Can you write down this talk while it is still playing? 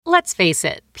Let's face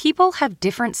it, people have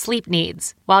different sleep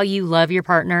needs. While you love your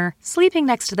partner, sleeping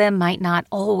next to them might not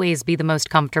always be the most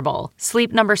comfortable.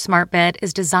 Sleep Number Smart Bed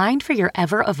is designed for your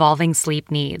ever-evolving sleep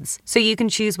needs, so you can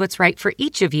choose what's right for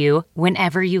each of you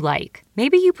whenever you like.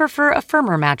 Maybe you prefer a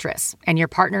firmer mattress, and your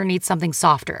partner needs something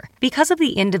softer. Because of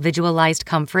the individualized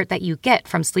comfort that you get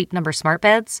from Sleep Number Smart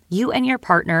Beds, you and your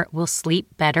partner will sleep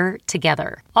better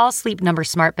together. All Sleep Number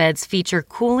Smart Beds feature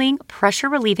cooling,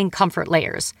 pressure-relieving comfort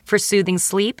layers for soothing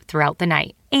sleep throughout the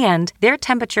night. And their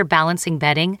temperature balancing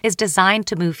bedding is designed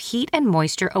to move heat and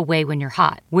moisture away when you're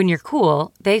hot. When you're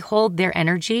cool, they hold their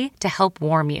energy to help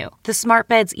warm you. The smart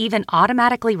beds even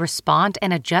automatically respond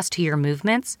and adjust to your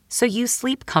movements, so you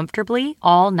sleep comfortably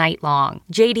all night long.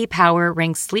 J.D. Power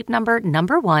ranks Sleep Number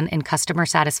 #1 in customer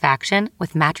satisfaction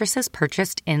with mattresses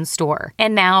purchased in-store.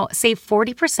 And now, save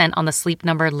 40% on the Sleep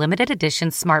Number limited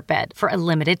edition smart bed for a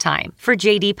limited time. For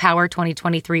J.D. Power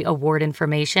 2023 award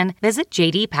information, visit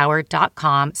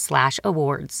jdpower.com/awards.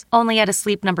 Only at a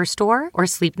Sleep Number store or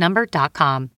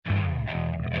sleepnumber.com.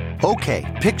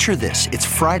 Okay, picture this. It's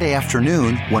Friday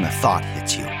afternoon when a thought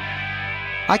hits you.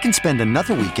 I can spend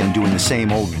another weekend doing the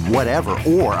same old whatever,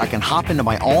 or I can hop into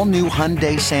my all-new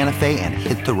Hyundai Santa Fe and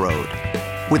hit the road.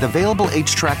 With available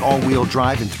H-Track all-wheel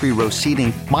drive and 3-row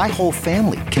seating, my whole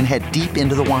family can head deep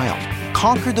into the wild.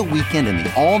 Conquer the weekend in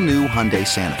the all-new Hyundai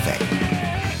Santa Fe.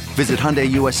 Visit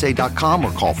HyundaiUSA.com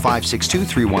or call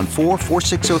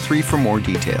 562-314-4603 for more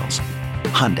details.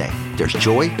 Hyundai, there's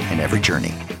joy in every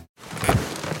journey.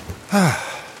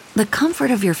 The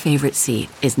comfort of your favorite seat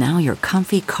is now your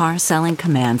comfy car-selling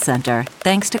command center,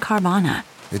 thanks to Carvana.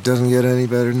 It doesn't get any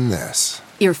better than this.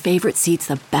 Your favorite seat's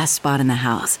the best spot in the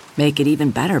house. Make it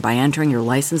even better by entering your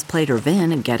license plate or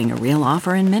VIN and getting a real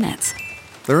offer in minutes.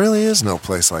 There really is no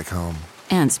place like home.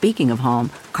 And speaking of home,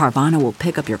 Carvana will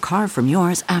pick up your car from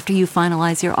yours after you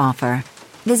finalize your offer.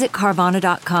 Visit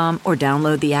Carvana.com or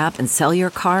download the app and sell your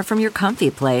car from your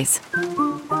comfy place.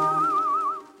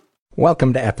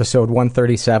 Welcome to episode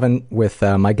 137 with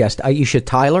my guest Aisha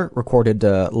Tyler, recorded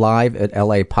live at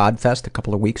LA Podfest a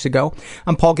couple of weeks ago.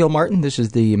 I'm Paul Gilmartin. This is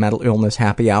the Mental Illness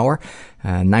Happy Hour.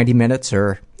 90 minutes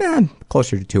or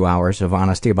closer to 2 hours of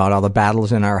honesty about all the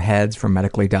battles in our heads, from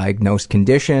medically diagnosed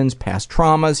conditions, past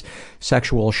traumas,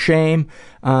 sexual shame,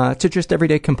 to just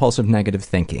everyday compulsive negative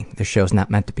thinking. This show's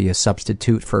not meant to be a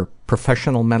substitute for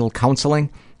professional mental counseling.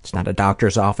 It's not a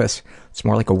doctor's office. It's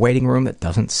more like a waiting room that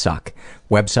doesn't suck.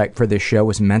 Website for this show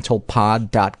is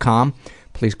mentalpod.com.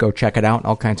 Please go check it out.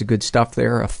 All kinds of good stuff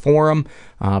there. A forum,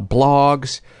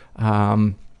 blogs.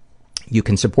 You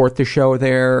can support the show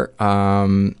there.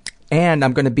 And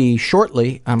I'm going to be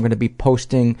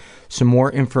posting some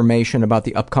more information about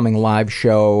the upcoming live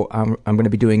show I'm going to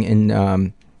be doing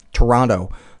in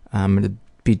Toronto. I'm going to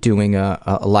be doing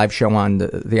a live show on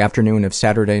the afternoon of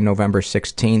Saturday, November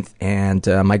 16th, and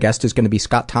my guest is going to be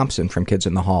Scott Thompson from Kids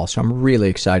in the Hall. So I'm really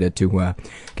excited to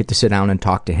get to sit down and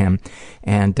talk to him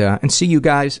and see you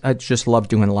guys. I just love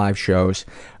doing live shows.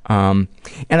 And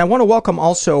I want to welcome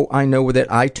also, I know that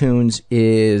iTunes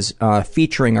is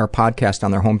featuring our podcast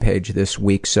on their homepage this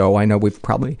week, so I know we've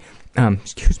probably,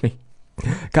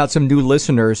 got some new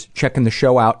listeners checking the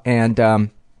show out, and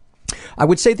I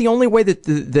would say the only way that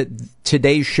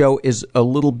today's show is a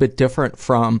little bit different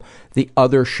from the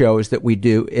other shows that we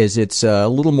do is it's a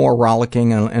little more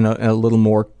rollicking and a little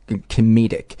more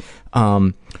comedic.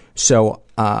 So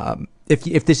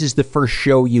if this is the first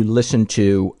show you listen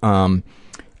to,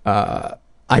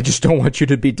 I just don't want you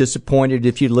to be disappointed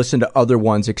if you listen to other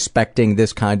ones expecting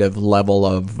this kind of level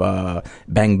of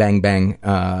bang, bang, bang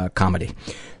comedy.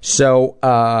 So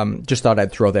just thought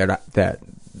I'd throw that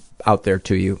out there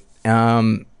to you.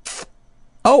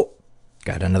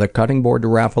 Got another cutting board to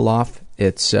raffle off.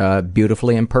 It's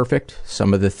beautifully imperfect.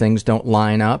 Some of the things don't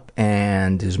line up,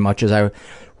 and as much as I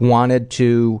wanted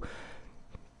to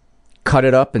cut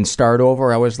it up and start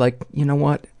over, I was like, you know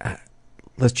what?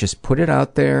 Let's just put it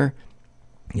out there.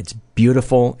 It's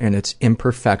beautiful in its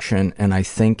imperfection, and I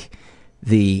think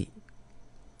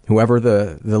whoever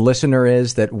the listener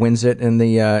is that wins it in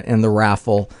the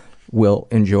raffle will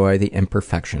enjoy the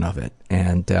imperfection of it.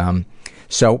 And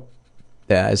so,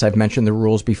 as I've mentioned the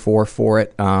rules before for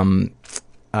it, I've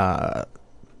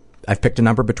picked a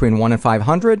number between 1 and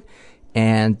 500,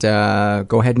 and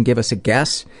go ahead and give us a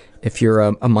guess. If you're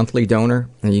a monthly donor,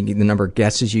 and the number of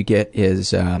guesses you get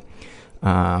is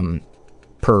per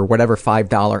whatever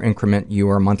 $5 increment you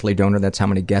are a monthly donor, that's how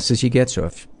many guesses you get. So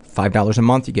if $5 a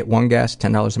month, you get one guess.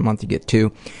 $10 a month, you get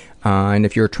two. And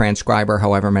if you're a transcriber,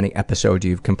 however many episodes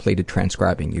you've completed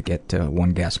transcribing, you get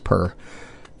one guess per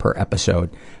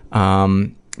episode.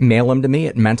 Mail them to me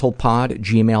at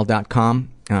mentalpod@gmail.com.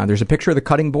 There's a picture of the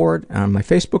cutting board on my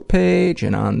Facebook page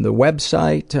and on the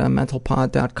website,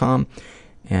 mentalpod.com.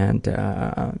 And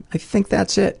I think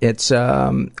that's it. It's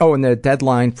and the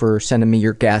deadline for sending me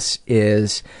your guests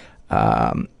is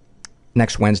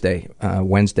next Wednesday,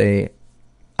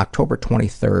 October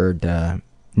 23rd,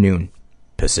 noon,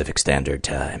 Pacific Standard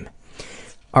Time.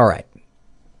 All right.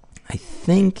 I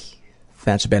think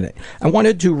that's about it. I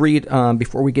wanted to read,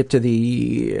 before we get to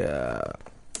the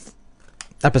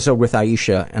episode with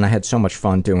Aisha, and I had so much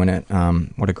fun doing it.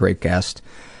 What a great guest.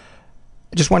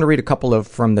 I just want to read a couple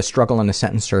from the Struggle in a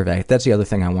Sentence survey. That's the other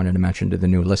thing I wanted to mention to the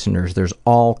new listeners. There's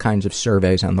all kinds of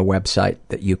surveys on the website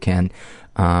that you can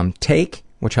take,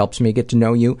 which helps me get to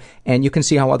know you, and you can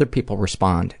see how other people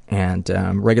respond. And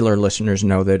regular listeners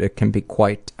know that it can be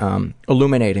quite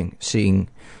illuminating seeing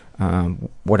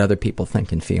what other people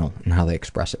think and feel and how they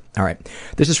express it. All right.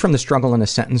 This is from the Struggle in a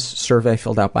Sentence survey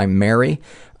filled out by Mary.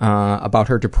 About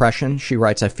her depression, she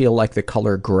writes, I feel like the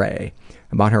color gray.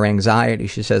 About her anxiety,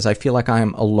 she says, I feel like I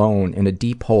am alone in a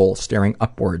deep hole staring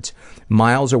upwards,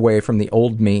 miles away from the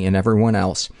old me and everyone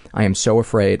else. I am so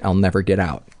afraid I'll never get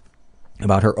out.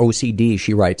 About her OCD,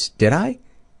 she writes, did I?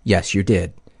 Yes, you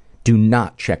did. Do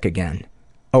not check again.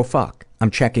 Oh, fuck.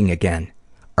 I'm checking again.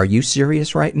 Are you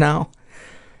serious right now?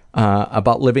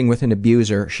 About living with an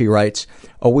abuser, she writes,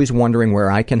 always wondering where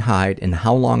I can hide and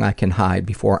how long I can hide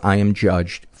before I am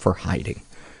judged for hiding.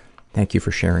 Thank you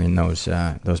for sharing those,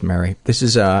 Mary. This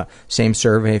is a same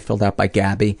survey filled out by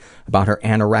Gabby. About her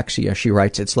anorexia, she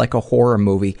writes, it's like a horror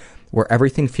movie where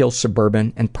everything feels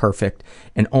suburban and perfect,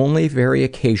 and only very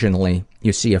occasionally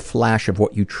you see a flash of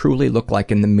what you truly look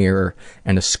like in the mirror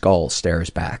and a skull stares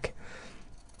back.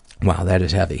 Wow, that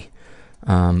is heavy.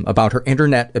 About her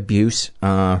internet abuse,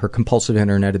 her compulsive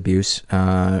internet abuse,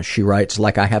 she writes,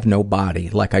 like I have no body,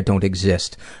 like I don't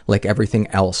exist, like everything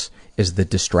else is the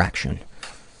distraction.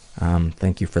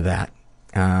 Thank you for that.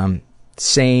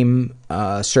 Same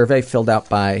survey filled out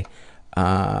by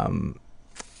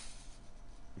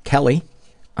Kelly.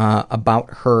 About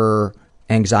her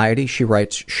anxiety, she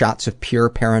writes, shots of pure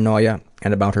paranoia.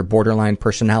 And about her borderline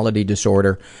personality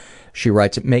disorder, she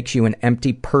writes, it makes you an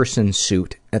empty person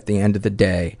suit at the end of the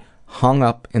day, hung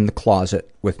up in the closet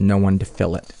with no one to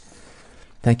fill it.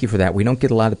 Thank you for that. We don't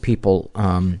get a lot of people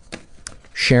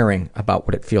sharing about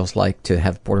what it feels like to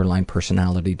have borderline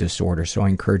personality disorder, so I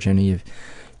encourage any of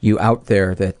you out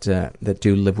there that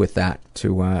do live with that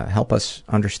to help us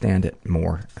understand it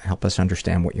more, help us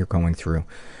understand what you're going through,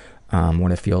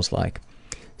 what it feels like.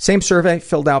 Same survey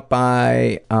filled out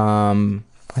by, I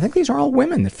think these are all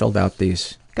women that filled out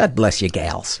these. God bless you,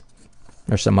 gals.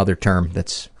 There's some other term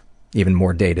that's even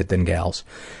more dated than gals.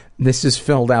 This is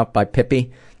filled out by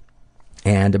Pippi,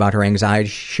 and about her anxiety,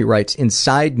 she writes,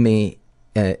 inside me,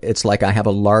 it's like I have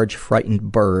a large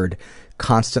frightened bird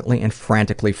constantly and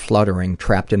frantically fluttering,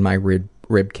 trapped in my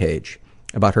rib cage.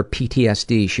 About her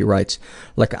PTSD, she writes,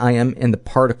 like I am in the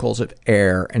particles of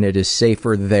air and it is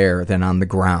safer there than on the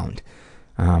ground.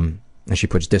 And she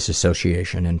puts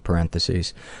disassociation in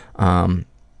parentheses.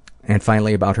 And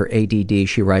finally, about her ADD,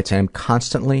 she writes, I am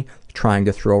constantly trying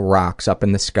to throw rocks up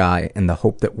in the sky in the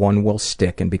hope that one will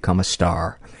stick and become a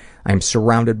star. I am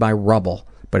surrounded by rubble,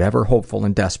 but ever hopeful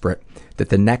and desperate that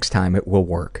the next time it will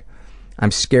work.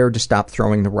 I'm scared to stop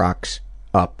throwing the rocks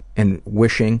up and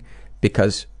wishing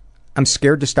because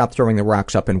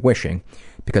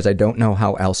I don't know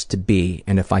how else to be,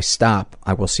 and if I stop,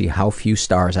 I will see how few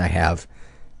stars I have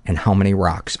and how many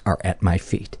rocks are at my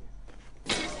feet.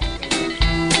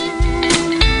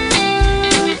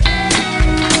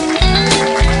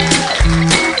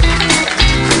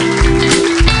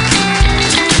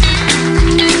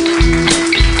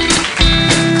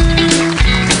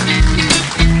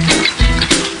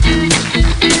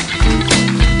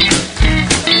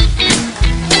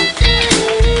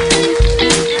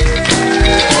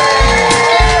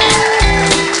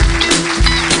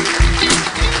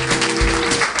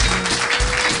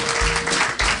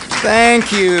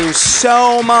 Thank you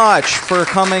so much for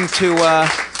coming to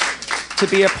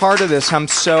be a part of this. I'm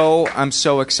so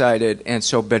excited and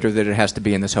so bitter that it has to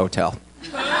be in this hotel.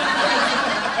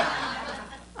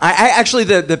 I actually,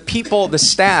 the people, the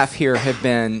staff here have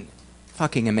been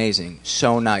fucking amazing.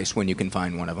 So nice when you can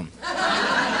find one of them.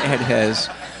 It has.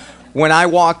 When I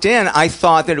walked in, I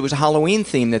thought that it was a Halloween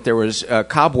theme, that there was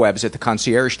cobwebs at the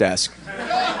concierge desk.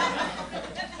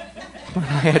 I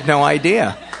had no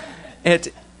idea.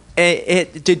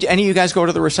 Did any of you guys go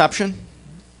to the reception?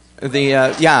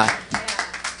 Yeah.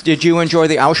 Did you enjoy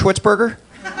the Auschwitz burger?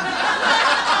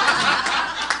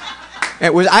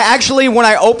 It was. I actually, when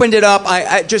I opened it up,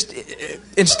 I just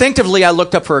instinctively I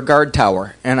looked up for a guard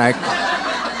tower, and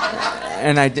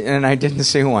and I didn't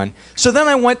see one. So then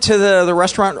I went to the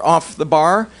restaurant off the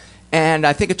bar, and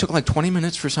I think it took like 20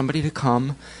 minutes for somebody to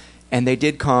come, and they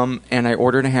did come, and I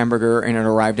ordered a hamburger, and it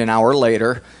arrived an hour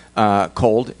later,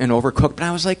 cold and overcooked. But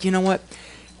I was like, you know what?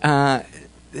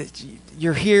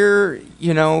 You're here,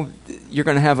 you know, you're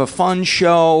going to have a fun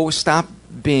show. Stop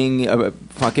being a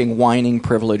fucking whining,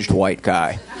 privileged white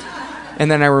guy. And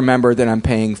then I remembered that I'm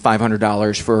paying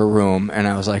 $500 for a room, and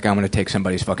I was like, I'm going to take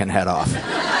somebody's fucking head off.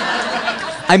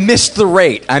 I missed the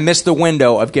rate. I missed the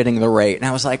window of getting the rate. And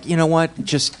I was like, you know what?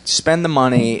 Just spend the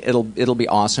money. It'll be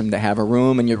awesome to have a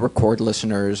room, and you record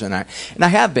listeners. And I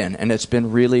have been, and it's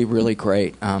been really, really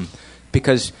great.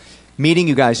 Because meeting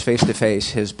you guys face to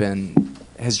face has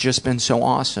just been so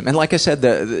awesome. And like I said,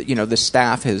 the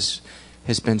staff has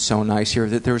been so nice here.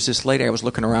 There was this lady, I was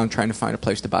looking around trying to find a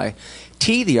place to buy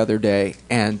tea the other day,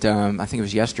 and I think it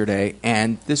was yesterday,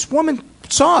 and this woman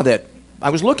saw that I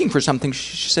was looking for something.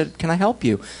 She said, "Can I help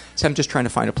you?" I said, "I'm just trying to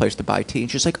find a place to buy tea." And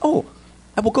she's like, "Oh,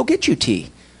 I will go get you tea."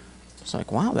 I was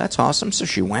like, "Wow, that's awesome." So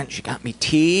she went, she got me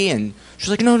tea, and she's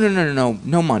like,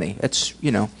 No money. It's,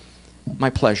 my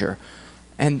pleasure.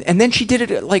 And then she did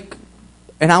it like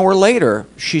an hour later.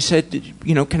 She said,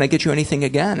 "Can I get you anything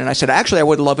again?" And I said, "Actually, I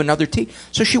would love another tea."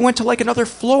 So she went to like another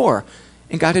floor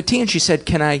and got a tea, and she said,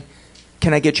 Can I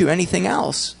get you anything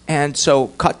else?" And so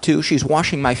cut to, she's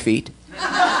washing my feet.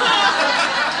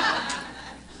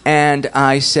 And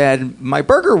I said, "My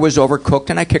burger was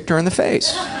overcooked," and I kicked her in the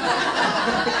face.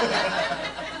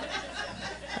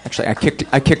 Actually,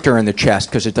 I kicked her in the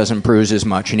chest because it doesn't bruise as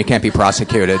much, and you can't be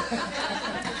prosecuted.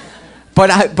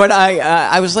 But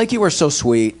I was like, "You were so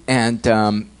sweet," and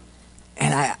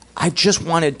I just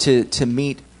wanted to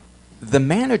meet the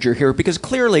manager here, because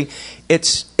clearly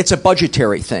it's a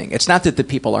budgetary thing. It's not that the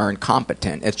people are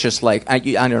incompetent. It's just like, I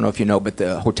don't know if you know, but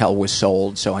the hotel was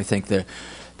sold, so I think the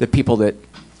people that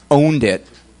owned it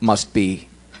must be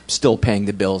still paying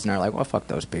the bills, and they're like, "Well, fuck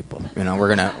those people.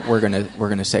 We're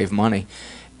gonna save money."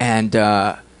 And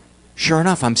sure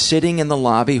enough, I'm sitting in the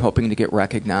lobby hoping to get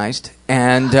recognized,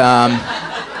 and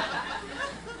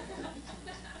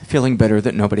feeling bitter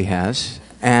that nobody has.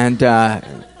 And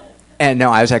no,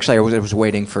 I was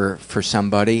waiting for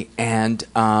somebody, and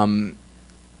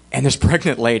this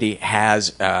pregnant lady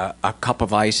has a cup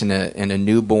of ice and a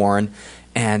newborn,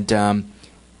 and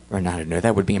or not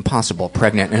that would be impossible.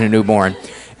 Pregnant and a newborn,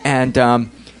 and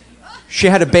she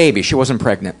had a baby. She wasn't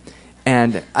pregnant,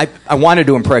 and I wanted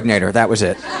to impregnate her. That was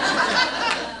it.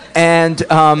 And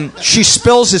she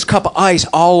spills this cup of ice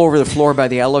all over the floor by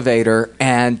the elevator,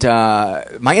 and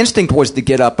my instinct was to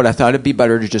get up, but I thought it'd be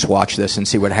better to just watch this and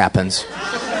see what happens.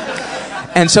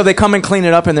 And so they come and clean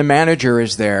it up, and the manager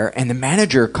is there, and the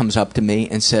manager comes up to me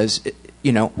and says,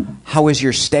 "How has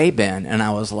your stay been?" And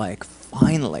I was like,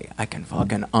 finally, I can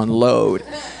fucking unload.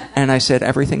 And I said,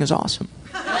 "Everything is awesome."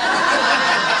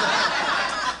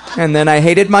 And then I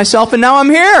hated myself, and now I'm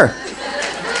here.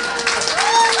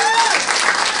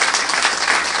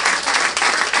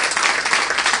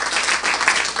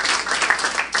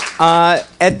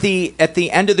 At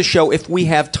the end of the show, if we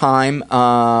have time,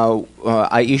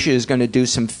 Aisha is going to do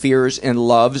some fears and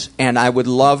loves, and I would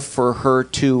love for her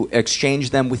to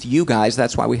exchange them with you guys.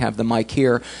 That's why we have the mic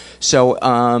here. So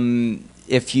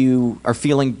if you are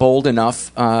feeling bold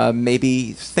enough,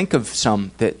 maybe think of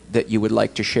some that you would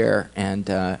like to share. And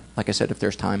like I said, if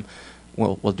there's time,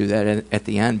 we'll do that at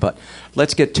the end. But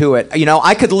let's get to it.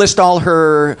 I could list all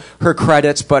her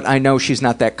credits, but I know she's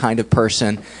not that kind of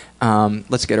person.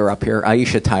 Let's get her up here.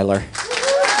 Aisha Tyler.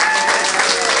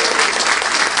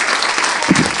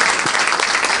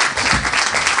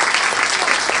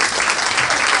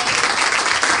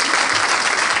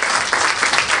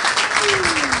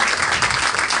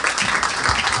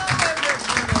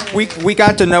 We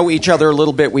got to know each other a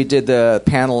little bit. We did the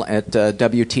panel at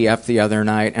WTF the other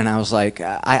night, and I was like,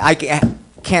 I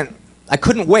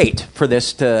couldn't wait for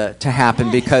this to happen,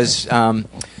 because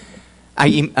I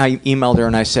emailed her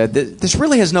and I said, "This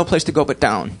really has no place to go but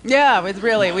down." Yeah,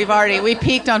 we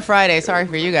peaked on Friday. Sorry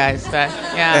for you guys, but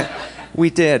yeah, we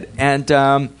did. And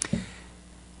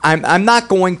I'm not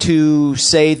going to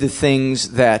say the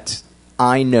things that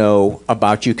I know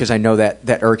about you, because I know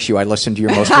that irks you. I listened to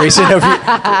your most recent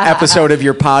episode of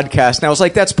your podcast, and I was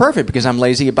like, that's perfect, because I'm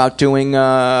lazy about doing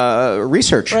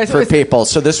research for people.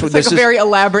 So this is a very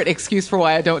elaborate excuse for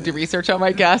why I don't do research on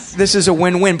my guests. This is a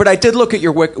win-win. But I did look at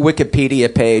your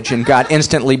Wikipedia page and got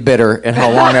instantly bitter at how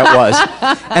long it was.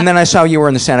 And then I saw you were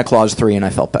in the Santa Claus 3, and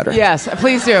I felt better. Yes,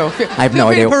 please do. I have no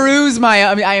idea. Peruse my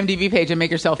IMDb page and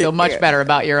make yourself feel much better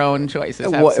about your own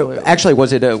choices. Absolutely. Actually,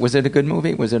 was it a good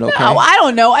movie? Was it okay? No, I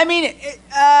don't know. I mean,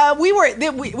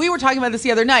 we were talking about this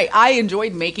the other night. I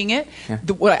enjoyed making it. Yeah.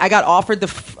 I got offered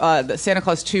the Santa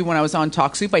Claus 2 when I was on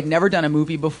Talk Soup. I'd never done a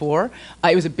movie before.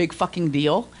 It was a big fucking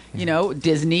deal. You know,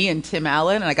 Disney and Tim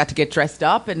Allen, and I got to get dressed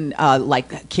up, and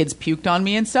like kids puked on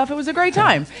me and stuff. It was a great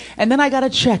time. And then I got a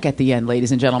check at the end,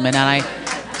 ladies and gentlemen, and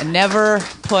I never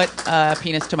put a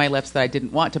penis to my lips that I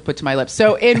didn't want to put to my lips.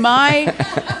 So in my...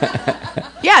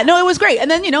 Yeah, no, it was great. And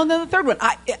then, then the third one.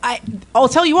 I'll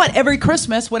tell you what, every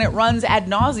Christmas when it runs ad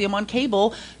nauseum on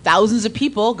cable, thousands of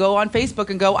people go on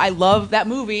Facebook and go, I love that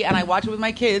movie, and I watch it with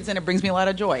my kids, and it brings me a lot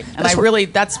of joy. And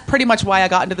that's pretty much why I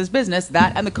got into this business,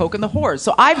 that and the Coke and the whores.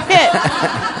 So I've hit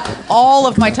all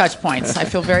of my touch points. I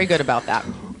feel very good about that.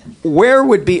 Where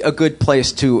would be a good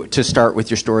place to start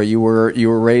with your story? You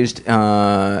were raised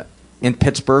in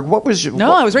Pittsburgh. What was your...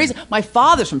 No, I was raised... My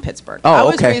father's from Pittsburgh. Oh, I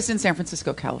was okay. raised in San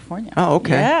Francisco, California. Oh,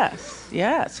 okay.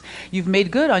 Yes. You've made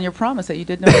good on your promise that you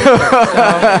did know so.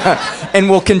 And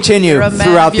we'll continue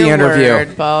throughout the interview.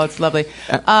 Word, Paul. It's lovely.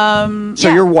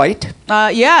 So you're white?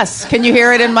 Yes. Can you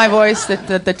hear it in my voice,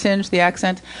 the tinge, the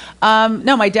accent?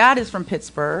 No, my dad is from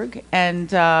Pittsburgh and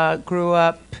grew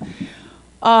up...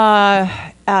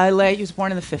 he was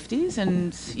born in the 50s,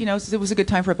 and it was a good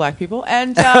time for black people,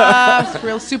 and it's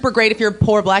real super great if you're a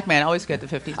poor black man. Always good, the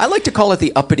 50s. I like to call it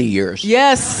the uppity years.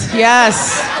 Yes.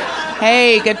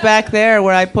 Hey, get back there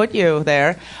where I put you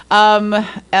there.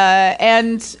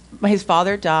 And his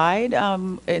father died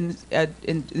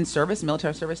in service,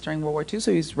 military service during World War II. So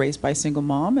he was raised by a single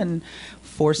mom and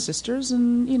 4 sisters,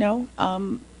 and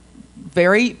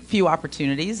very few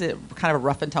opportunities. Kind of a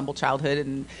rough and tumble childhood,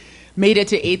 and made it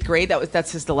to 8th grade. That was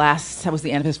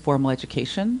the end of his formal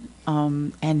education.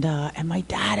 And my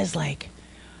dad is like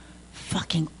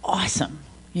fucking awesome.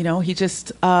 He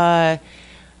just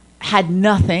had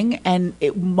nothing, and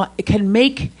it can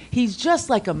make. He's just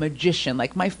like a magician.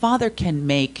 Like my father can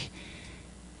make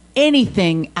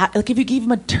anything. Like if you gave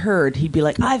him a turd, he'd be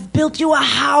like, "I've built you a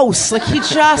house." Like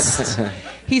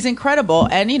he's incredible.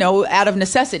 And out of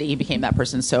necessity, he became that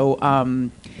person. So.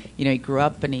 He grew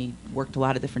up and he worked a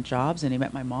lot of different jobs, and he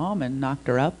met my mom and knocked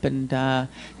her up, and then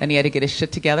he had to get his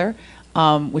shit together,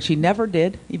 which he never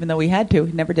did, even though he had to.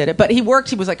 He never did it. But he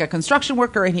worked. He was like a construction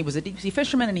worker, and he was a deep sea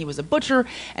fisherman, and he was a butcher,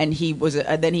 and he was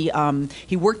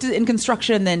he worked in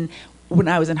construction. And then when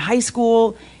I was in high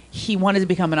school, he wanted to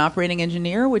become an operating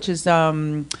engineer, which is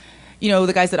the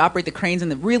guys that operate the cranes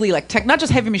and the really not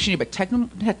just heavy machinery, but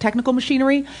technical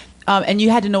machinery. And you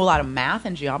had to know a lot of math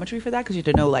and geometry for that, because you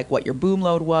had to know what your boom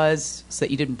load was so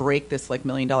that you didn't break this $1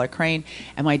 million crane.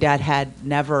 And my dad had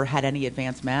never had any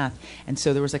advanced math. And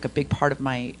so there was a big part of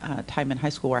my time in high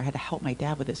school where I had to help my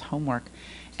dad with his homework.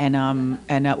 And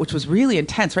which was really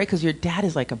intense, right? Because your dad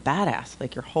is like a badass,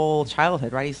 like your whole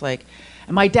childhood, right? He's like,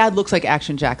 and my dad looks like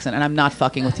Action Jackson, and I'm not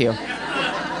fucking with you.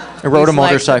 He rode a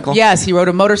motorcycle. Yes, he rode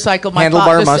a motorcycle.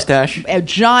 Handlebar mustache. A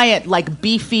giant,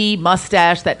 beefy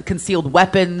mustache that concealed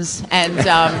weapons, and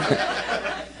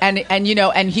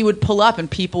and he would pull up, and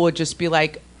people would just be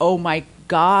like, "Oh my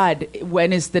God,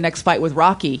 when is the next fight with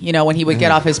Rocky?" When he would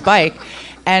get off his bike,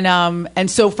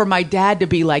 and so for my dad to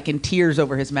be in tears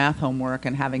over his math homework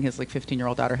and having his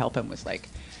 15-year-old daughter help him was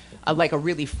a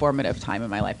really formative time in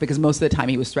my life, because most of the time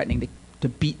he was threatening to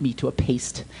beat me to a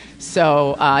paste.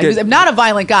 So he was not a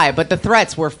violent guy, but the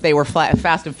threats were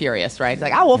fast and furious, right? He's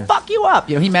like, "I will fuck you up."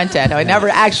 He meant it.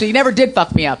 He never did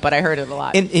fuck me up, but I heard it a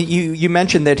lot. And you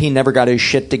mentioned that he never got his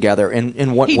shit together.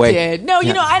 In what way? He did. No,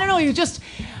 I don't know. He was just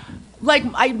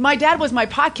my dad was my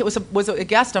podcast was a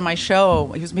guest on my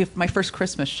show. He was my first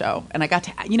Christmas show, and I got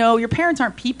to your parents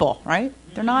aren't people, right?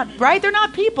 They're not right. They're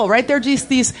not people, right? They're just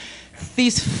these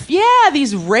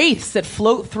wraiths that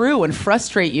float through and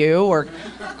frustrate you, or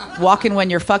walk in when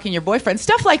you're fucking your boyfriend,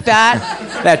 stuff like that.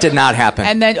 That did not happen.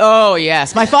 And then, oh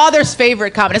yes, my father's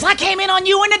favorite comment is, "I came in on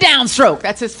you in a downstroke."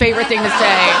 That's his favorite thing to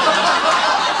say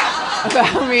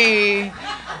about me.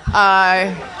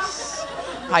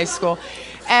 High school,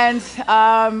 and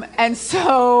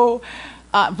so.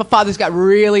 But father's got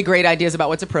really great ideas about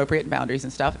what's appropriate and boundaries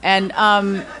and stuff.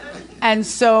 And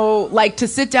so, to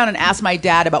sit down and ask my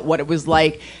dad about what it was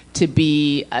like to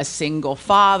be a single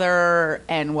father,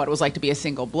 and what it was like to be a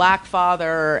single black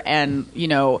father, and,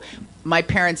 my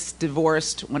parents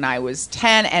divorced when I was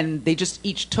 10, and they just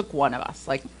each took one of us.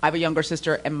 I have a younger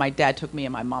sister, and my dad took me,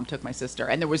 and my mom took my sister.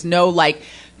 And there was no,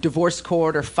 divorce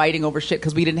court or fighting over shit,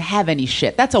 because we didn't have any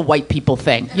shit. That's a white people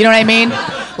thing. You know what I mean?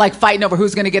 Fighting over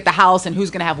who's going to get the house and who's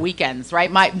going to have weekends,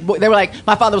 right? My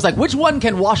father was like, "Which one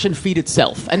can wash and feed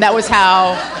itself?" And that was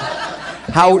how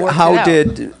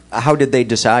did they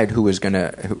decide who was going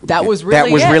to... That was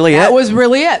really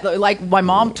it. My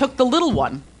mom took the little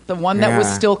one. The one that was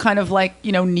still kind of like,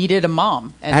 you know, needed a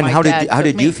mom. And how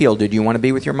did you feel? Did you want to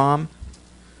be with your mom?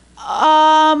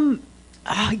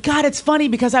 God, it's funny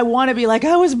because I want to be like,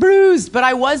 I was bruised, but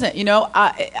I wasn't, you know.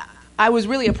 I was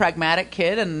really a pragmatic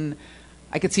kid, and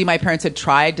I could see my parents had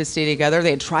tried to stay together.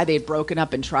 They had broken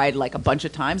up and tried like a bunch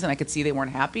of times, and I could see they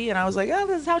weren't happy. And I was like, oh,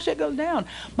 this is how shit goes down.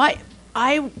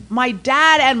 My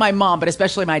dad and my mom, but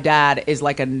especially my dad, is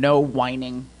like a no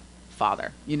whining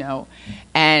father, you know,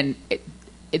 and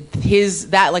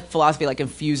that like philosophy like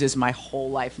infuses my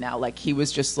whole life now. Like he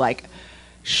was just like,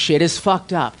 shit is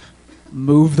fucked up.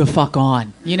 Move the fuck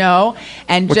on, you know,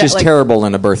 and which is like, terrible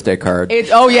in a birthday card.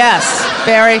 Oh yes,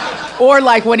 very. Or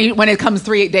like when it comes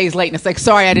 3 days late and it's like,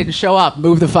 sorry, I didn't show up.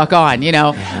 Move the fuck on, you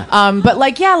know. But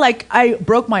like, yeah, like I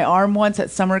broke my arm once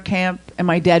at summer camp, and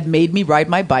my dad made me ride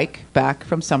my bike back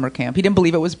from summer camp. He didn't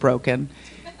believe it was broken,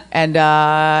 and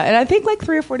I think like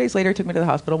 3 or 4 days later, he took me to the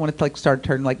hospital when it like started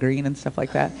turning like green and stuff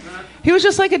like that. He was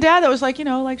just like a dad that was like, you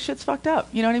know, like shit's fucked up.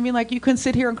 You know what I mean? Like you couldn't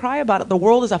sit here and cry about it. The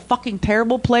world is a fucking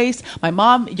terrible place. Your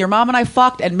mom and I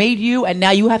fucked and made you, and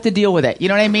now you have to deal with it. You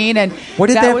know what I mean? And what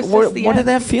did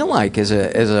that feel like as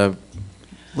a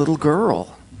little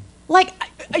girl? Like,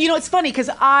 you know, it's funny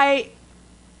because I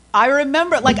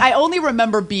remember, like, I only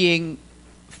remember being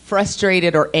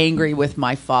frustrated or angry with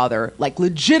my father, like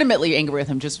legitimately angry with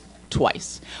him just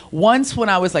twice. Once when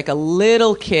I was like a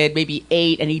little kid, maybe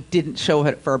 8, and he didn't show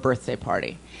up for a birthday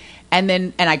party.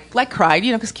 And I like cried,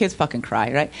 you know, because kids fucking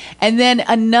cry, right? And then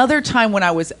another time when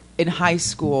I was in high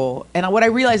school, and what I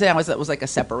realized now was that it was like a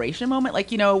separation moment.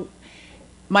 Like, you know,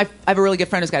 I have a really good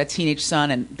friend who's got a teenage son,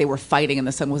 and they were fighting, and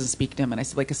the son wasn't speaking to him. And I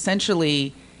said, like,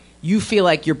 essentially, you feel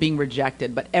like you're being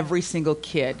rejected, but every single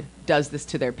kid does this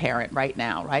to their parent right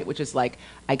now, right? Which is like,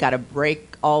 I got to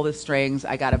break all the strings.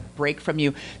 I got to break from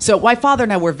you. So my father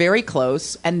and I were very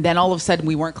close, and then all of a sudden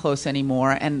we weren't close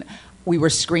anymore, and we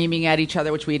were screaming at each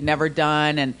other, which we had never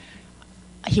done, and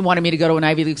he wanted me to go to an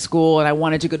Ivy League school, and I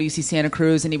wanted to go to UC Santa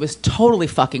Cruz, and he was totally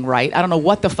fucking right. I don't know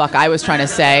what the fuck I was trying to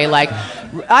say. Like,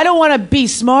 I don't want to be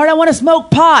smart. I want to smoke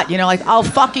pot. You know, like, I'll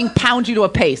fucking pound you to a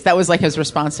paste. That was like his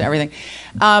response to everything.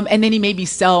 And then he made me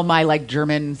sell my like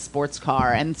German sports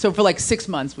car. And so for like 6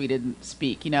 months we didn't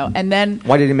speak, you know. And then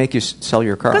why did he make you sell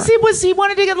your car? Because he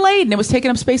wanted to get laid, and it was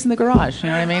taking up space in the garage. You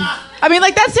know what I mean? I mean,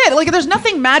 like, that's it. Like, there's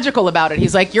nothing magical about it.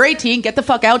 He's like, you're 18, get the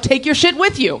fuck out, take your shit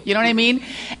with you. You know what I mean?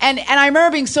 And I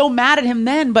remember being so mad at him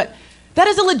then, but that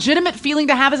is a legitimate feeling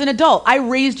to have as an adult. I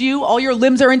raised you, all your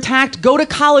limbs are intact, go to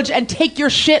college and take your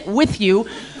shit with you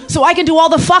so I can do all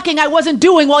the fucking I wasn't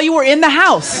doing while you were in the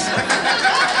house.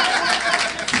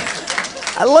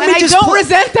 I don't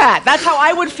resent that. That's how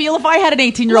I would feel if I had an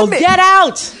 18-year-old. Get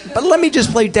out! But let me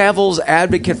just play devil's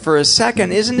advocate for a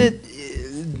second. Isn't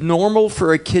it normal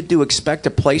for a kid to expect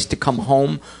a place to come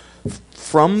home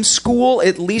from school,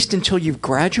 at least until you've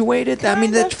graduated? Kinda. I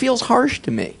mean, that feels harsh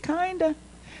to me. Kinda.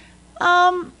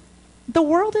 The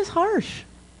world is harsh.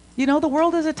 You know, the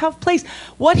world is a tough place.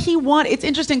 What he wanted, it's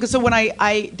interesting, because so when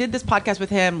I did this podcast with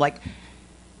him, like,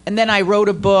 and then I wrote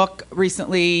a book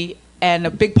recently, and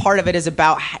a big part of it is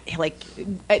about, like,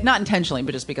 not intentionally,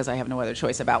 but just because I have no other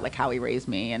choice, about like how he raised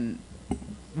me, and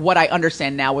what I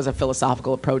understand now was a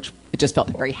philosophical approach. It just felt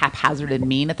very haphazard and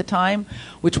mean at the time,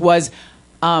 which was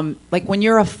like when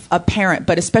you're a parent,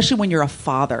 but especially when you're a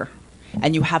father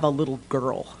and you have a little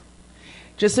girl,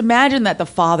 just imagine that the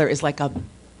father is like a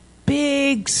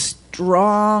big,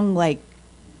 strong, like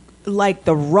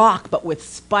the Rock, but with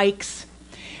spikes.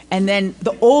 And then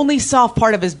the only soft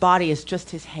part of his body is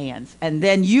just his hands. And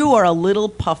then you are a little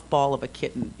puffball of a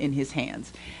kitten in his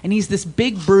hands. And he's this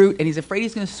big brute, and he's afraid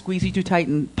he's going to squeeze you too tight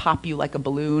and pop you like a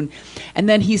balloon. And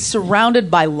then he's surrounded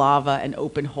by lava and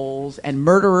open holes and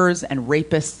murderers and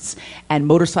rapists and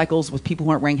motorcycles with people who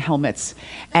aren't wearing helmets.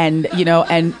 And, you know,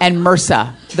 and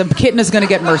MRSA. The kitten is going to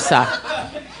get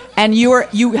MRSA. And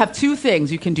you have two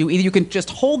things you can do. Either you can just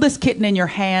hold this kitten in your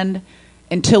hand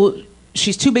until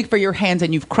she's too big for your hands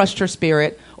and you've crushed her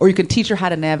spirit, or you can teach her how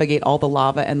to navigate all the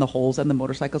lava and the holes and the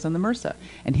motorcycles and the MRSA.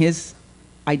 And his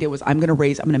idea was, I'm going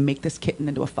to make this kitten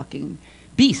into a fucking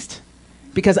beast,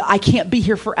 because I can't be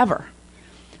here forever.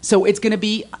 So it's going to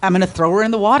be, I'm going to throw her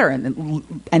in the water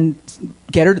and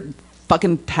get her,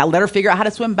 fucking let her figure out how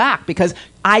to swim back, because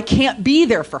I can't be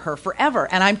there for her forever,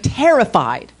 and I'm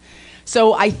terrified.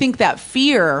 So I think that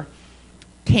fear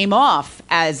came off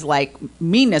as like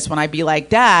meanness when I'd be like,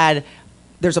 Dad,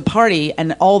 there's a party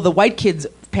and all the white kids'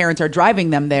 parents are driving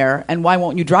them there, and why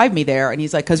won't you drive me there? And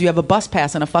he's like, because you have a bus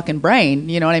pass and a fucking brain,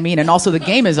 you know what I mean? And also the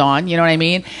game is on, you know what I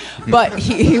mean? But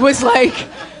he was like,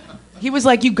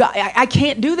 I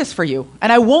can't do this for you,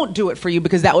 and I won't do it for you,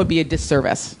 because that would be a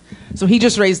disservice. So he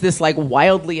just raised this like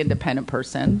wildly independent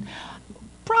person,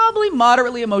 probably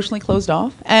moderately emotionally closed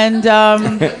off, and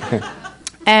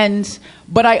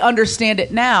but I understand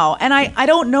it now, and I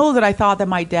don't know that I thought that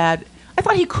my dad. I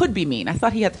thought he could be mean. I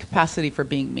thought he had the capacity for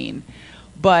being mean.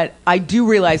 But I do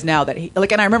realize now that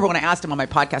and I remember when I asked him on my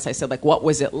podcast, I said, like, what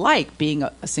was it like being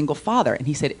a single father? And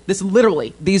he said,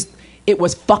 it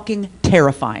was fucking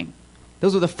terrifying.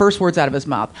 Those were the first words out of his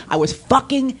mouth. I was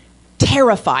fucking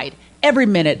terrified every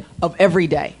minute of every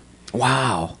day.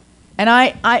 Wow. And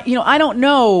I don't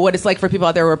know what it's like for people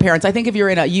out there who are parents. I think if you're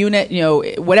in a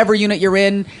unit, whatever unit you're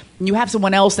in, and you have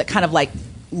someone else that kind of like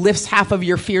lifts half of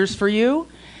your fears for you.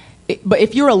 But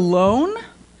if you're alone,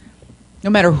 no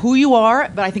matter who you are,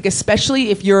 but I think especially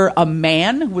if you're a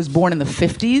man who was born in the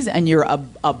 50s and you're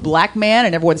a black man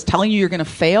and everyone's telling you you're going to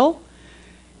fail,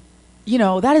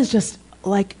 that is just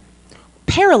like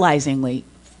paralyzingly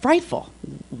frightful.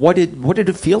 What did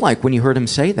it feel like when you heard him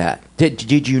say that?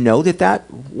 Did you know that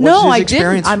was no, his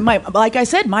experience? I didn't. Like I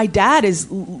said, my dad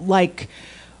is like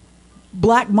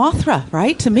Black Mothra,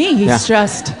 right? To me, he's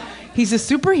a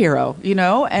superhero,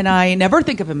 and I never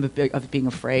think of him of being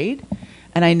afraid.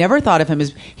 And I never thought of him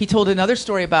as... He told another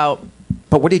story about...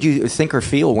 But what did you think or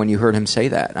feel when you heard him say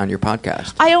that on your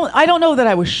podcast? I don't know that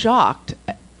I was shocked.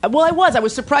 Well, I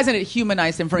was surprised that it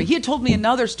humanized him. He had told me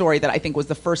another story that I think was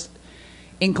the first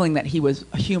inkling that he was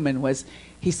human. Was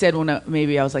he said when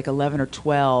maybe I was like 11 or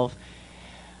 12,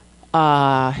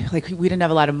 like we didn't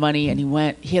have a lot of money, and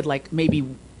he had like maybe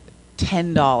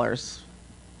 $10.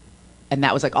 And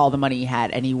that was like all the money he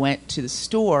had. And he went to the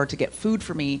store to get food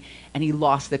for me, and he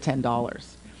lost the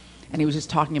 $10. And he was just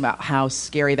talking about how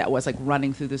scary that was, like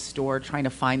running through the store, trying to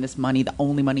find this money, the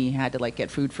only money he had to like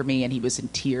get food for me. And he was in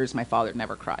tears. My father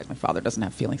never cries. My father doesn't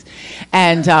have feelings.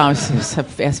 And he's a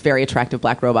very attractive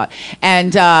black robot.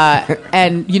 And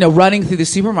running through the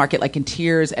supermarket like in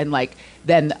tears. And like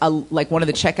then like one of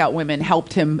the checkout women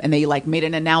helped him, and they like made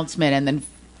an announcement, and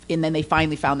then they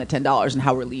finally found the $10 and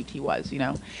how relieved he was,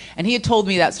 And he had told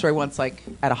me that story once, like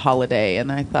at a holiday,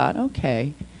 and I thought,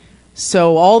 okay.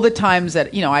 So all the times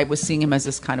that, I was seeing him as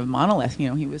this kind of monolith,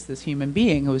 he was this human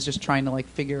being who was just trying to like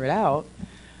figure it out.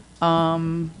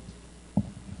 And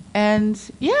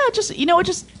yeah, just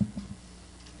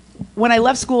when I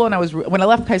left school and when I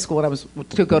left high school and I was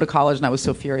to go to college, and I was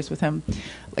so furious with him,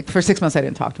 like for 6 months I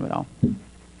didn't talk to him at all.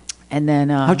 And then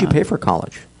how'd you pay for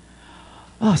college?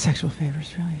 Oh, sexual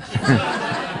favors, really.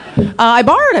 I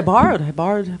borrowed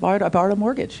a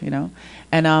mortgage,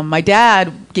 And my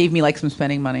dad gave me like some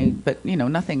spending money, but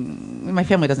nothing. My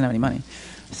family doesn't have any money,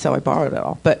 so I borrowed it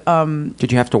all. But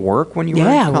did you have to work when you were in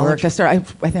college? I worked. I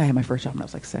think I had my first job when I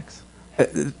was like 6.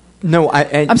 No,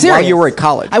 I'm serious. While you were at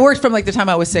college, I worked from like the time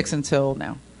I was 6 until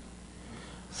now.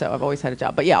 So I've always had a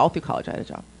job. But yeah, all through college I had a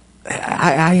job.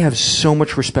 I have so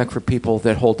much respect for people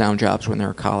that hold down jobs when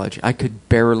they're at college. I could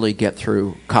barely get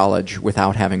through college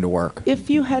without having to work.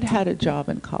 If you had a job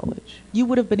in college, you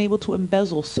would have been able to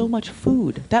embezzle so much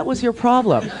food. That was your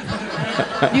problem.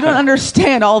 You don't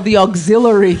understand all the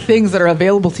auxiliary things that are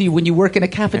available to you when you work in a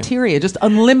cafeteria. Just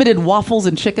unlimited waffles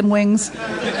and chicken wings.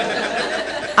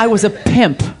 I was a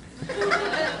pimp.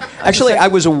 Actually, I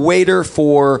was a waiter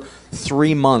for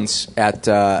 3 months at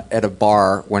a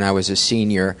bar when I was a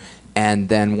senior, and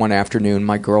then one afternoon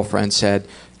my girlfriend said,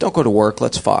 "Don't go to work,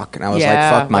 let's fuck." And I was like,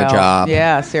 "Fuck my job."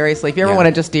 Yeah, seriously. If you ever want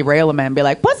to just derail a man and be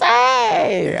like, "Pussy!"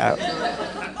 Yeah.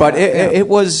 But it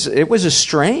was a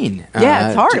strain. Yeah,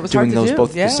 it's hard. It was doing hard to those do.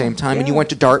 both at the same time. And you went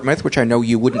to Dartmouth, which I know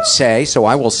you wouldn't say, so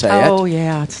I will say it. Oh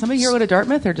yeah, some of you go to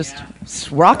Dartmouth or just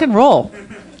rock and roll.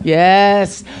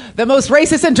 Yes, the most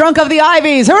racist and drunk of the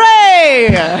Ivies. Hooray!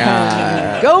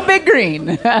 Go Big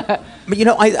Green. But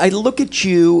I look at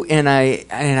you and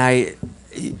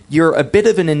you're a bit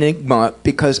of an enigma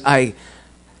because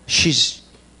she's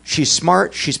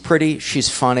smart, she's pretty, she's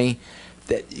funny,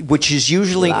 which is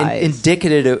usually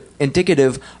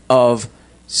indicative of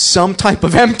some type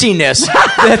of emptiness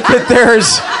that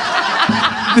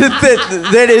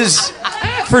is.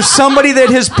 For somebody that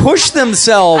has pushed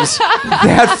themselves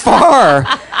that far,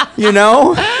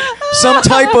 some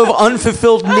type of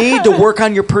unfulfilled need to work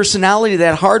on your personality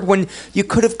that hard when you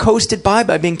could have coasted by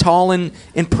being tall and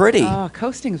pretty.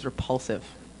 Coasting is repulsive.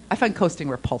 I find coasting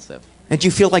repulsive. And do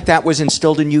you feel like that was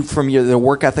instilled in you from the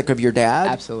work ethic of your dad?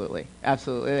 Absolutely.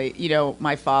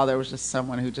 My father was just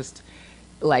someone who just,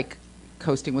 like,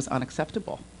 coasting was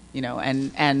unacceptable,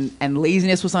 and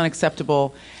laziness was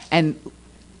unacceptable, and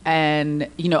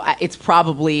it's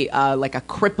probably like a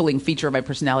crippling feature of my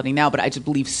personality now, but I just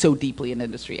believe so deeply in the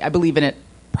industry. I believe in it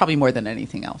probably more than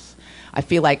anything else. I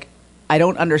feel like I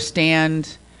don't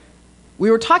understand We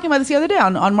were talking about this the other day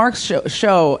on Mark's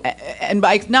show, and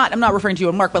I'm not referring to you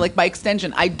and Mark, but like by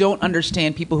extension, I don't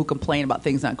understand people who complain about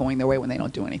things not going their way when they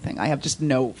don't do anything. I have just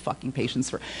no fucking patience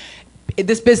for.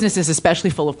 This business is especially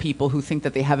full of people who think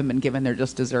that they haven't been given their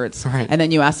just desserts, Right. and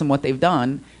then you ask them what they've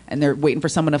done, and they're waiting for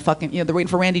someone to fucking, they're waiting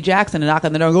for Randy Jackson to knock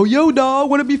on the door and go, "Yo, dog,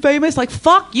 want to be famous?" Like,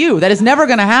 fuck you. That is never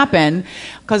going to happen,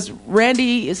 because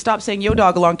Randy stopped saying "yo,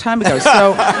 dog" a long time ago.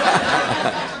 So.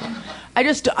 I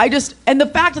just, and the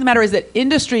fact of the matter is that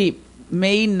industry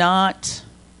may not,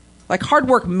 like hard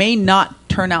work may not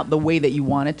turn out the way that you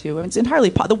want it to. I mean, it's entirely,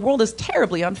 the world is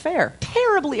terribly unfair.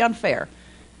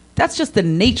 That's just the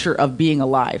nature of being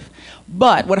alive.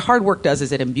 But what hard work does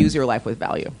is it imbues your life with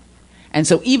value. And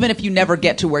so even if you never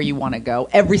get to where you want to go,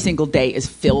 every single day is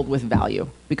filled with value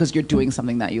because you're doing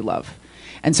something that you love.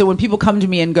 And so when people come to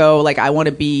me and go, like, I want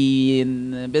to be in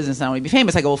the business and I want to be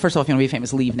famous, I go, well, first of all, if you want to be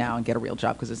famous, leave now and get a real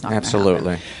job because it's not going to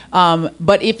happen. Absolutely.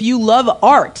 But if you love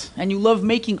art and you love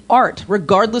making art,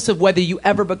 regardless of whether you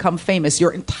ever become famous,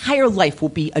 your entire life will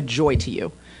be a joy to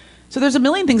you. So there's a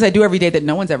million things I do every day that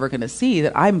no one's ever going to see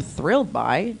that I'm thrilled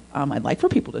by. I'd like for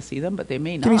people to see them, but they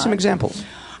may not. Give me some examples.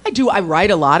 I do. I write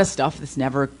a lot of stuff that's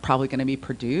never probably going to be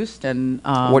produced. And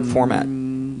what format?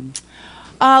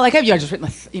 Like I've just written,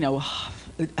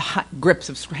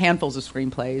 handfuls of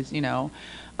screenplays,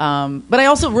 but I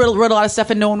also wrote a lot of stuff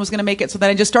and no one was going to make it, so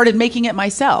then I just started making it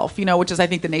myself, which is I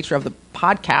think the nature of the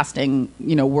podcasting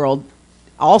world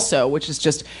also, which is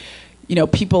just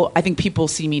I think people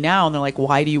see me now and they're like,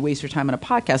 why do you waste your time on a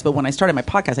podcast? But when I started my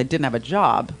podcast, I didn't have a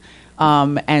job. Or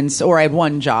I had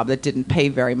one job that didn't pay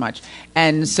very much.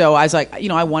 And so I was like,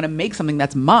 I want to make something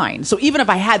that's mine. So even if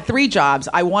I had 3 jobs,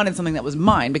 I wanted something that was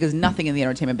mine because nothing in the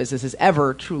entertainment business is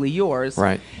ever truly yours.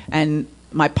 Right. And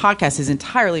my podcast is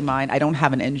entirely mine. I don't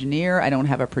have an engineer. I don't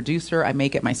have a producer. I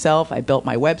make it myself. I built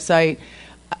my website.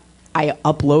 I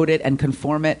upload it and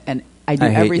conform it. And I do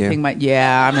everything.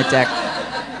 I'm a dick.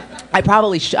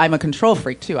 I'm a control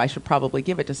freak too. I should probably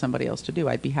give it to somebody else to do.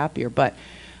 I'd be happier. But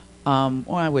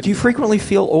I would. Do you frequently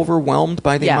feel overwhelmed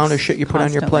by the amount of shit you put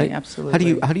on your plate?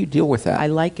 Absolutely. How do you deal with that? I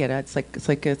like it. It's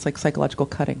like psychological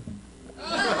cutting.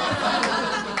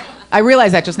 I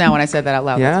realized that just now when I said that out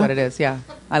loud. Yeah? That's what it is. Yeah,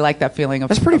 I like that feeling of.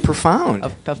 That's pretty profound.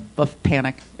 Of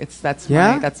panic. That's a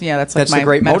my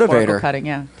great metaphorical motivator. Cutting.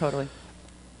 Yeah, totally.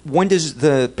 When does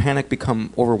the panic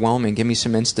become overwhelming? Give me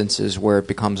some instances where it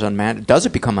becomes unmanageable. Does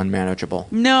it become unmanageable?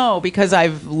 No, because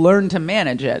I've learned to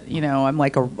manage it. I'm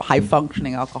like a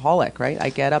high-functioning alcoholic, right?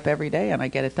 I get up every day and I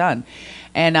get it done.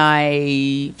 And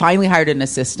I finally hired an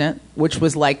assistant, which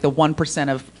was like the 1%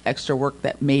 of extra work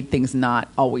that made things not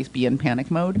always be in panic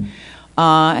mode.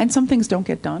 And some things don't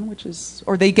get done,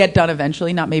 or they get done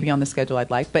eventually, not maybe on the schedule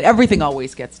I'd like, but everything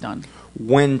always gets done.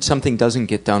 When something doesn't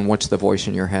get done, what's the voice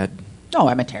in your head? Oh,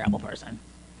 I'm a terrible person.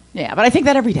 Yeah, but I think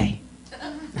that every day.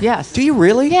 Yes. Do you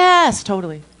really? Yes,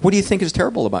 totally. What do you think is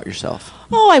terrible about yourself?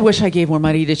 Oh, I wish I gave more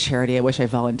money to charity. I wish I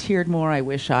volunteered more. I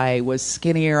wish I was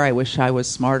skinnier. I wish I was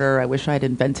smarter. I wish I'd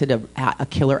invented a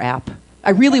killer app. I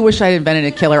really wish I'd invented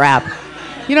a killer app.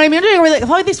 You know what I mean?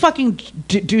 All these fucking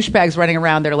douchebags running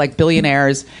around, they're like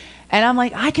billionaires. And I'm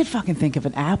like, I could fucking think of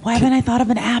an app. Why haven't I thought of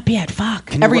an app yet?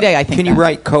 Fuck. Every day I think Can you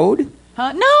write code? No,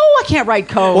 I can't write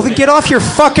code. Well, then get off your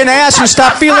fucking ass and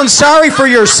stop feeling sorry for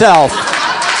yourself.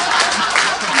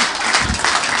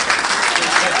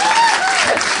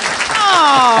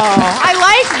 I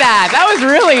like that.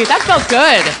 That felt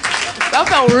good. That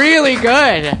felt really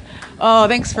good. Oh,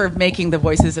 thanks for making the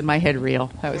voices in my head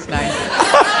real. That was nice.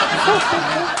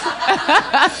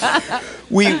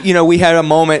 We had a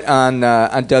moment on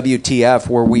WTF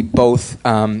where we both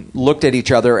looked at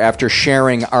each other after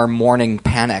sharing our morning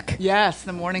panic. Yes,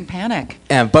 the morning panic.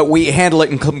 But we handle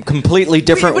it in completely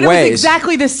different but it ways. was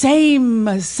exactly the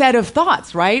same set of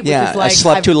thoughts, right? Yeah, Which is like, I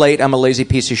slept too late. I'm a lazy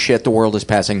piece of shit. The world is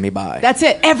passing me by. That's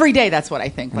it. Every day, that's what I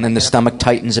think. And then the stomach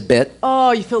tightens a bit.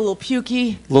 Oh, you feel a little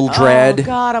pukey. Little dread. Oh,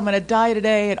 God, I'm going to die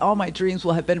today, and all my dreams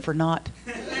will have been for naught.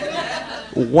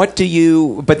 But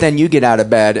then you get out of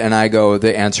bed and I go,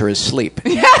 the answer is sleep.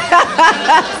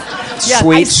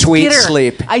 Sweet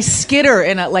sleep. I skitter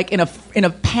in a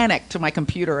panic to my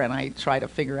computer and I try to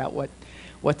figure out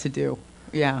what to do.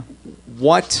 Yeah.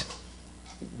 What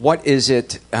is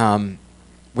it,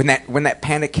 when that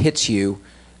panic hits you,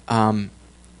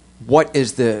 what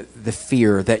is the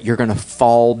fear that you're going to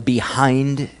fall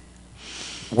behind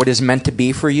what is meant to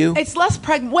be for you? It's less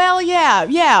pregnant. Well,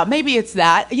 yeah, maybe it's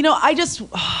that. I just,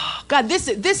 God, this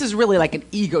is really like an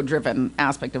ego-driven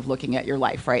aspect of looking at your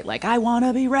life, right? Like, I want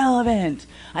to be relevant.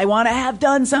 I want to have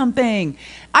done something.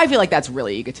 I feel like that's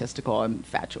really egotistical and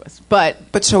fatuous.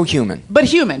 But so human. But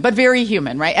very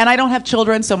human, right? And I don't have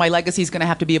children, so my legacy is going to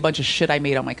have to be a bunch of shit I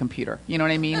made on my computer. You know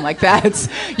what I mean? Like that's,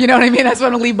 you know what I mean? That's what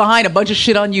I'm going to leave behind, a bunch of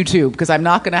shit on YouTube, because I'm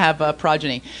not going to have a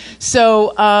progeny.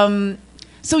 So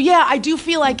yeah, I do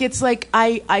feel like it's like,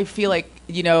 I feel like,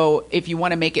 you know, if you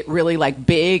want to make it really like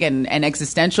big and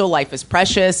existential, life is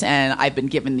precious, and I've been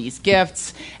given these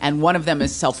gifts, and one of them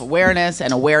is self-awareness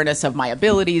and awareness of my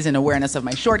abilities and awareness of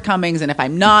my shortcomings. And if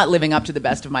I'm not living up to the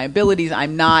best of my abilities,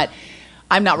 I'm not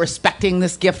respecting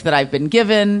this gift that I've been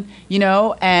given, you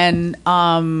know, and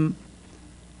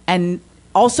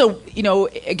also, you know,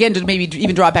 again, to maybe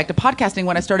even draw it back to podcasting,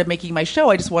 when I started making my show,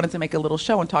 I just wanted to make a little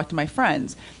show and talk to my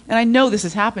friends. And I know this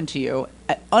has happened to you.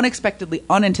 Unexpectedly,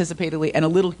 unanticipatedly, and a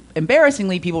little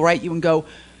embarrassingly, people write you and go,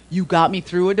 you got me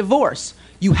through a divorce.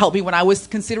 You helped me when I was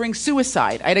considering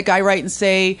suicide. I had a guy write and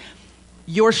say,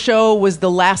 your show was the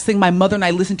last thing my mother and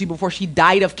I listened to before she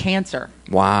died of cancer.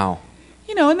 Wow.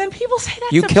 You know, and then people say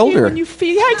that you killed her. And you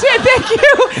feel, yeah, I did, thank you.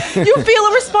 You feel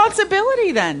a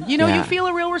responsibility then. You know, you feel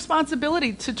a real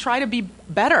responsibility to try to be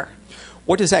better.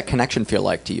 What does that connection feel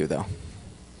like to you, though?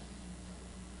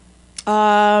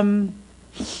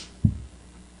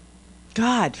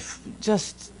 God,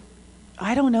 just,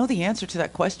 I don't know the answer to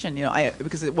that question, you know,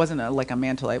 because it wasn't like a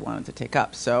mantle I wanted to take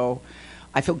up. So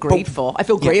I feel grateful. I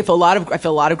feel grateful. I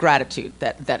feel a lot of gratitude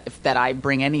that I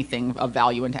bring anything of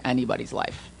value into anybody's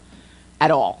life. At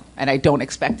all, and I don't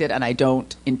expect it, and I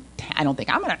don't think I'm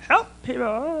going to help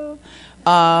people.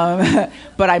 But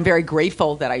I'm very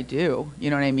grateful that I do. You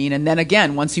know what I mean? And then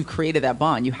again, once you've created that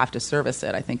bond, you have to service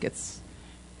it. I think it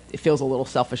feels a little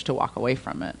selfish to walk away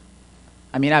from it.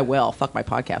 I mean, I will fuck my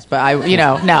podcast, but I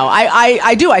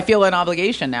do. I feel an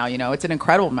obligation now. You know, it's an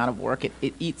incredible amount of work.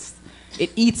 It eats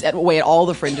away at all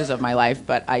the fringes of my life,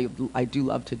 but I do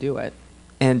love to do it.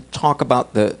 And talk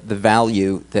about the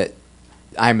value that.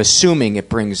 I'm assuming it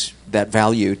brings that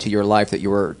value to your life that you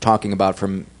were talking about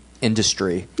from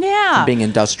industry. Yeah. From being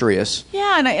industrious.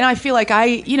 Yeah, and I feel like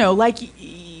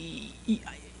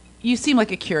you seem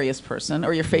like a curious person,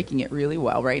 or you're faking it really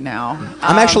well right now.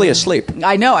 I'm actually asleep.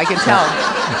 I know, I can tell.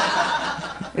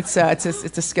 It's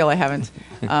a skill I haven't.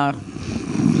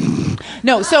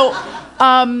 No, so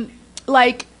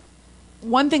like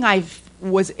one thing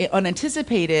was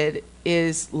unanticipated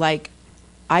is like,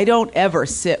 I don't ever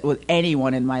sit with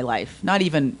anyone in my life, not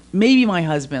even maybe my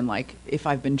husband, like if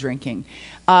I've been drinking,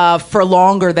 for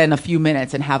longer than a few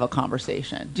minutes and have a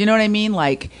conversation. Do you know what I mean?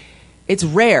 Like, it's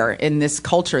rare in this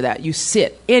culture that you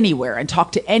sit anywhere and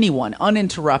talk to anyone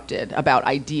uninterrupted about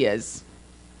ideas.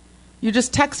 You're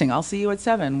just texting. I'll see you at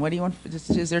 7. What do you want?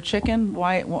 Is there chicken?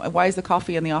 Why is the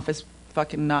coffee in the office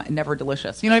fucking never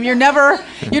delicious? You know, you're never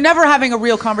having a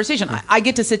real conversation. I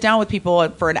get to sit down with people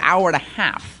for an hour and a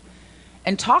half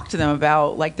and talk to them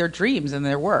about like their dreams and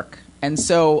their work. And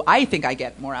so I think I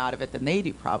get more out of it than they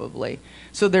do probably.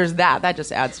 So there's that. That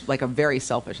just adds like a very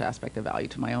selfish aspect of value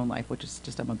to my own life, which is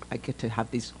just I get to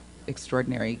have these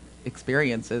extraordinary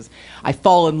experiences. I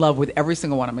fall in love with every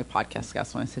single one of my podcast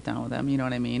guests when I sit down with them. You know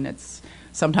what I mean? It's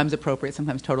sometimes appropriate,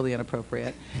 sometimes totally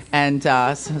inappropriate. And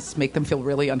so make them feel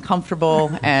really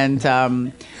uncomfortable. And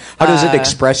how does it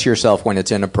express yourself when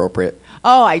it's inappropriate?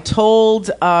 Oh, I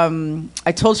told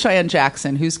Cheyenne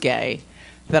Jackson, who's gay,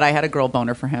 that I had a girl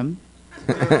boner for him.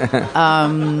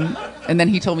 And then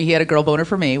he told me he had a girl boner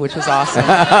for me, which was awesome.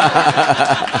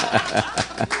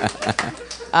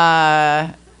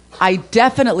 I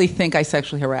definitely think I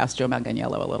sexually harassed Joe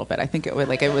Manganiello a little bit. I think it was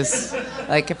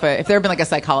like if there had been like a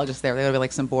psychologist there would be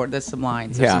like there's some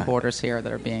lines, there's some borders here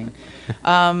that are being.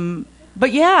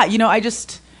 But yeah, you know, I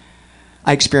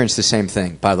experienced the same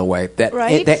thing, by the way.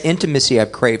 That intimacy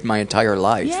I've craved my entire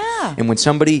life. Yeah. And when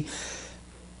somebody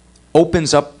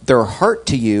opens up their heart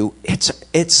to you,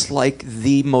 it's like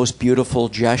the most beautiful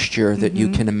gesture that you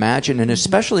can imagine, and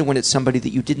especially when it's somebody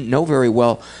that you didn't know very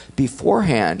well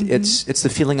beforehand. It's the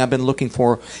feeling I've been looking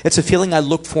for. It's a feeling I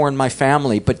looked for in my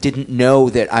family but didn't know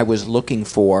that I was looking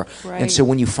for. Right. And so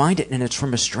when you find it and it's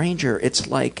from a stranger, it's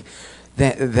like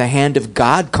the hand of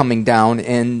God coming down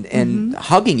and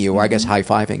hugging you, or I guess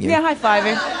high-fiving you. Yeah,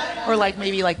 high-fiving. Or like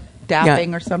maybe like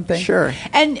dapping or something. Sure.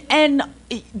 And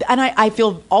I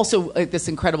feel also this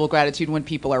incredible gratitude when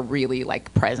people are really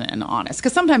like present and honest,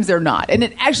 because sometimes they're not. And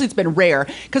it's been rare,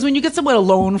 because when you get someone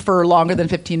alone for longer than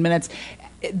 15 minutes,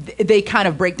 they kind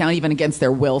of break down even against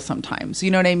their will sometimes. You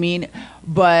know what I mean?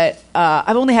 But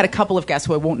I've only had a couple of guests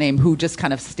who I won't name who just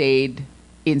kind of stayed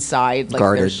inside like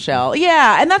guarded. Their shell.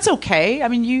 Yeah, and that's okay. I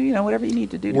mean, you know, whatever you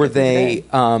need to do. Were they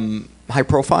high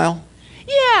profile?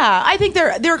 Yeah, I think there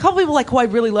are a couple people like who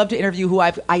I'd really love to interview who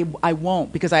I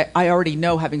won't, because I already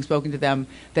know, having spoken to them,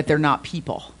 that they're not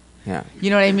people. Yeah. You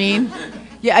know what I mean?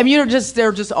 Yeah, I mean,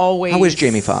 they're just always. How is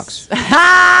Jamie Foxx?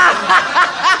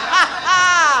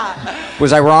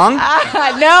 Was I wrong?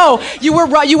 No, you were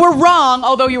wrong. You were wrong,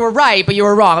 although you were right, but you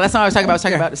were wrong. That's not what I was talking about. I was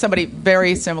talking about somebody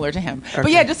very similar to him. Okay.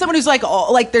 But yeah, just someone who's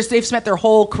they've spent their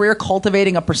whole career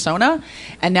cultivating a persona,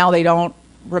 and now they don't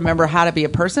remember how to be a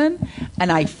person,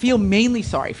 and I feel mainly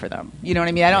sorry for them. You know what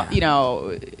I mean? I don't. You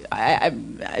know,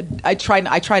 I try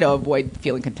to avoid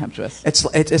feeling contemptuous.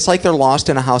 It's like they're lost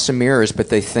in a house of mirrors, but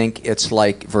they think it's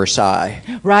like Versailles.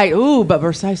 Right. Ooh, but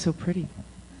Versailles is so pretty.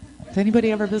 Has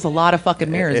anybody ever? There's a lot of fucking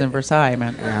mirrors in Versailles,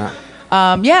 man.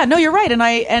 Yeah. Yeah. No, you're right, and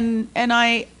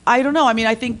I don't know. I mean,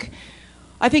 I think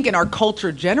in our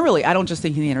culture generally, I don't just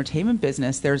think in the entertainment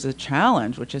business, there's a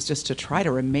challenge, which is just to try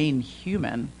to remain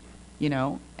human, you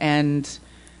know, and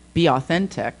be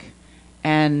authentic.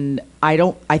 And I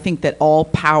think that all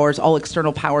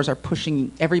external powers are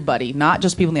pushing everybody, not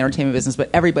just people in the entertainment business, but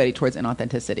everybody towards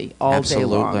inauthenticity all day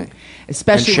long.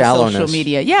 Especially with social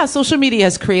media. Yeah, social media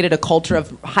has created a culture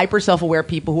of hyper self-aware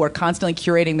people who are constantly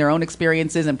curating their own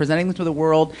experiences and presenting them to the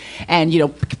world, and, you know,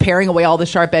 paring away all the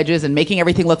sharp edges and making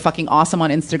everything look fucking awesome on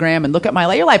Instagram. And look at my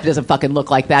life. Your life doesn't fucking look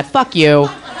like that. Fuck you.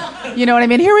 You know what I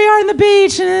mean? Here we are on the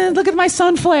beach, and look at my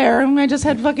sun flare. And I just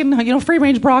had fucking, you know, free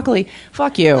range broccoli.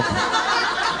 Fuck you.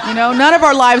 You know, none of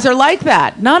our lives are like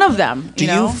that. None of them.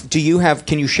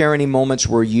 Can you share any moments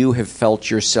where you have felt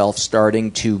yourself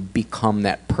starting to become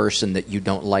that person that you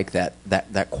don't like,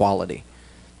 that quality?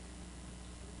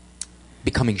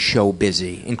 Becoming show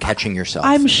busy and catching yourself.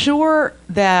 I'm sure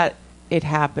that it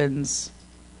happens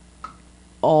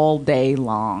all day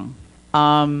long.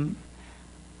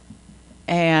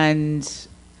 And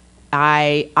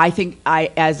I think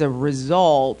as a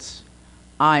result,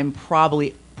 I'm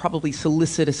probably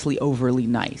solicitously overly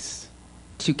nice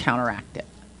to counteract it.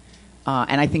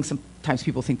 And I think sometimes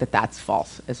people think that that's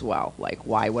false as well. Like,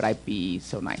 why would I be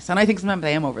so nice? And I think sometimes I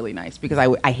am overly nice, because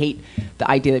I hate the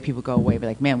idea that people go away and be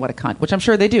like, man, what a cunt, which I'm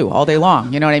sure they do all day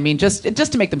long. You know what I mean? Just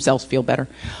to make themselves feel better.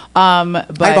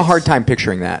 But I have a hard time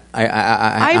picturing that.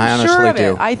 I honestly sure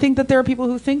do. I think that there are people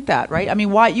who think that, right? I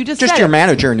mean, why? You just your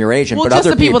manager and your agent, well, but just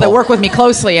other the people that work with me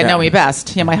closely and know me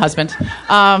best. Yeah, my husband.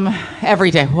 Every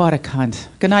day. What a cunt.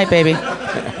 Good night, baby.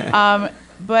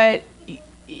 But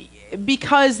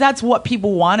because that's what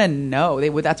people want to know.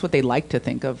 That's what they like to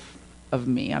think of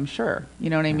me, I'm sure. You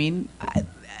know what I mean?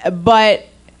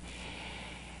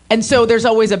 And so there's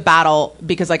always a battle,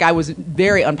 because like I was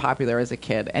very unpopular as a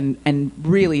kid and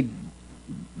really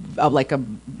like a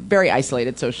very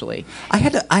isolated socially. I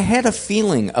had a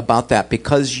feeling about that,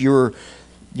 because your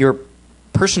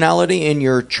personality and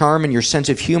your charm and your sense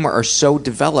of humor are so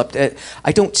developed.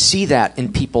 I don't see that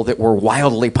in people that were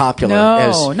wildly popular.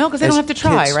 No, because they don't have to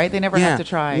try, kids. Right? They never have to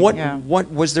try.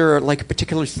 What was there like a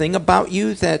particular thing about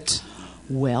you that?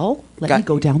 Well, let me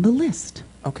go down the list.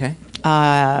 Okay.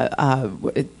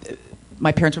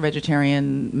 My parents were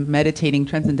vegetarian, meditating,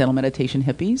 transcendental meditation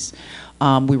hippies.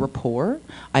 We were poor.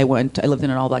 I lived in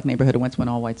an all-black neighborhood and went to an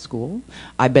all-white school.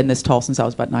 I've been this tall since I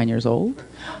was about 9 years old.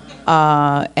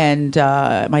 And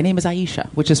my name is Aisha,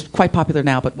 which is quite popular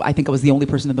now, but I think I was the only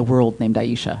person in the world named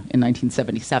Aisha in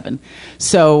 1977.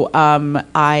 So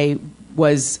I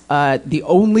was the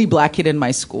only black kid in my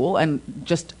school, and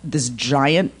just this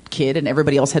giant kid, and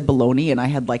everybody else had bologna, and I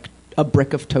had like a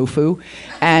brick of tofu,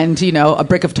 and a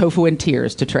brick of tofu and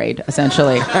tears to trade,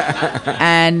 essentially.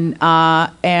 and my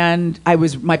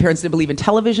parents didn't believe in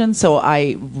television, so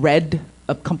I read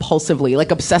compulsively, like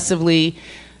obsessively,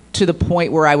 to the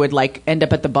point where I would like end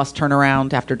up at the bus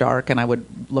turnaround after dark, and I would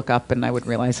look up and I would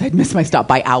realize I'd missed my stop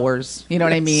by hours. You know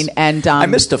what I mean? And I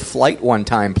missed a flight one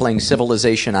time playing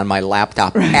Civilization on my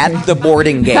laptop at the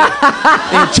boarding gate.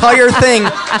 The entire thing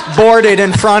boarded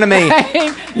in front of me.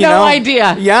 No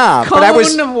idea. Yeah, cone but I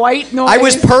was of white noise. I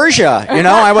was Persia.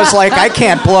 I was like, I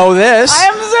can't blow this. I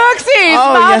am Xerxes.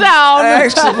 Bow down.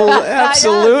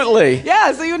 Absolutely.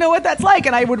 Yeah. So you know what that's like.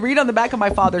 And I would read on the back of my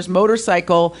father's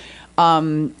motorcycle.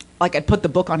 Like I'd put the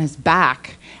book on his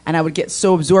back, and I would get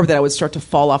so absorbed that I would start to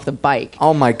fall off the bike.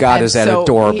 Oh my God, and is that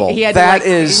adorable?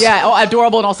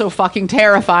 Adorable and also fucking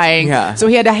terrifying. Yeah. So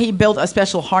he built a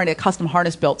special harness, a custom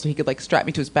harness built, so he could like strap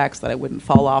me to his back so that I wouldn't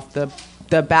fall off the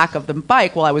back of the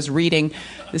bike while I was reading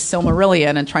the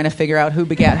Silmarillion and trying to figure out who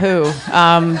begat who.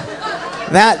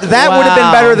 That would have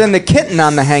been better than the kitten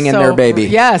on the hang in there, baby.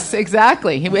 Yes,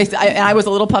 exactly. I was a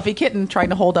little puffy kitten trying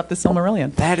to hold up the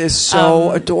Silmarillion. That is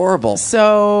so adorable.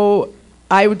 So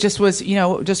I just was,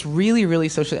 just really, really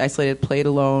socially isolated, played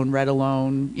alone, read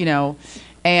alone,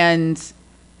 and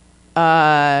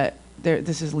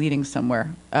this is leading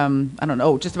somewhere. I don't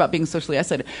know, just about being socially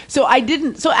isolated. So I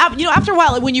didn't. So after a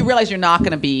while, when you realize you're not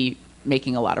going to be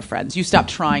making a lot of friends, you stop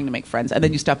trying to make friends, and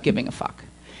then you stop giving a fuck.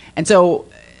 And so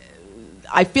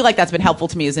I feel like that's been helpful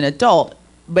to me as an adult,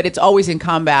 but it's always in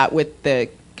combat with the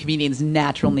comedian's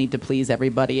natural need to please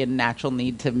everybody and natural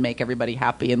need to make everybody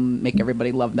happy and make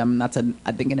everybody love them. And that's,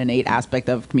 I think, an innate aspect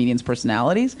of comedians'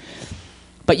 personalities.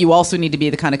 But you also need to be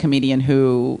the kind of comedian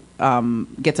who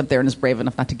gets up there and is brave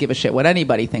enough not to give a shit what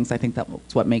anybody thinks. I think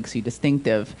that's what makes you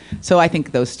distinctive. So I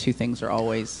think those two things are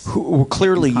always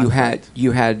clearly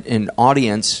you had an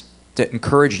audience that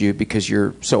encouraged you because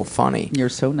you're so funny. You're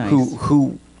so nice.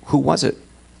 Who was it?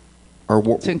 Or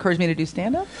to encourage me to do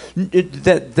stand-up?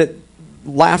 That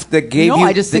laughed, that gave you... No,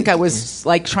 I just think I was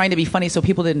like trying to be funny so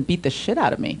people didn't beat the shit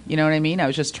out of me. You know what I mean? I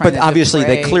was just trying to... But obviously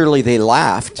they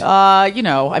laughed.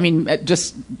 I mean,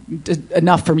 just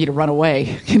enough for me to run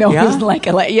away. You know, yeah? It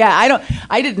was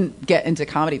I didn't get into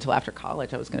comedy till after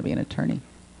college. I was going to be an attorney.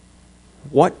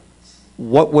 What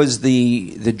was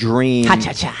the dream?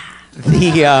 Ha-cha-cha.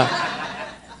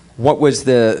 What was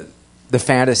the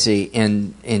fantasy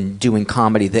in doing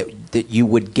comedy that you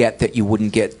would get that you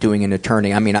wouldn't get doing an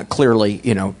attorney? I mean, clearly,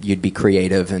 you'd be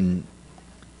creative, and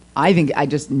I think I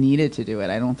just needed to do it.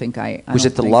 I don't think was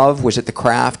it the love? Was it the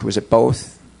craft? Was it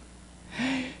both?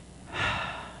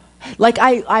 Like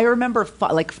I remember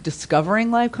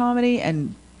discovering live comedy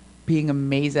and being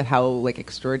amazed at how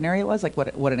extraordinary it was,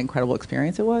 what an incredible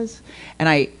experience it was. And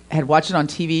I had watched it on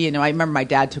TV, and I remember my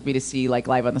dad took me to see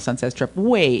Live on the Sunset Strip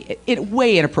way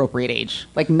inappropriate age,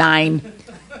 9.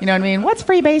 You know what I mean? What's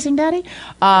freebasing, Daddy?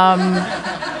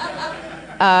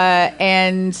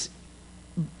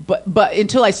 But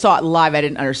until I saw it live, I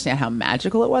didn't understand how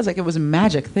magical it was. It was a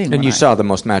magic thing. And you saw the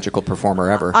most magical performer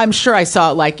ever. I'm sure I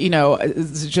saw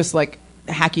it's just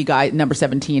hacky guy number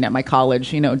 17 at my college,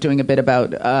 doing a bit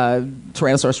about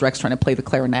Tyrannosaurus Rex trying to play the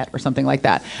clarinet or something like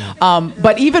that.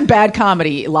 But even bad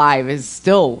comedy live is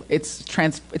still it's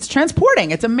transporting.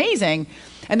 It's amazing.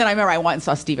 And then I remember I went and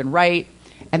saw Stephen Wright,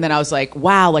 and then I was like,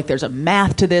 wow, there's a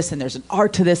math to this and there's an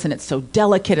art to this, and it's so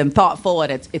delicate and thoughtful,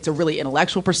 and it's a really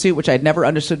intellectual pursuit, which I'd never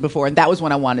understood before. And that was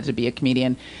when I wanted to be a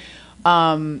comedian.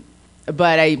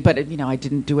 But I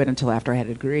didn't do it until after I had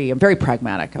a degree. I'm very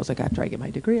pragmatic. I was like, after I get my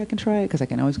degree, I can try it because I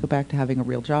can always go back to having a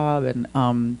real job, and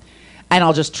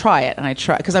I'll just try it. And I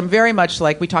try because I'm very much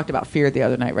we talked about fear the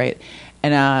other night, right?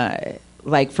 And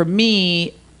for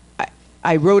me,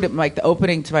 I wrote it the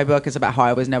opening to my book is about how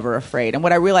I was never afraid. And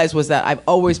what I realized was that I've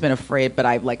always been afraid, but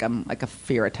I'm like a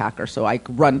fear attacker, so I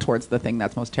run towards the thing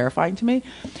that's most terrifying to me.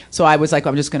 So I was like,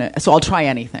 I'll try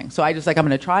anything. So I just I'm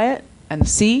gonna try it and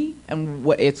see, and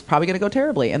it's probably going to go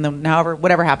terribly, and then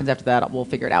whatever happens after that, we'll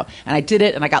figure it out. And I did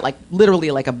it, and I got literally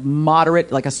a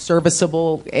moderate, a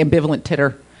serviceable, ambivalent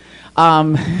titter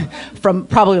from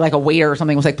probably a waiter or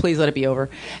something was please let it be over,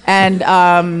 and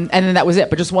then that was it.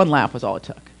 But just one laugh was all it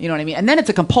took. You know what I mean? And then it's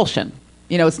a compulsion.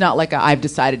 It's not I've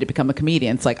decided to become a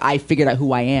comedian. It's I figured out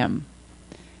who I am.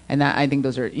 And that, I think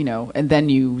those are, and then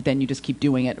you just keep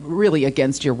doing it really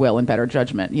against your will and better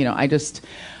judgment.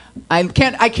 I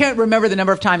can't remember the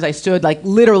number of times I stood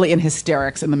literally in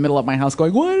hysterics in the middle of my house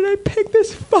going, why did I pick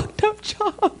this fucked up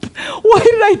job? Why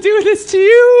did I do this to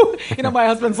you? My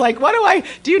husband's like,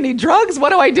 do you need drugs? What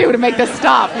do I do to make this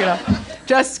stop?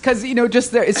 Just because,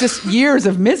 it's just years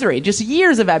of misery, just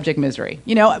years of abject misery,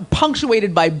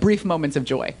 punctuated by brief moments of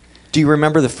joy. Do you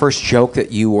remember the first joke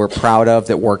that you were proud of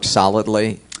that worked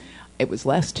solidly? It was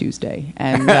last Tuesday,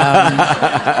 and no,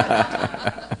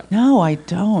 I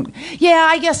don't. Yeah,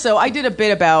 I guess so. I did a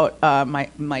bit about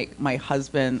my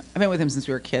husband. I've been with him since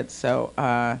we were kids, so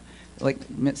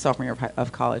sophomore year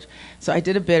of college. So I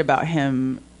did a bit about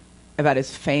him, about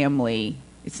his family.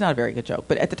 It's not a very good joke,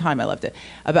 but at the time I loved it.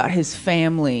 About his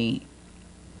family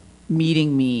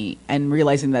meeting me and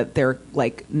realizing that their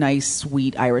nice,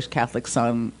 sweet Irish Catholic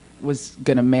son was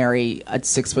going to marry a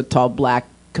 6-foot-tall black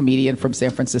comedian from San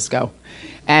Francisco,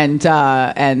 and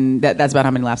that's about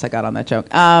how many laughs I got on that joke.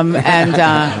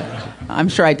 I'm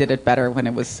sure I did it better when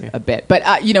it was a bit, but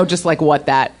just what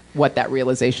that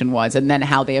realization was, and then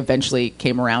how they eventually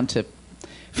came around to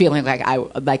feeling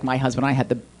like my husband and I had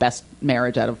the best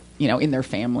marriage out of in their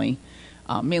family,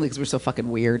 mainly because we're so fucking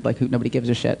weird, nobody gives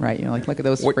a shit, right? Look at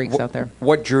those freaks out there.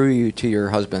 What drew you to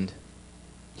your husband?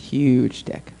 Huge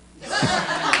dick.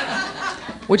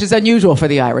 Which is unusual for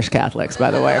the Irish Catholics, by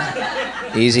the way.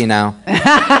 Easy now.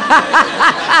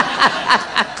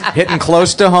 Hitting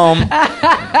close to home.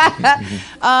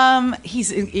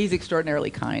 He's extraordinarily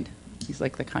kind. He's the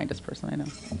kindest person I know.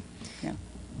 Yeah.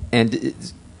 And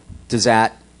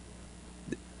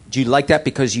do you like that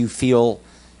because you feel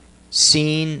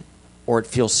seen or it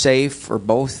feels safe, or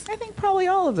both? I think probably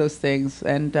all of those things.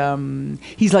 And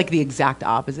he's like the exact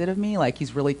opposite of me. Like,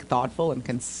 he's really thoughtful and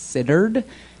considered.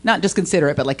 Not just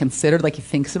considerate, but like considered. Like, he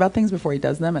thinks about things before he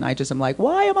does them. And I just am like,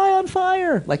 why am I on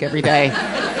fire? Like, every day.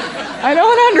 I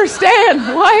don't understand.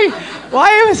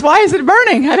 Why is it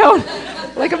burning? I don't.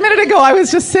 Like, a minute ago, I was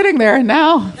just sitting there, and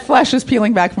now flesh is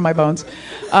peeling back from my bones.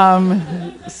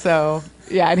 So,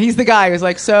 yeah, and he's the guy who's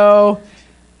like, so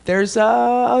there's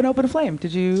an open flame.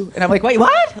 Did you? And I'm like, wait,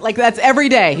 what? Like, that's every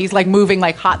day. He's like moving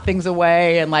like hot things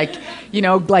away and like, you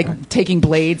know, like taking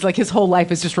blades. Like, his whole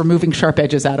life is just removing sharp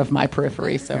edges out of my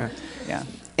periphery. So, yeah.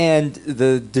 And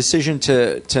the decision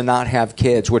to not have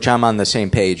kids, which I'm on the same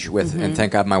page with, and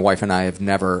thank God my wife and I have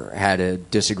never had a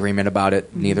disagreement about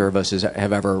it. Neither of us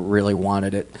have ever really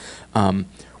wanted it.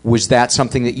 Was that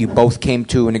something that you both came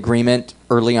to an agreement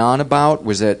early on about?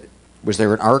 Was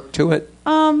there an arc to it?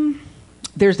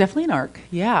 There's definitely an arc,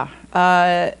 yeah.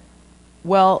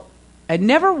 Well, I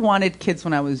never wanted kids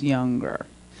when I was younger.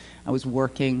 I was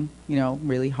working, you know,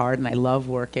 really hard, and I love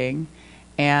working.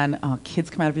 And kids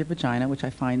come out of your vagina, which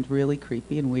I find really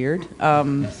creepy and weird.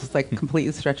 It's like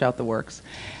completely stretch out the works.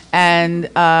 And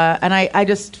I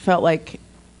just felt like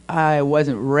I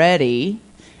wasn't ready.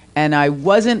 And I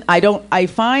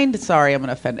find, sorry, I'm going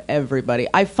to offend everybody.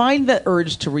 I find the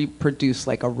urge to reproduce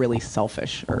like a really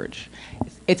selfish urge.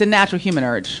 It's a natural human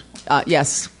urge.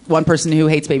 Yes, one person who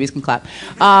hates babies can clap.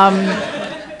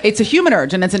 It's a human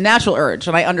urge, and it's a natural urge,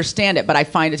 and I understand it, but I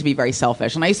find it to be very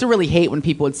selfish. And I used to really hate when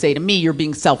people would say to me, you're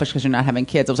being selfish because you're not having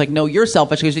kids. I was like, no, you're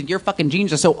selfish because your fucking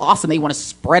genes are so awesome that you want to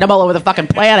spread them all over the fucking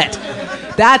planet.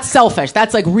 That's selfish.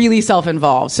 That's like really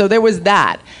self-involved. So there was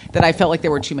that I felt like there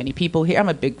were too many people here. I'm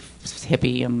a big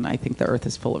hippie, and I think the earth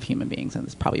is full of human beings, and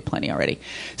there's probably plenty already.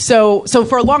 So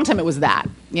for a long time it was that.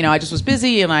 You know, I just was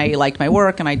busy, and I liked my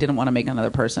work, and I didn't want to make another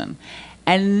person.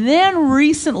 And then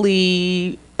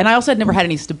recently, and I also had never had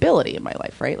any stability in my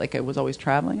life, right? Like, I was always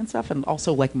traveling and stuff, and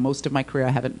also like most of my career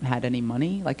I haven't had any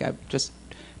money. Like, I've just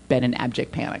been in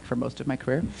abject panic for most of my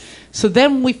career. So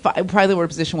then we probably were in a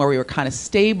position where we were kind of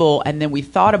stable, and then we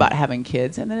thought about having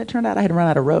kids, and then it turned out I had run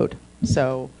out of road.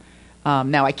 So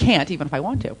now I can't, even if I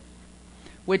want to.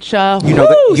 Which,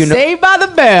 saved by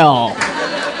the bell.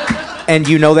 And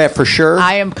you know that for sure?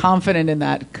 I am confident in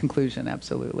that conclusion,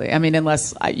 absolutely. I mean,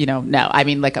 unless, no. I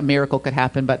mean, like, a miracle could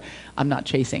happen, but I'm not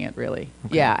chasing it, really.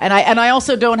 Okay. Yeah, and I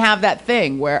also don't have that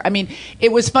thing where, I mean,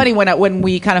 it was funny when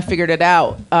we kind of figured it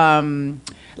out.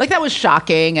 Like, that was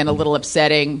shocking and a little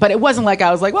upsetting, but it wasn't like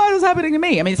I was like, why is this happening to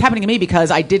me? I mean, it's happening to me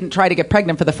because I didn't try to get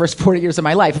pregnant for the first 40 years of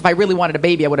my life. If I really wanted a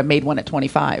baby, I would have made one at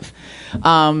 25.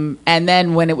 And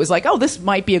then when it was like, oh, this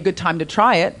might be a good time to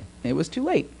try it, it was too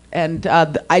late. And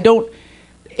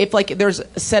if like there's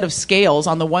a set of scales,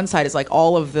 on the one side is like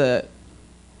all of the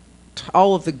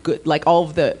good, like all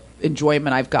of the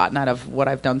enjoyment I've gotten out of what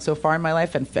I've done so far in my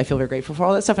life, and I feel very grateful for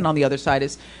all that stuff. And on the other side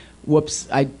is, whoops,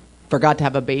 I forgot to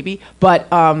have a baby. But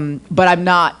I'm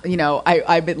not, you know,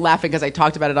 I've been laughing because I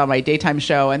talked about it on my daytime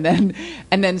show, and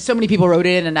then so many people wrote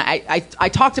in, and I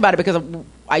talked about it because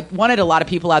I wanted a lot of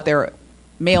people out there,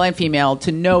 male and female,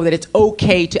 to know that it's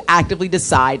okay to actively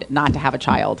decide not to have a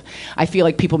child. I feel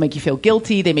like people make you feel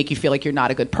guilty. They make you feel like you're not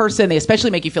a good person. They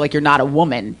especially make you feel like you're not a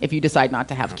woman if you decide not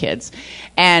to have kids.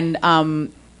 And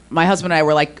my husband and I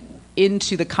were like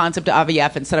into the concept of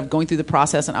IVF instead of going through the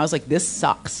process. And I was like, this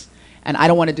sucks. And I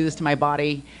don't want to do this to my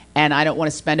body. And I don't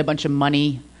want to spend a bunch of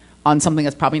money on something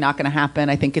that's probably not going to happen.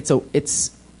 I think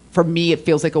it's for me, it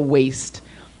feels like a waste.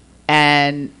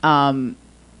 And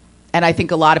I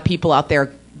think a lot of people out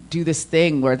there do this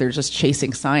thing where they're just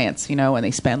chasing science, you know, and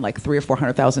they spend like $300,000 or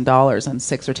 $400,000 on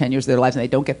 6 or 10 years of their lives, and they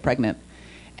don't get pregnant.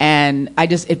 And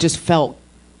it just felt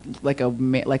like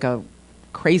a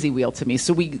crazy wheel to me.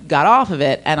 So we got off of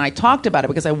it, and I talked about it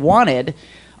because I wanted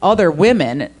other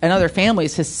women and other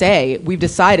families to say, we've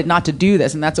decided not to do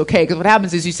this, and that's okay. Because what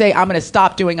happens is you say, I'm going to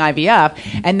stop doing IVF,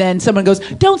 and then someone goes,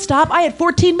 don't stop. I had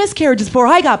 14 miscarriages before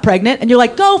I got pregnant. And you're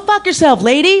like, go fuck yourself,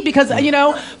 lady, because,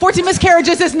 14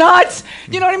 miscarriages is nuts.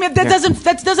 You know what I mean? That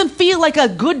doesn't feel like a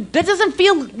good, that doesn't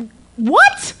feel,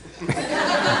 what?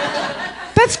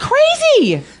 That's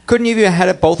crazy. Couldn't you have had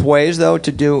it both ways, though,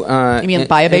 to do... you mean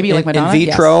buy a baby like Madonna? In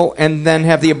vitro, yes. And then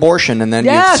have the abortion, and then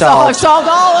yes, you'd solve... I've solved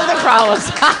all of the problems.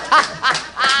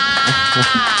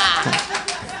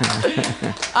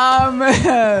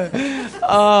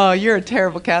 Oh, you're a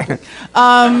terrible Catholic.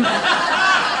 And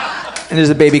as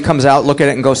the baby comes out, look at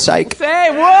it and go, psych. Say,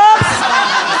 whoops!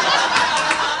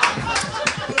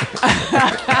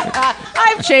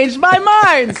 I've changed my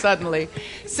mind suddenly.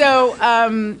 So,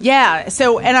 yeah.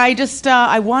 So, and I just,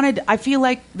 I feel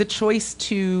like the choice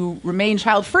to remain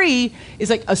child-free is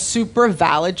like a super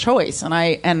valid choice.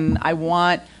 And I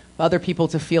want other people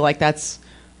to feel like that's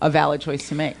a valid choice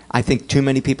to make. I think too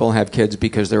many people have kids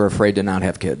because they're afraid to not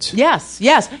have kids. Yes.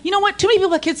 You know what? Too many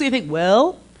people have kids, so you think,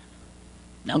 well,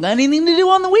 I don't got anything to do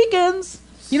on the weekends.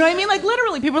 You know what I mean? Like,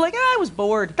 literally, people are like, I was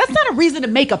bored. That's not a reason to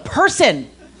make a person.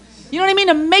 You know what I mean?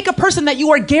 To make a person that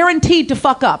you are guaranteed to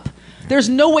fuck up. There's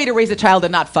no way to raise a child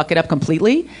and not fuck it up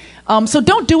completely. So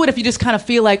don't do it if you just kind of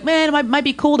feel like, man, it might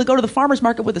be cool to go to the farmer's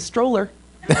market with a stroller.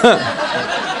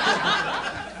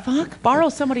 Fuck, borrow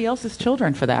somebody else's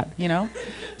children for that, you know?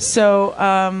 So,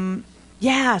 now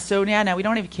we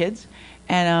don't have kids.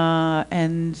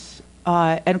 And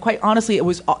quite honestly,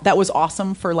 that was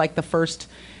awesome for like the first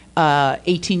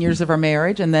 18 years of our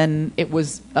marriage. And then it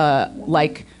was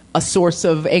like a source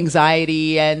of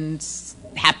anxiety and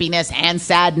happiness and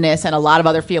sadness and a lot of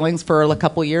other feelings for a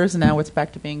couple years, and now it's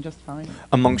back to being just fine.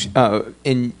 Amongst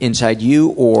inside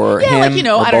you or him? Like, you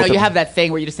know, I don't know. You have that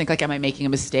thing where you just think like, am I making a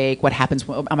mistake? What happens?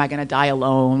 Am I going to die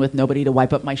alone with nobody to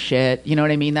wipe up my shit? You know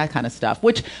what I mean? That kind of stuff.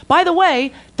 Which, by the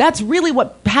way, that's really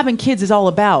what having kids is all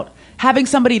about. Having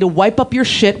somebody to wipe up your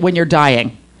shit when you're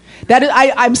dying. That is,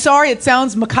 I'm sorry, it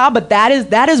sounds macabre, but that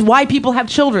is why people have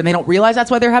children. They don't realize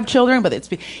that's why they have children, but it's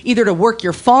either to work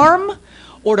your farm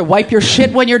or to wipe your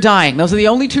shit when you're dying. Those are the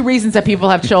only two reasons that people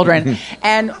have children.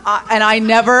 And I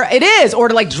never, it is, or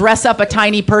to like dress up a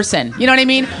tiny person. You know what I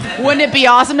mean? Wouldn't it be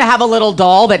awesome to have a little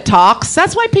doll that talks?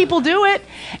 That's why people do it.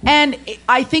 And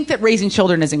I think that raising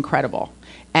children is incredible.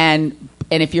 And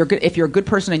if you're a good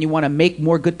person and you want to make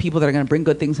more good people that are going to bring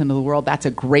good things into the world, that's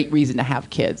a great reason to have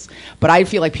kids. But I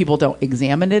feel like people don't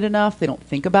examine it enough. They don't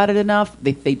think about it enough.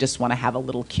 They just want to have a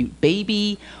little cute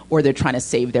baby, or they're trying to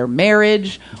save their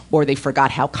marriage, or they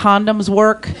forgot how condoms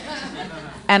work.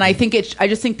 And I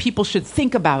just think people should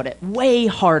think about it way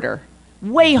harder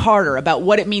about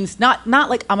what it means. Not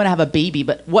like I'm going to have a baby,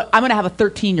 but what I'm going to have a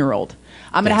 13-year-old.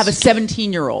 I'm going to have a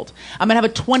 17-year-old. I'm going to have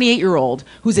a 28-year-old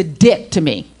who's a dick to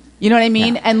me. You know what I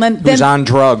mean? Yeah. And then who's on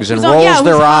drugs and rolls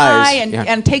their eyes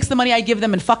and takes the money I give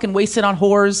them and fucking wastes it on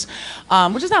whores,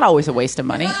 which is not always a waste of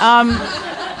money.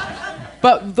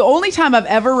 But the only time I've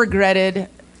ever regretted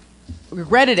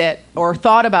it or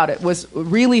thought about it was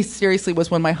really seriously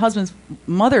was when my husband's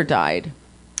mother died,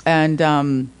 and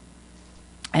her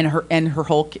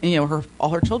whole all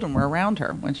her children were around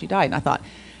her when she died, and I thought,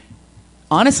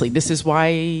 honestly, this is why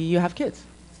you have kids,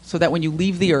 so that when you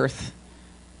leave the earth,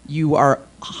 you are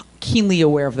keenly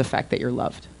aware of the fact that you're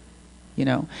loved, you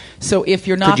know. So if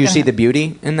you're not, could you see the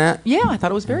beauty in that? Yeah, I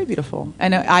thought it was very beautiful,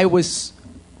 and I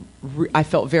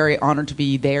felt very honored to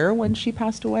be there when she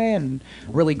passed away, and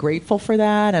really grateful for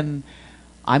that. And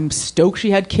I'm stoked she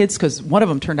had kids because one of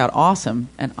them turned out awesome,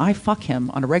 and I fuck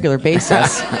him on a regular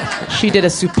basis. She did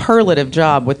a superlative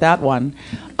job with that one,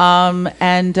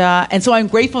 and so I'm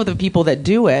grateful for the people that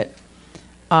do it.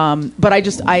 But I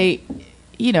just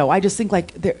think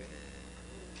like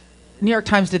New York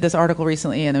Times did this article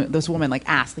recently, and this woman like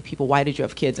asked the people, why did you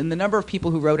have kids? And the number of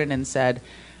people who wrote in and said,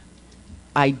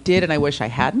 I did and I wish I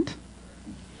hadn't.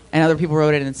 And other people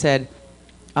wrote in and said,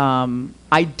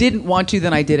 I didn't want to,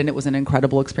 then I did, and it was an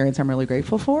incredible experience I'm really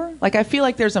grateful for. Like, I feel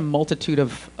like there's a multitude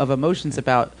of emotions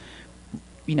about,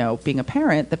 you know, being a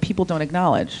parent that people don't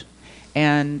acknowledge.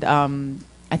 And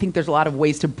I think there's a lot of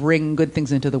ways to bring good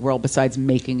things into the world besides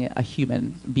making it a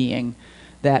human being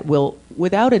that will,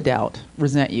 without a doubt,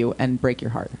 resent you and break your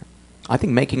heart. I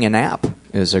think making a nap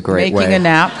is a great way. Making a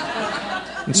nap.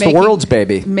 It's the world's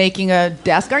baby. Making a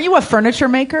desk. Are you a furniture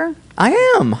maker? I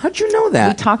am. How'd you know that?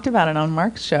 We talked about it on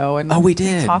Mark's show, and we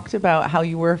did. We talked about how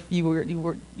you were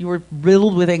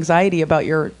riddled with anxiety about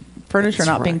your furniture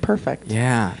not being perfect.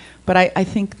 Yeah. But I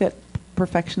think that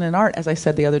perfection in art, as I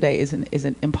said the other day, is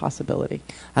an impossibility.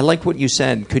 I like what you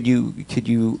said. Could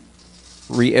you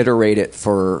reiterate it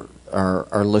for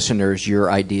our listeners, your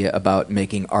idea about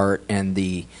making art and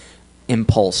the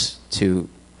impulse to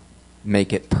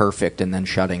make it perfect and then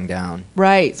shutting down?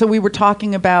 Right. So we were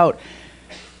talking about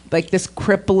like this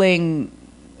crippling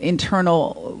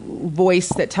internal voice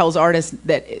that tells artists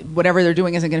that whatever they're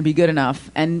doing isn't going to be good enough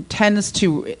and tends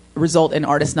to result in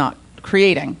artists not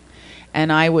creating.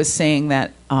 And I was saying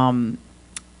that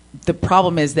the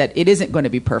problem is that it isn't going to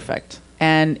be perfect.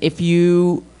 And if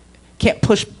you can't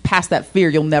push past that fear,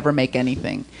 you'll never make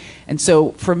anything. And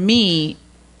so for me,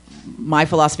 my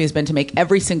philosophy has been to make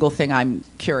every single thing I'm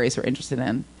curious or interested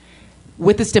in,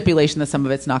 with the stipulation that some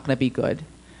of it's not going to be good.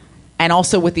 And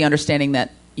also with the understanding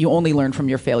that you only learn from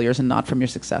your failures and not from your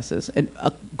successes. And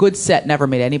a good set never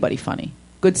made anybody funny.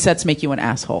 Good sets make you an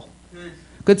asshole.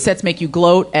 Good sets make you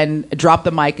gloat and drop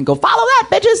the mic and go, follow that,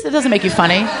 bitches. That doesn't make you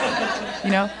funny,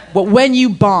 you know? But when you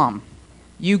bomb,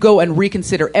 you go and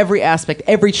reconsider every aspect,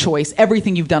 every choice,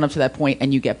 everything you've done up to that point,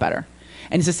 and you get better.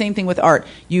 And it's the same thing with art,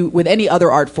 with any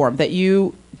other art form, that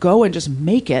you go and just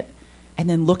make it, and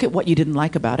then look at what you didn't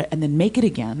like about it, and then make it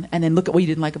again, and then look at what you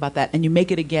didn't like about that, and you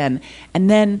make it again. And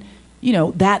then, you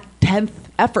know, that 10th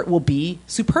effort will be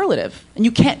superlative. And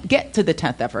you can't get to the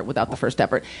 10th effort without the first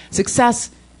effort. Success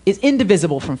is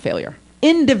indivisible from failure.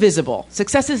 Indivisible.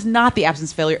 Success is not the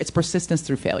absence of failure, it's persistence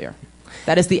through failure.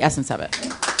 That is the essence of it.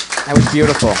 That was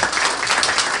beautiful.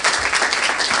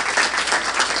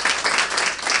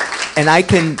 And I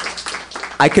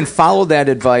can follow that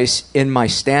advice in my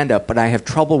stand-up, but I have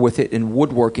trouble with it in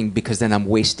woodworking because then I'm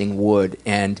wasting wood.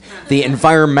 And the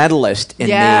environmentalist in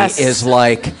me is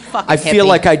like, I feel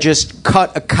like I just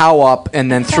cut a cow up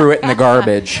and then threw it in the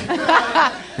garbage.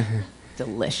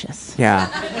 Delicious.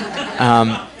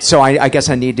 Yeah. So I guess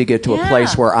I need to get to a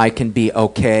place where I can be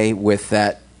okay with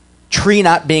that tree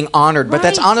not being honored, but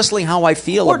that's honestly how I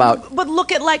feel about. But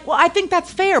look at I think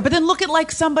that's fair. But then look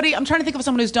at somebody. I'm trying to think of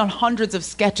someone who's done hundreds of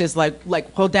sketches, like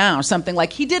Rodin or something.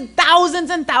 Like he did thousands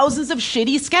and thousands of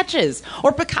shitty sketches,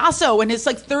 or Picasso and his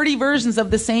 30 versions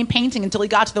of the same painting until he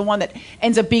got to the one that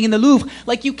ends up being in the Louvre.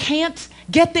 Like you can't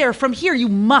get there from here. You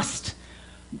must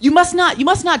not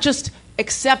just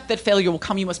accept that failure will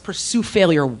come. You must pursue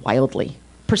failure wildly.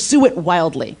 Pursue it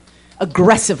wildly,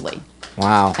 aggressively.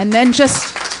 Wow. And then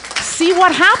just see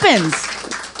what happens.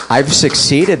 I've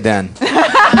succeeded then.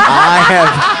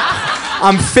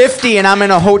 I'm 50 and I'm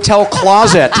in a hotel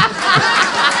closet.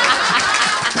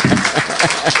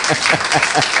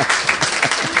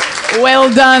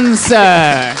 Well done,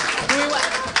 sir.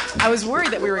 I was worried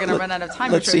that we were going to run out of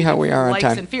time. Let's see how we are on time.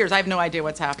 Likes and fears. I have no idea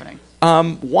what's happening.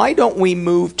 Why don't we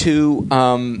move to...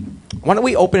 why don't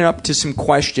we open it up to some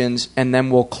questions, and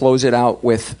then we'll close it out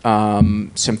with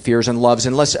some fears and loves.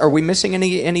 Are we missing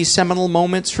any seminal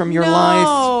moments from your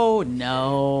life?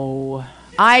 No.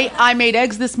 I made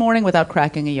eggs this morning without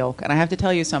cracking a yolk, and I have to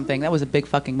tell you something. That was a big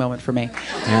fucking moment for me.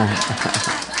 Yeah.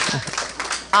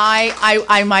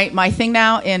 My thing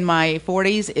now in my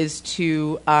 40s is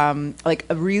to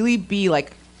really be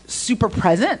super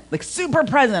present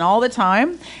all the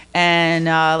time,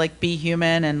 and be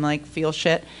human and feel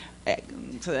shit.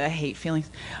 I hate feelings.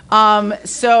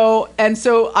 So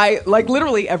I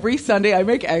literally every Sunday I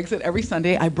make eggs, and every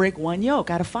Sunday I break one yolk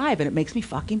out of 5, and it makes me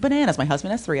fucking bananas. My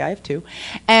husband has 3, I have 2,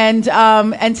 and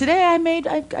today I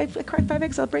cracked 5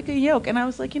 eggs. I'll break a yolk, and I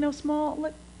was like,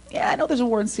 small. Yeah, I know there's a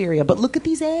war in Syria, but look at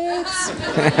these eggs.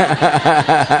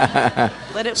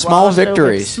 Let it small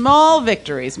victories. Small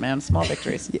victories, man. Small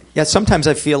victories. Yeah, sometimes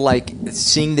I feel like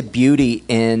seeing the beauty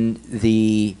in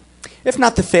the, if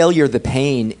not the failure, the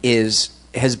pain has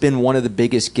been one of the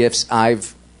biggest gifts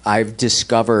I've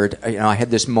discovered. I had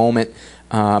this moment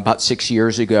about 6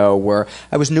 years ago where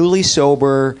I was newly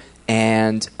sober,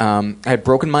 and I had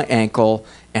broken my ankle,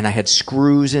 and I had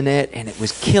screws in it, and it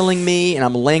was killing me, and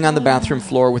I'm laying on the bathroom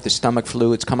floor with the stomach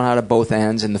flu. It's coming out of both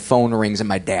ends, and the phone rings, and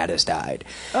my dad has died.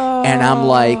 And I'm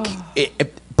like,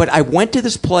 but I went to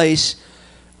this place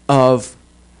of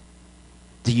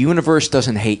the universe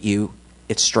doesn't hate you,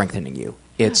 it's strengthening you.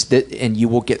 And you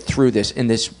will get through this in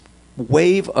this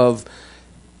wave of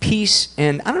peace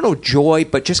and, I don't know, joy,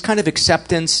 but just kind of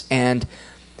acceptance. And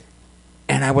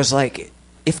I was like,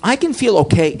 if I can feel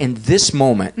okay in this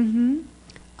moment,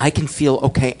 I can feel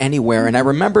okay anywhere. And I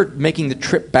remember making the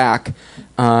trip back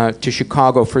to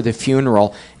Chicago for the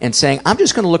funeral and saying, I'm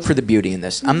just going to look for the beauty in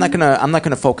this. I'm not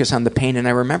going to focus on the pain. And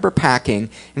I remember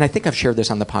packing, and I think I've shared this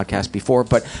on the podcast before,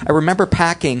 but I remember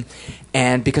packing,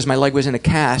 and because my leg was in a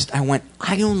cast, I went,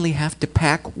 I only have to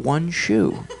pack one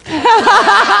shoe.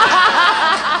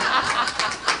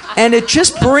 And it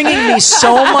just bringing me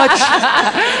so much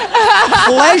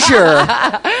pleasure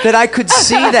that I could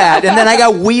see that. And then I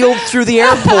got wheeled through the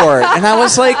airport. And I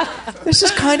was like, this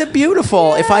is kind of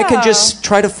beautiful. Yeah. If I can just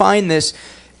try to find this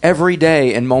every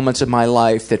day in moments of my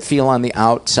life that feel on the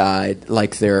outside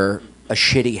like they're a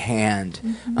shitty hand,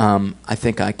 I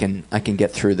think I can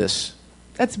get through this.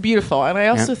 That's beautiful. And I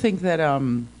also think that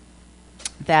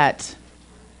that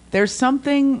there's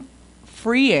something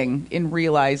freeing in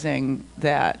realizing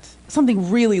that,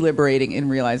 something really liberating in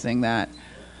realizing that,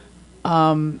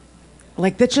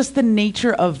 that's just the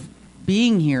nature of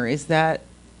being here, is that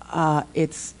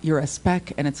you're a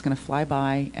speck and it's going to fly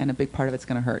by, and a big part of it's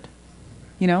going to hurt,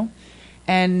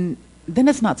 and then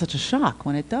it's not such a shock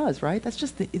when it does, right? That's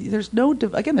just there's no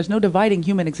dividing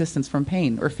human existence from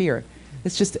pain or fear.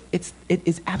 It's just it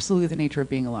is absolutely the nature of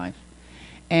being alive,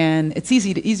 and it's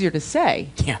easier to say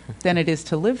than it is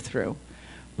to live through.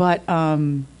 But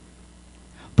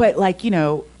like, you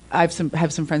know, I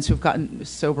have some friends who've gotten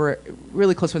sober,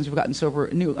 really close friends who've gotten sober,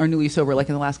 newly sober, like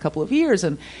in the last couple of years,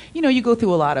 and you know, you go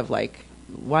through a lot of like,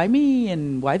 why me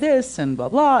and why this and blah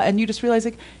blah, and you just realize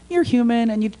like you're human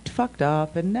and you fucked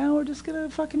up, and now we're just gonna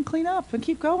fucking clean up and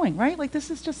keep going, right? Like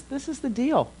this is the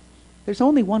deal. There's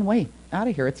only one way out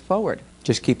of here. It's forward.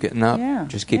 Just keep getting up. Yeah,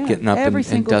 Just keep getting up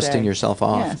and dusting yourself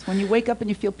off. Yes. When you wake up and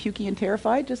you feel pukey and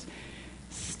terrified, just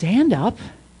stand up,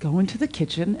 go into the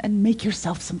kitchen, and make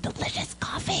yourself some delicious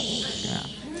coffee. Yeah.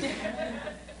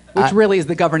 Which really is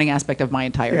the governing aspect of my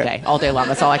entire day, all day long.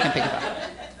 That's all I can think about.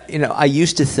 You know, I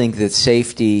used to think that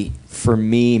safety for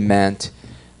me meant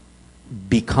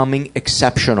becoming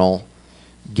exceptional,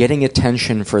 getting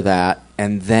attention for that,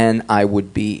 and then I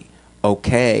would be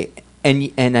okay.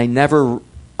 And I never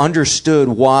understood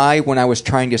why, when I was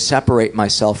trying to separate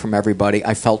myself from everybody,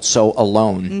 I felt so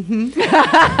alone. Mm-hmm.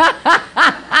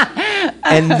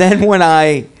 And then when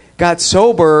I got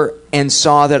sober and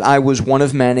saw that I was one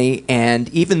of many, and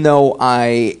even though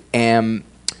I am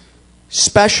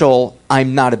special,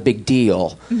 I'm not a big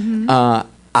deal. Mm-hmm.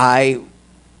 I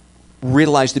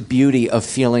realized the beauty of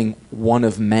feeling one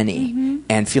of many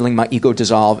and feeling my ego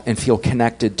dissolve and feel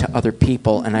connected to other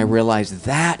people. And I realized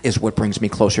that is what brings me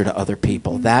closer to other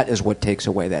people. That is what takes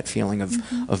away that feeling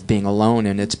of being alone.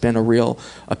 And it's been a real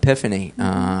epiphany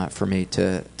for me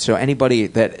so anybody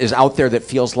that is out there that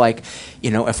feels like,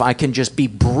 you know, if I can just be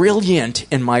brilliant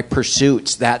in my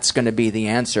pursuits, that's going to be the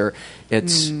answer.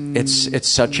 It's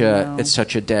such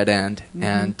a dead end,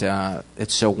 and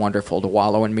it's so wonderful to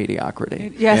wallow in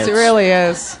mediocrity. Yes, it really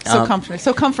is. So comforting.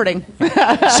 So comforting.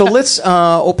 So let's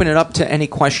open it up to any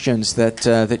questions that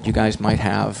you guys might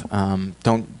have.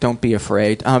 Don't be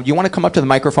afraid. You want to come up to the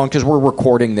microphone because we're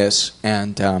recording this,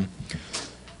 and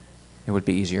it would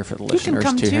be easier for the listeners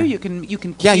to hear. You can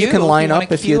cue. Yeah, you can line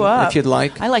up if you'd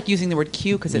like. I like using the word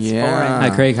cue because it's foreign.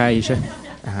 Hi, Craig. Hi, Aisha.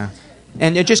 Uh-huh.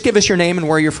 And just give us your name and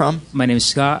where you're from. My name is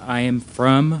Scott. I am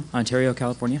from Ontario,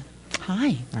 California.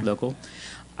 Hi. Local.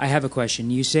 I have a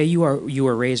question. You say you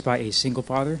were raised by a single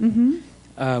father.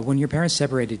 Mm-hmm. When your parents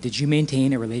separated, did you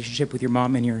maintain a relationship with your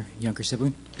mom and your younger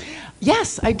sibling?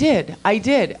 Yes, I did.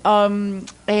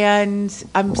 And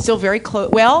I'm still very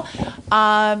close. Well,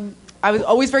 I was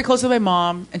always very close with my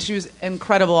mom, and she was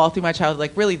incredible all through my childhood,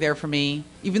 like really there for me.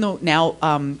 Even though now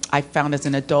I found as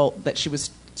an adult that she was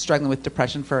struggling with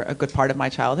depression for a good part of my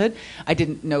childhood. I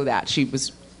didn't know that. She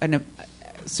was a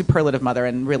superlative mother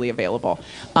and really available.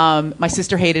 My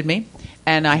sister hated me,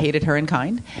 and I hated her in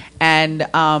kind. And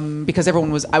because I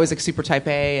was like super type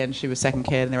A, and she was second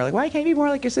kid, and they were like, why can't you be more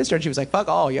like your sister? And she was like, fuck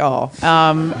all y'all.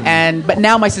 But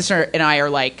now my sister and I are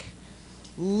like,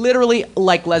 literally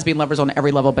like lesbian lovers on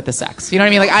every level but the sex. You know what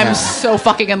I mean? Like, I'm so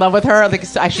fucking in love with her. Like,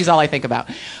 she's all I think about.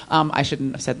 I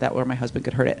shouldn't have said that or my husband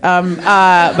could hurt it.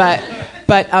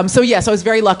 So yes, I was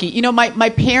very lucky. You know, my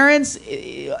parents,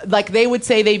 like, they would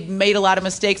say they made a lot of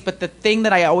mistakes, but the thing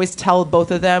that I always tell both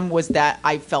of them was that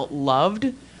I felt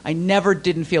loved. I never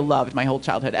didn't feel loved my whole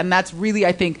childhood. And that's really,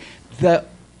 I think, the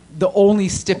only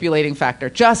stipulating factor.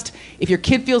 Just if your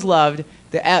kid feels loved,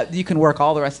 you can work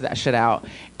all the rest of that shit out.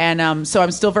 And so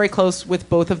I'm still very close with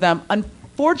both of them.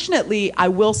 Unfortunately, I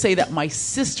will say that my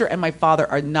sister and my father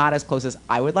are not as close as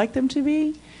I would like them to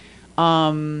be.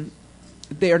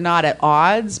 They are not at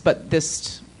odds, but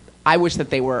I wish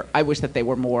that they were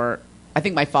more. I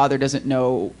think my father doesn't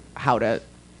know how to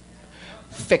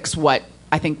fix what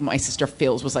I think my sister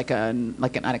feels was like an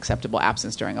unacceptable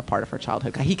absence during a part of her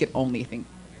childhood. He could only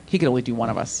do one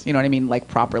of us. You know what I mean? Like,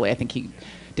 properly. I think he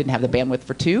didn't have the bandwidth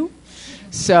for two.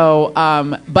 So,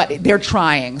 but they're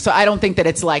trying. So I don't think that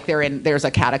it's like there's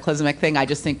a cataclysmic thing. I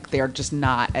just think they're just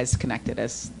not as connected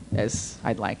as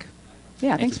I'd like.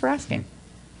 Yeah, thanks for asking.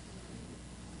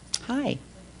 Hi.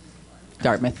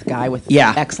 Dartmouth guy with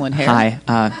excellent hair.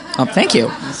 Hi. Thank you.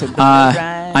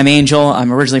 I'm Angel.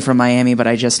 I'm originally from Miami, but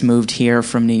I just moved here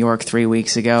from New York 3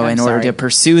 weeks ago in order to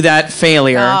pursue that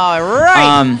failure. All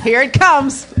right. Here it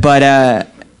comes. But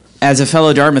as a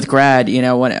fellow Dartmouth grad, you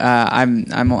know, when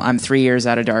I'm 3 years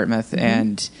out of Dartmouth,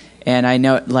 and I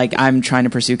know, like, I'm trying to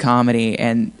pursue comedy,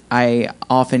 and I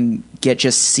often get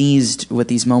just seized with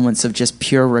these moments of just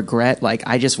pure regret. Like,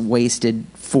 I just wasted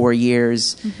 4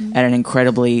 years at an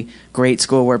incredibly great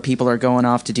school where people are going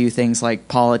off to do things like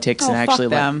politics and actually,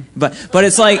 fuck them. But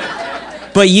it's like,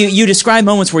 but you describe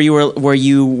moments where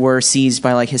you were seized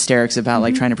by like hysterics about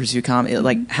like trying to pursue comedy.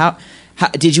 Like, how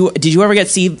did you ever get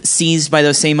seized by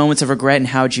those same moments of regret, and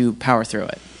how'd you power through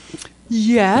it?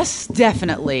 Yes,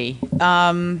 definitely.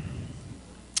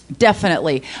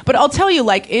 Definitely. But I'll tell you,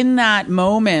 like, in that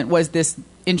moment was this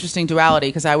interesting duality,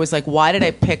 because I was like, why did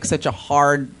I pick such a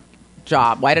hard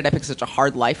job? Why did I pick such a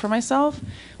hard life for myself?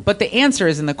 But the answer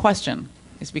is in the question.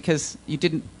 It's because you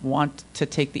didn't want to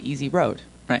take the easy road.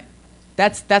 Right.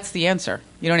 That's the answer.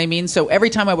 You know what I mean? So every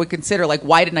time I would consider, like,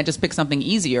 why didn't I just pick something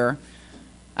easier?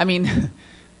 I mean,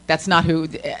 that's not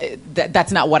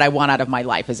what I want out of my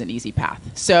life, is an easy path.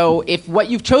 So if what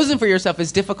you've chosen for yourself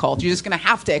is difficult, you're just going to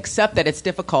have to accept that it's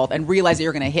difficult and realize that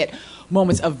you're going to hit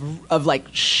moments of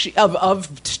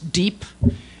deep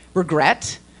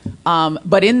regret.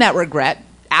 But in that regret,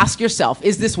 ask yourself,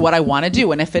 is this what I want to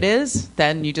do? And if it is,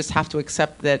 then you just have to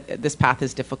accept that this path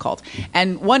is difficult.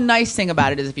 And one nice thing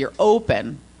about it is if you're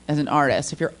open as an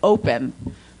artist, if you're open,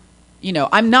 you know,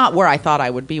 I'm not where I thought I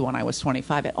would be when I was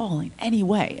 25 at all in any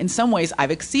way. In some ways,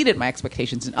 I've exceeded my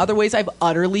expectations. In other ways, I've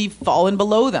utterly fallen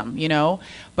below them, you know.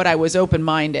 But I was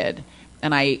open-minded,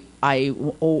 and I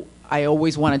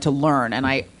always wanted to learn, and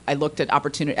I looked at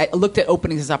opportunity. I looked at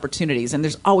openings as opportunities, and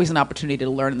there's always an opportunity to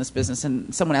learn in this business.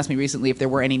 And someone asked me recently if there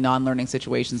were any non-learning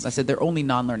situations. I said there are only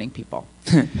non-learning people.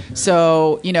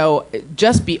 So, you know,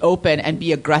 just be open and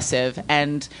be aggressive,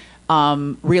 and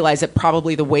realize that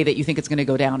probably the way that you think it's going to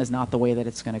go down is not the way that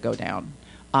it's going to go down,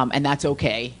 and that's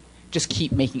okay. Just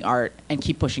keep making art and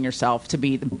keep pushing yourself to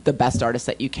be the best artist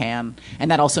that you can.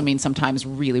 And that also means sometimes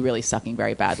really, really sucking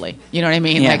very badly. You know what I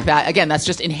mean? Yeah. Like that. Again, that's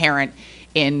just inherent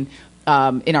in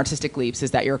artistic leaps,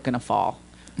 is that you're going to fall.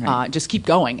 Right. Just keep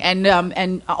going.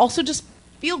 And also just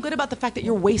feel good about the fact that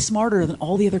you're way smarter than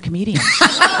all the other comedians.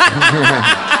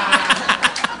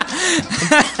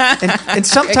 And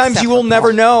sometimes you will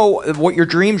never know what your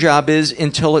dream job is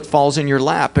until it falls in your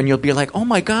lap, and you'll be like, oh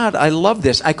my God, I love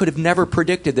this. I could have never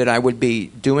predicted that I would be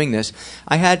doing this.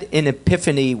 I had an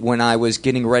epiphany when I was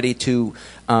getting ready to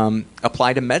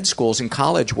apply to med schools in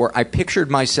college, where I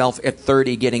pictured myself at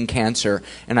 30 getting cancer,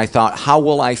 and I thought, how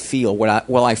will I feel?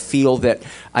 Will I feel that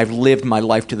I've lived my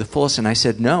life to the fullest? And I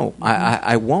said, no,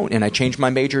 I won't. And I changed my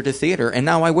major to theater, and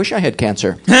now I wish I had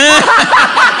cancer.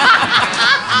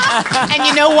 And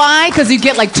you know why? Because you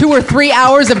get like 2 or 3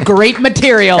 hours of great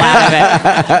material out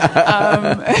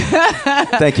of it.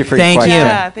 Thank you for your question.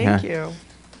 Yeah, thank you.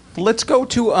 Let's go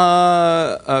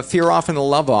to Fear Off and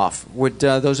Love Off. Would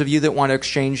those of you that want to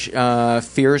exchange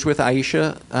fears with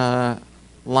Aisha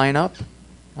line up?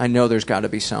 I know there's got to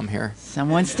be some here.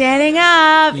 Someone standing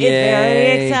up. Yay. It's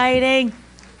very exciting.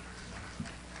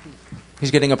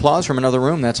 He's getting applause from another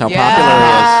room. That's how Yes. popular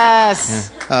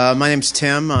he is. Yeah. My name's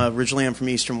Tim. Originally, I'm from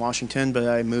Eastern Washington, but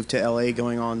I moved to L.A.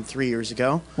 going on 3 years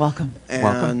ago. Welcome.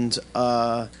 And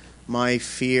my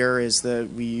fear is that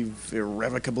we've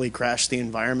irrevocably crashed the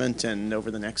environment, and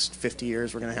over the next 50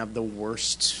 years, we're going to have the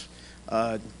worst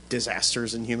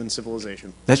disasters in human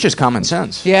civilization. That's just common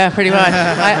sense. Yeah, pretty much.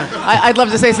 I'd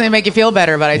love to say something to make you feel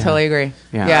better, but I totally agree.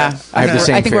 Yeah. I have the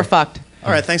same I think fear. we're fucked. All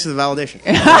right, thanks for the validation.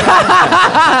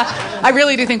 I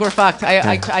really do think we're fucked.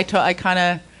 I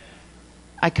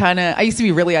used to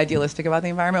be really idealistic about the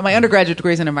environment. My undergraduate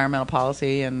degree is in environmental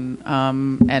policy, and I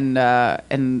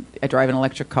drive an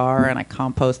electric car, and I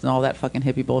compost and all that fucking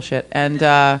hippie bullshit. And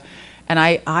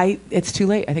it's too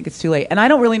late. I think it's too late, and I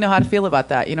don't really know how to feel about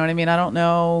that. You know what I mean? I don't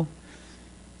know.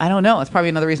 It's probably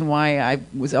another reason why I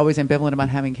was always ambivalent about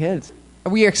having kids.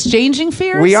 Are we exchanging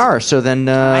fears? We are. So then,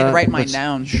 I'd write mine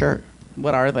down. Sure.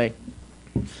 What are they?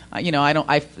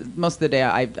 Most of the day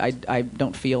I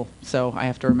don't feel, so I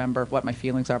have to remember what my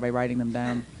feelings are by writing them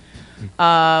down.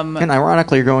 And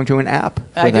ironically, you're going to an app.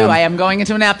 I do. I am going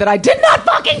into an app that I did not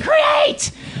fucking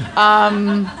create.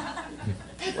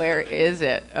 Where is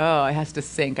it? Oh, it has to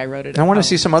sync. I wrote it. I want to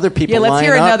see some other people. Yeah, let's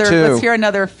hear line another. up too. Let's hear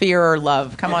another fear or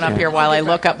love. Come on up here while I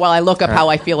look up how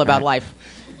I feel about life.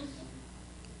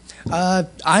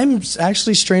 I'm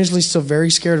actually strangely still very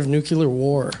scared of nuclear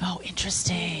war. Oh,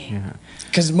 interesting. Yeah.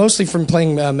 Because mostly from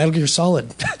playing Metal Gear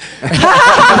Solid.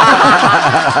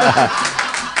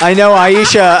 I know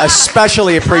Aisha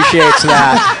especially appreciates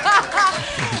that.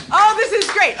 Oh, this is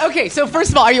great. Okay, so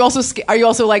first of all, do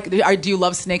you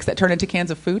love snakes that turn into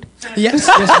cans of food? Yes,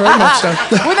 very much so.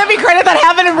 Wouldn't that be great if that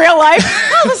happened in real life?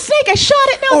 Oh, the snake! I shot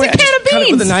it. Now it's a can of beans. Cut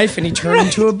it with a knife, and he turned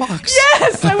into a box.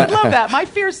 Yes, I would love that. My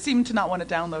fears seem to not want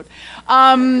to download.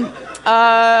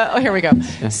 Here we go.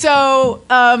 So,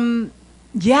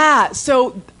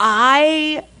 so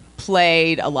I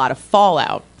played a lot of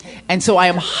Fallout. And so I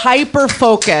am hyper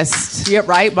focused. Yeah,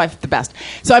 right? The best.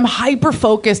 So I'm hyper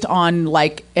focused on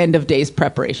like end of days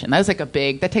preparation. That was like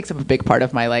that takes up a big part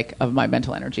of my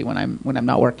mental energy when I'm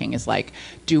not working, is like,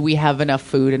 do we have enough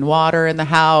food and water in the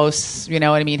house? You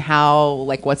know what I mean?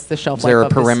 What's the shelf life? Is there a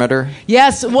perimeter?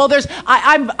 Yes. Well,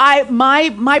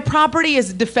 my property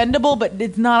is defendable, but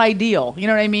it's not ideal. You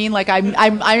know what I mean? Like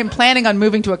I'm planning on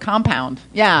moving to a compound.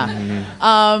 Yeah.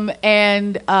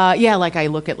 Like I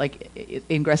look at like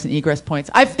ingress and egress points.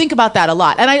 I think about that a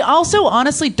lot. And I also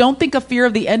honestly don't think a fear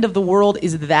of the end of the world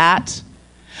is that.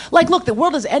 Like, look, the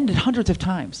world has ended hundreds of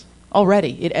times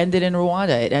already. It ended in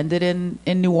Rwanda. It ended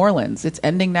in New Orleans. It's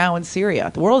ending now in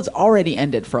Syria. The world has already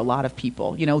ended for a lot of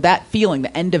people. You know, that feeling,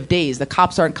 the end of days, the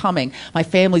cops aren't coming, my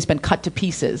family's been cut to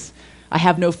pieces, I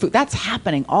have no food. That's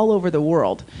happening all over the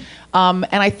world. And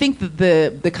I think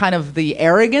that the kind of the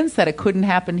arrogance that it couldn't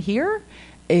happen here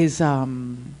is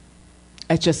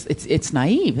it's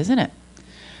naive, isn't it?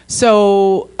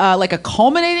 So, like a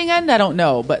culminating end, I don't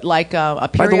know, but like a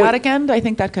periodic end, I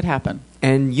think that could happen.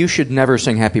 And you should never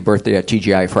sing Happy Birthday at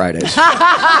TGI Fridays.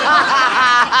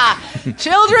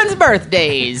 Children's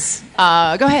birthdays.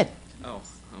 Go ahead.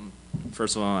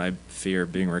 First of all, I fear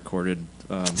being recorded.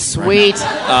 Sweet.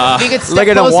 Right you could look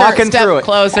at him walking through it.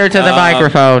 Closer to the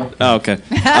microphone. Okay.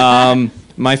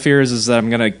 My fear is that I'm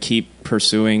going to keep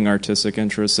pursuing artistic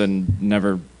interests and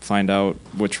never find out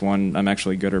which one I'm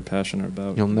actually good or passionate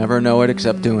about. You'll never know it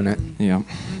except doing it. Yeah.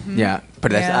 Mm-hmm. Yeah,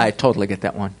 but I totally get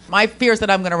that one. My fear is that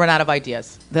I'm going to run out of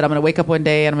ideas. That I'm going to wake up one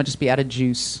day and I'm going to just be out of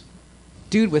juice.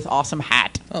 Dude with awesome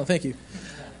hat. Oh, thank you.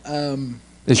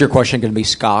 Is your question going to be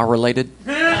ska related?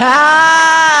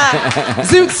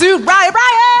 Zoot,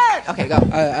 Riot! Okay, go.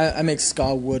 I make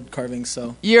ska wood carvings,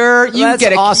 so you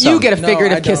get a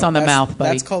figurative kiss on the mouth,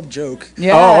 buddy. That's called joke.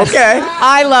 Yes. Oh, okay.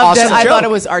 I loved Awesome it. I joke. thought it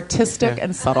was artistic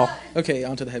and subtle. Okay,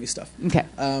 on to the heavy stuff. Okay.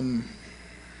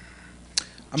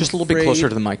 Just a little bit closer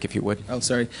to the mic, if you would. Oh,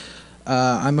 sorry.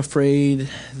 I'm afraid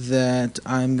that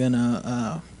I'm going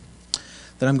to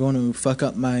fuck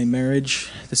up my marriage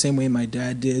the same way my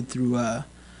dad did through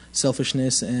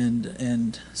selfishness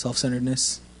and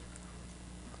self-centeredness.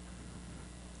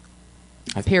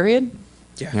 Period?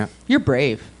 Yeah. You're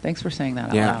brave. Thanks for saying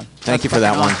that out loud. Thank you for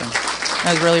that one. Awesome.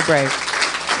 That was really brave.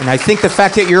 And I think the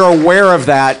fact that you're aware of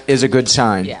that is a good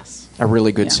sign. Yes. A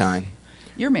really good sign.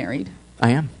 You're married. I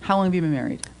am. How long have you been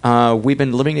married? We've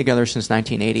been living together since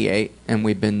 1988, and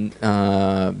we've been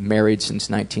married since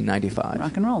 1995.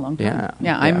 Rock and roll, long time.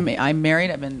 Yeah. I'm married.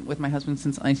 I've been with my husband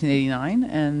since 1989,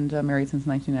 and married since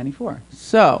 1994.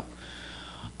 So,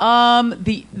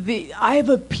 I have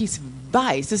a piece of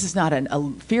advice. This is not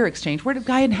a fear exchange. Where did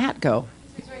Guy in Hat go?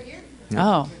 He's right here.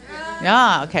 Oh,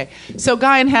 yeah. Okay. So,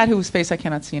 Guy in Hat, whose face I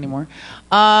cannot see anymore.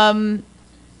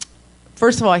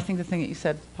 First of all, I think the thing that you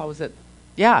said, Paul, was that.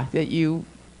 Yeah, the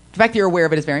fact that you're aware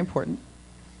of it is very important.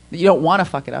 That you don't want to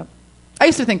fuck it up. I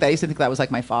used to think that. I used to think that was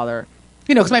like my father.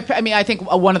 You know, because I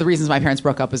think one of the reasons my parents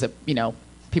broke up was that, you know,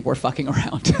 people were fucking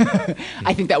around.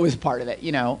 I think that was part of it,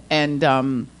 you know. And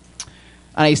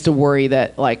I used to worry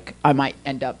that, like, I might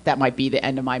end up, that might be the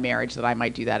end of my marriage, that I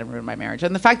might do that and ruin my marriage.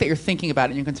 And the fact that you're thinking about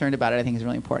it and you're concerned about it, I think is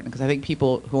really important. Because I think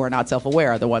people who are not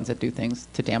self-aware are the ones that do things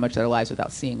to damage their lives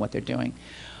without seeing what they're doing.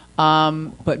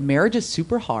 But marriage is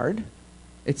super hard.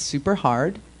 It's super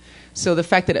hard. So the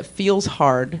fact that it feels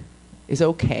hard is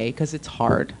okay because it's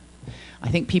hard. I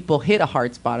think people hit a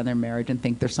hard spot in their marriage and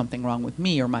think there's something wrong with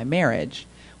me or my marriage,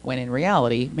 when in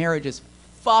reality, marriage is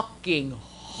fucking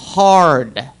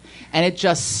hard. And it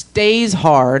just stays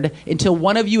hard until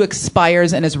one of you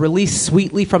expires and is released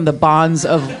sweetly from the bonds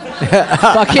of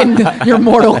fucking your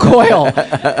mortal coil.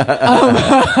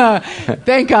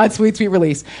 Thank God, sweet, sweet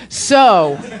release.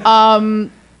 So,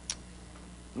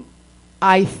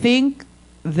 I think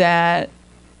that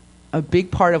a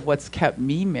big part of what's kept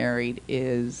me married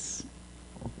is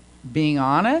being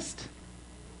honest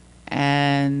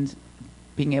and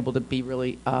being able to be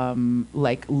really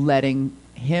like letting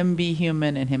him be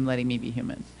human and him letting me be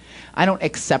human. I don't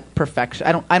accept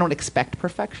perfection. I don't expect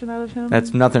perfection out of him.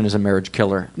 That's nothing as a marriage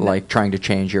killer, like trying to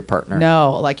change your partner.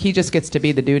 No, like he just gets to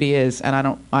be the dude he is,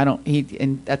 and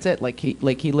and that's it. Like he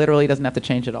literally doesn't have to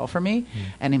change at all for me,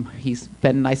 and he's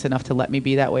been nice enough to let me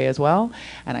be that way as well.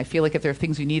 And I feel like if there are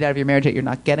things you need out of your marriage that you're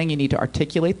not getting, you need to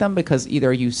articulate them, because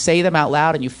either you say them out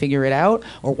loud and you figure it out,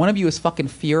 or one of you is fucking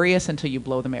furious until you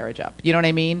blow the marriage up. You know what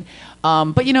I mean?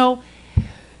 But you know,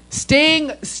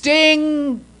 staying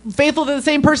faithful to the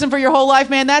same person for your whole life,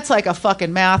 man, that's like a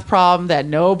fucking math problem that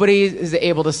nobody is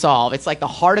able to solve. It's like the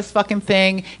hardest fucking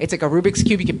thing. It's like a Rubik's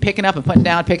Cube. You can pick it up and put it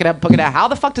down, pick it up, put it down. How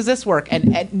the fuck does this work?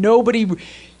 And nobody,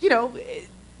 you know,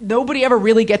 nobody ever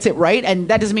really gets it right. And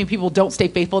that doesn't mean people don't stay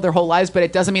faithful their whole lives, but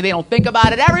it doesn't mean they don't think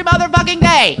about it every motherfucking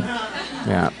day.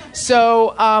 Yeah.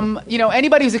 So,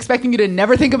 anybody who's expecting you to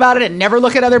never think about it and never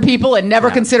look at other people and never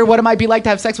consider what it might be like to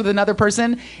have sex with another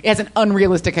person has an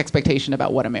unrealistic expectation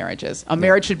about what a marriage is. A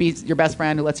marriage should be your best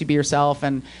friend who lets you be yourself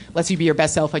and lets you be your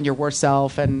best self and your worst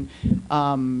self and,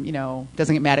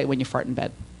 doesn't get mad at you when you fart in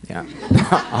bed. Yeah.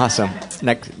 Awesome.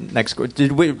 Next.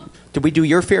 Did we do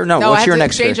your fear? No. No, What's I had your to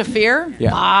next exchange fear? a fear?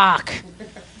 Yeah. Fuck.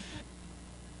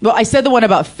 Well, I said the one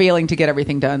about failing to get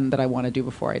everything done that I want to do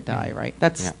before I die, right?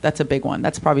 That's a big one.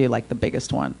 That's probably like the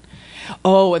biggest one.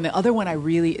 Oh, and the other one I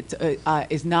really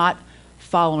is not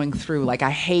following through. Like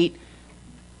I hate.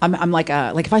 I'm like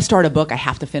if I start a book, I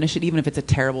have to finish it, even if it's a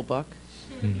terrible book.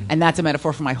 Mm-hmm. And that's a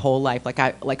metaphor for my whole life.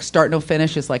 Like start no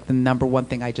finish is like the number one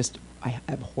thing I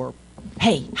abhor.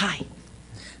 Hey, hi.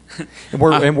 And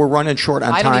we're running short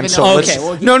on I don't time, even so know. let's. Okay,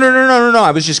 well, No.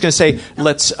 I was just going to say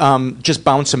let's just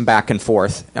bounce them back and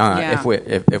forth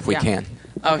if we can.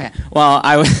 Okay.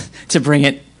 Well, to bring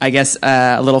it, I guess,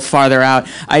 a little farther out,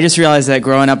 I just realized that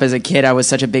growing up as a kid, I was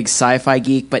such a big sci-fi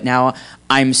geek, but now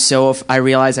I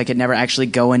realize I could never actually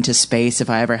go into space if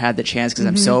I ever had the chance because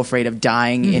I'm so afraid of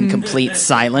dying in complete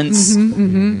silence.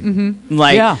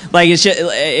 Like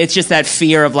it's just that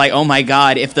fear of like, oh my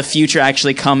God, if the future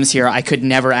actually comes here, I could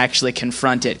never actually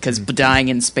confront it because dying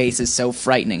in space is so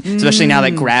frightening, especially now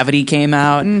that Gravity came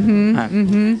out.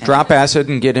 Drop acid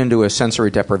and get into a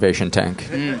sensory deprivation tank.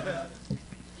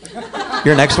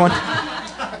 Your next one?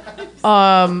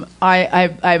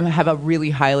 I have a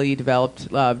really highly developed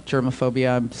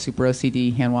germophobia. I'm super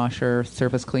OCD, hand washer,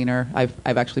 surface cleaner. I've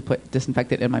actually put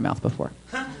disinfectant in my mouth before.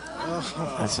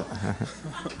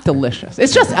 Delicious.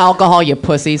 It's just alcohol, you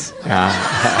pussies.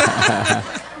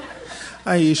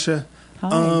 Aisha.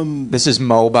 This is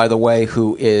Mo, by the way,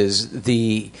 who is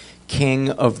the king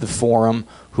of the forum,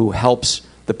 who helps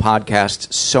the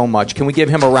podcast so much. Can we give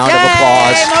him a round of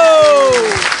applause? Mo!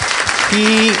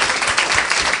 He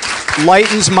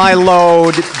lightens my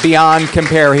load beyond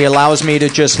compare. He allows me to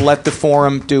just let the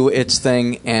forum do its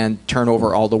thing and turn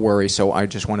over all the worry. So I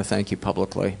just want to thank you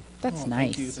publicly. That's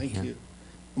nice. Thank you.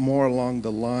 More along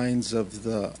the lines of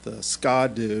the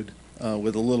ska dude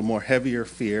with a little more heavier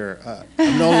fear.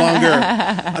 I'm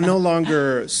no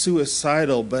longer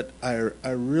suicidal, but I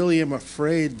really am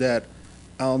afraid that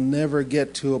I'll never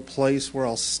get to a place where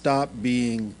I'll stop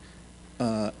being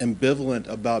ambivalent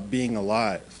about being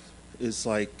alive. It's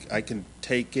like I can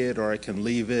take it or I can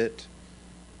leave it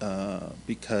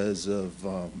because of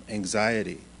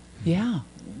anxiety. Yeah,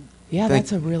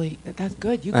 that's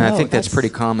good. You go. I think that's pretty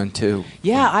common too.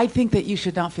 Yeah, I think that you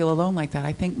should not feel alone like that.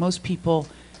 I think most people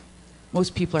are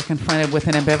confronted with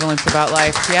an ambivalence about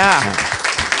life. Yeah.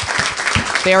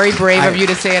 Very brave of you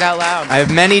to say it out loud. I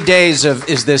have many days of,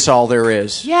 is this all there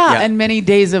is? Yeah, and many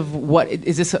days of, what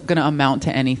is this going to amount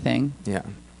to anything? Yeah,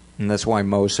 and that's why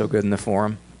Mo's so good in the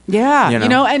forum. Yeah,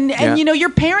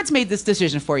 your parents made this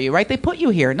decision for you, right? They put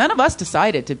you here. None of us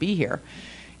decided to be here.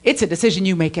 It's a decision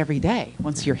you make every day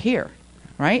once you're here,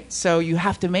 right? So you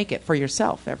have to make it for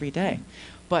yourself every day.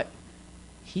 But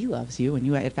he loves you and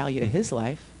you add value to his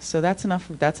life. So that's enough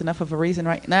of a reason,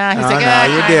 right? Nah, he's you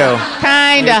do.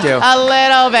 Kinda. A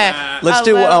little bit. Let's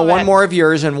do one more of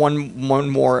yours and one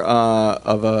more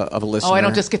of a listener. Oh, I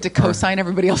don't just get to co-sign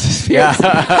everybody else's fears.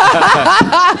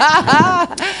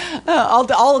 Yeah.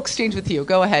 I'll exchange with you.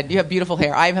 Go ahead. You have beautiful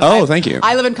hair. Thank you.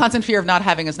 I live in constant fear of not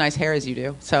having as nice hair as you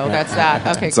do. So that's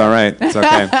that. Okay. It's all right. It's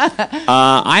okay.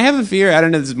 I have a fear. I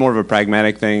don't know if this is more of a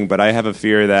pragmatic thing, but I have a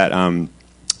fear that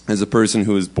as a person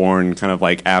who was born kind of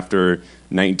like after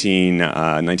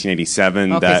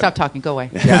 1987. Okay, stop talking. Go away.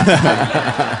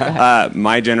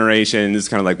 My generation is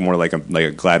kind of like more like a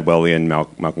Gladwellian,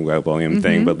 Malcolm Gladwellian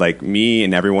thing, but like me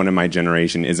and everyone in my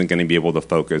generation isn't going to be able to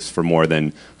focus for more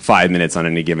than 5 minutes on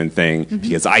any given thing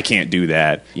because I can't do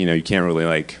that. You know, you can't really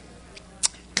like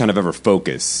kind of ever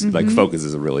focus. Like focus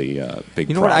is a really big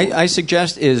problem. What I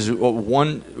suggest is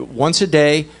once a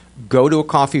day, go to a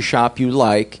coffee shop you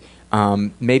like.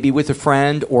 Maybe with a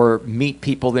friend or meet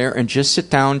people there and just sit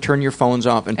down, turn your phones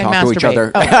off and talk to each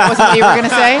other. Oh, that wasn't what you were going to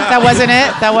say? That wasn't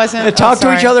it? That wasn't... Talk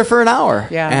to each other for an hour.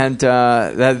 Yeah. And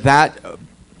that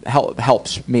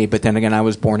helps me. But then again, I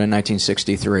was born in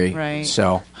 1963. Right.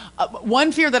 So...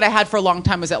 one fear that I had for a long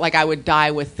time was that like I would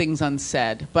die with things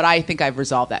unsaid. But I think I've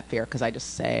resolved that fear because I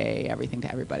just say everything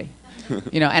to everybody.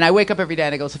 And I wake up every day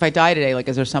and I go, so if I die today, like,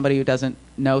 is there somebody who doesn't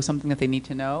know something that they need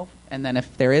to know? And then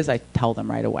if there is, I tell them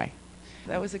right away.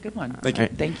 That was a good one. Thank you.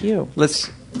 Thank you.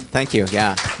 Thank you.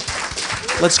 Yeah.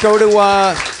 Let's go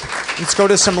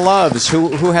to some loves.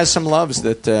 Who has some loves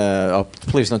that?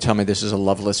 Please don't tell me this is a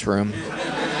loveless room.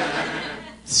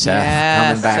 Seth,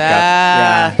 coming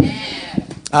back up.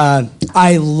 Yeah.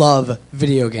 I love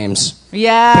video games.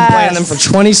 Yes. Been playing them for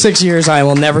 26 years. I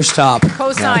will never stop.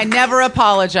 Cosign, never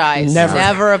apologize.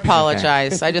 Never.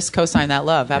 Apologize. I just cosign that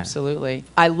love. Absolutely.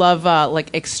 I love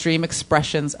like extreme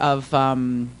expressions of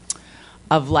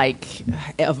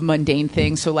mundane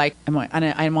things. So like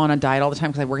I'm on a diet all the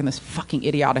time because I work in this fucking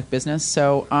idiotic business.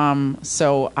 So my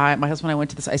husband and I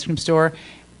went to this ice cream store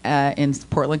in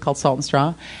Portland called Salt and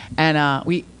Straw, and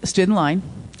we stood in line,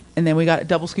 and then we got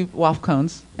double scoop waffle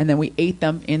cones, and then we ate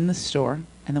them in the store,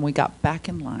 and then we got back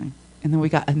in line, and then we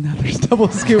got another double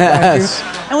scoop waffle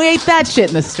cone, and we ate that shit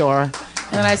in the store, and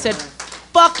then I said,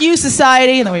 "Fuck you,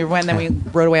 society!" And then we went, and then we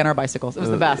rode away on our bicycles. It was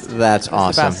the best. That's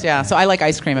awesome. The best, yeah. So I like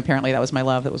ice cream. Apparently, that was my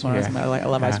love. That was one of my. I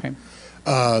love ice cream.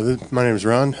 My name is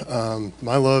Ron.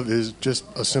 My love is just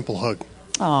a simple hug.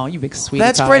 Oh, you big sweetie.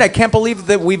 That's great. I can't believe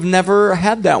that we've never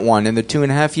had that one in the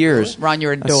 2.5 years. Ron,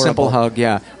 you're adorable. A simple hug,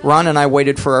 yeah. Ron and I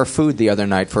waited for our food the other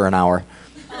night for an hour.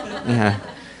 Yeah.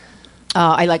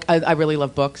 I really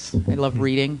love books. I love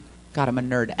reading. God, I'm a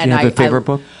nerd. Do you have a favorite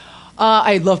book?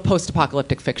 I love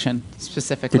post-apocalyptic fiction,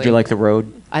 specifically. Did you like The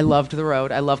Road? I loved The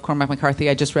Road. I love Cormac McCarthy.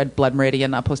 I just read Blood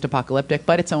Meridian, not post-apocalyptic,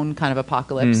 but its own kind of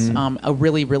apocalypse. Mm-hmm. A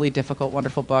really, really difficult,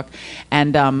 wonderful book.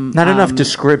 And not enough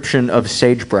description of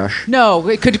sagebrush. No,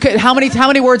 it could how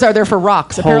many words are there for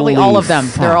rocks? Apparently, Holy all of them.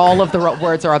 fuck. All of the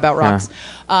words are about rocks.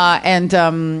 Oh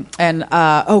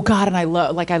God, and I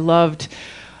loved.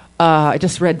 I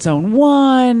just read Zone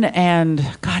 1, and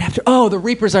God, The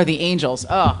Reapers Are the Angels.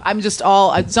 Oh, I'm just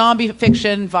all zombie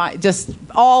fiction, just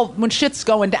all when shit's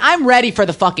going down. I'm ready for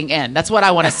the fucking end. That's what I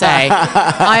want to say.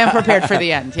 I am prepared for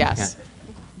the end. Yes.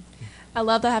 I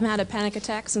love that I haven't had a panic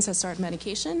attack since I started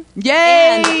medication. Yay!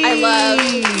 And I love.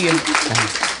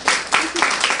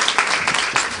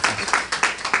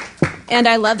 And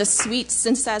I love the sweet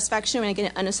sense of satisfaction when I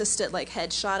get an unassisted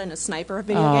headshot in a sniper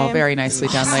video game. Oh, very nicely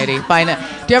done, lady. Do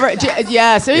you ever?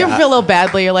 So you ever feel a little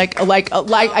badly? You're like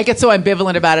I get so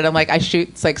ambivalent about it. I'm like I shoot.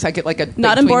 It's like so I get like a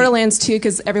not in Borderlands 2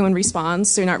 because everyone respawns,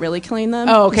 so you're not really killing them.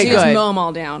 Oh, okay, so you good. just mow them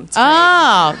all down. It's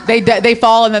great. They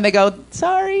fall and then they go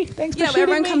sorry. Thanks for but shooting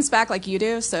everyone me. comes back like you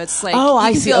do, so it's like Oh, you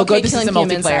I can see. feel Oh, okay good. This is a killing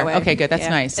humans that multiplayer. way. Okay, good. That's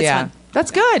nice. It's Yeah. fun. That's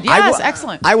good. Yes,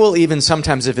 excellent. I will even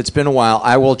sometimes, if it's been a while,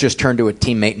 I will just turn to a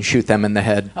teammate and shoot them in the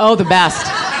head. Oh, the best.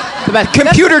 The best.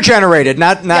 Computer generated,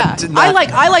 not. I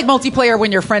like multiplayer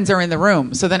when your friends are in the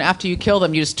room. So then after you kill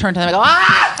them, you just turn to them and go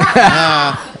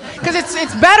ah. Because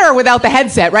it's better without the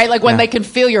headset, right? Like when they can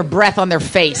feel your breath on their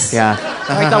face. Yeah.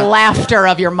 Like the laughter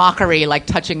of your mockery, like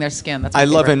touching their skin. That's my I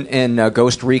love favorite. in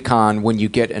Ghost Recon when you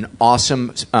get an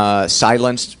awesome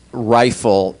silenced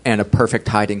rifle and a perfect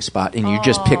hiding spot, and you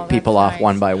just pick people off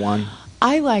one by one.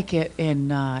 I like it in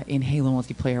Halo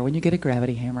multiplayer when you get a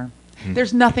gravity hammer.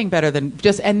 There's nothing better than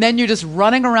and then you're just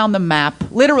running around the map.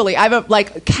 Literally, I have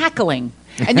cackling.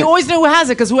 And you always know who has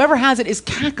it because whoever has it is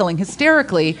cackling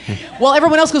hysterically while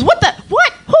everyone else goes, what the,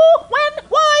 what, who, when,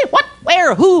 why, what,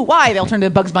 where, who, why. They'll turn to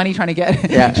Bugs Bunny trying to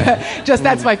get just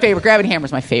that's my favorite. Gravity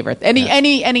hammer's my favorite.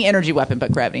 Any energy weapon,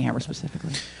 but gravity hammer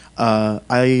specifically.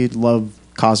 I love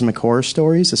cosmic horror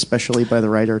stories, especially by the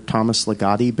writer Thomas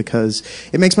Ligotti, because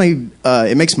it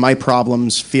makes my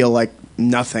problems feel like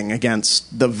nothing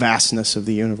against the vastness of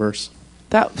the universe.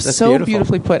 That's so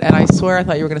beautifully put, and I swear I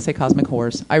thought you were going to say cosmic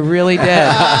horrors. I really did.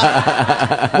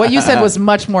 What you said was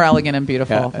much more elegant and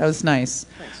beautiful. Yeah. That was nice.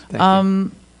 I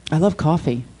love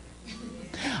coffee.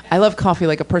 I love coffee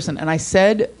like a person. And I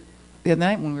said the other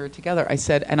night when we were together, I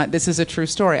said, and this is a true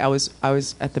story. I was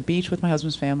at the beach with my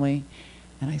husband's family,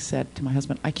 and I said to my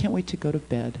husband, I can't wait to go to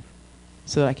bed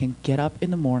so that I can get up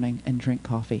in the morning and drink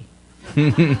coffee.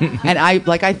 And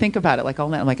I think about it all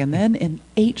night. I'm like, and then in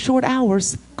 8 short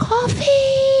hours,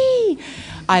 coffee.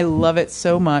 I love it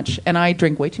so much, and I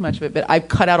drink way too much of it. But I've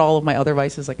cut out all of my other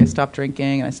vices. Like I stopped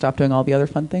drinking and I stopped doing all the other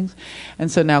fun things,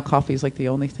 and so now coffee is like the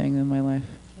only thing in my life.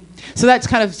 So that's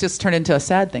kind of just turned into a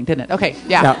sad thing, didn't it? Okay,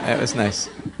 yeah. No, it was nice.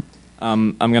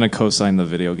 I'm going to co-sign the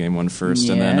video game one first,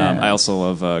 and then I also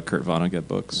love Kurt Vonnegut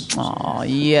books. Oh,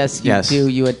 yes, you do,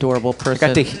 you adorable person. I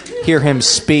got to hear him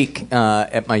speak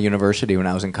at my university when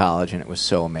I was in college, and it was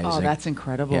so amazing. Oh, that's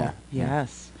incredible. Yeah.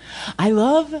 Yes. I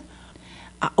love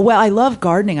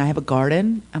gardening. I have a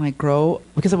garden, and I grow,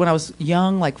 because when I was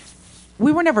young,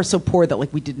 we were never so poor that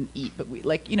we didn't eat, but we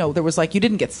there was you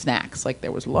didn't get snacks.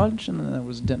 There was lunch and then there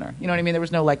was dinner. You know what I mean? There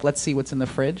was no let's see what's in the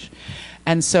fridge.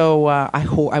 And so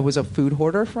I was a food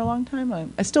hoarder for a long time.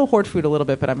 I still hoard food a little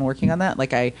bit, but I'm working on that.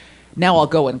 Now I'll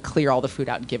go and clear all the food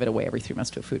out and give it away every 3 months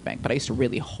to a food bank. But I used to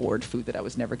really hoard food that I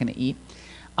was never going to eat.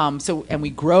 And we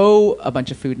grow a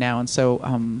bunch of food now, and so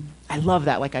I love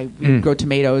that. Like we grow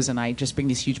tomatoes, and I just bring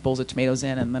these huge bowls of tomatoes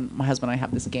in, and then my husband and I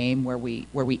have this game where we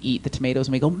eat the tomatoes,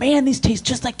 and we go, man, these taste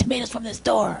just like tomatoes from the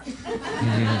store.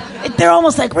 They're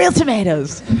almost like real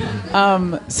tomatoes.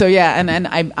 So yeah, and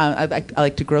I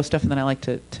like to grow stuff, and then I like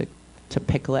to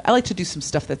pickle it. I like to do some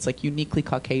stuff that's like uniquely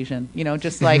Caucasian,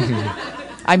 just like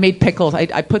I made pickles.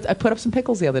 I put up some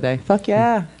pickles the other day. Fuck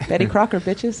yeah, Betty Crocker,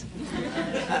 bitches.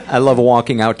 I love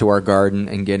walking out to our garden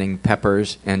and getting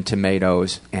peppers and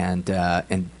tomatoes and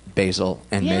basil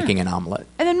and making an omelet.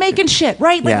 And then making shit,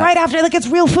 right? Like right after, like it's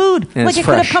real food. And like it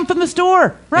could have come from the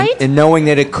store, right? And knowing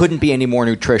that it couldn't be any more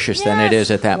nutritious than it is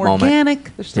at that moment.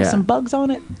 Organic. There's still some bugs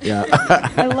on it. Yeah.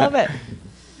 I love it.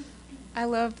 I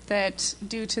love that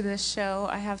due to this show,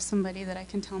 I have somebody that I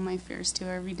can tell my fears to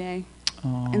every day.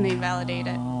 And they validate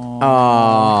it.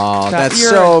 Oh, that's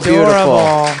so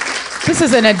beautiful. This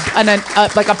is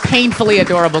like a painfully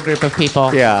adorable group of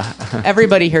people. Yeah.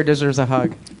 Everybody here deserves a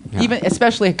hug. Yeah.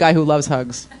 Especially a guy who loves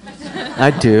hugs.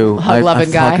 I do. Hug-loving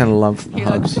guy. I fucking love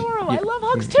hugs. I love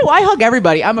hugs too. I hug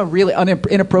everybody. I'm a really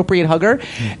inappropriate hugger,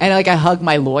 and like I hug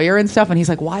my lawyer and stuff, and he's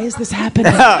like, "Why is this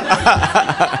happening?"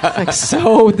 It's like,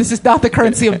 so this is not the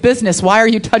currency of business. Why are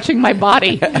you touching my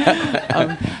body?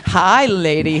 Hi,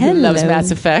 lady who loves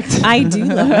Mass Effect. I do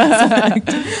love Mass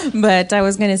Effect, but I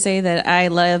was going to say that I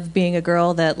love being a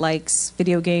girl that likes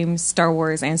video games, Star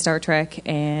Wars, and Star Trek,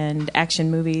 and action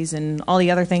movies, and all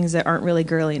the other things that aren't really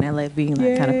girly. And I love being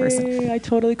that kind of person. I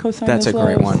totally co-sign. That's a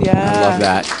great one. Yeah. I love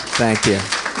that. Thank you.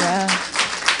 Yeah.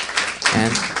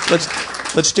 And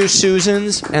let's do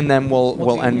Susan's, and then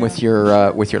we'll end with your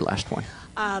last one.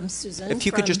 Susan. If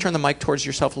you could just turn the mic towards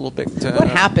yourself a little bit. What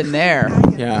happened there?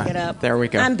 Yeah. Pick it up. There we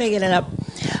go. I'm picking it up.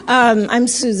 I'm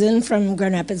Susan from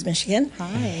Grand Rapids, Michigan.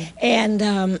 Hi. And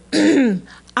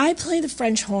I play the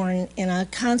French horn in a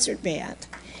concert band.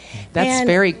 That's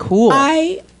very cool.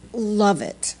 I love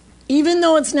it. Even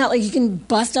though it's not like you can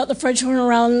bust out the French horn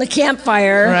around the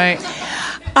campfire. Right.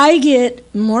 I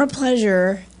get more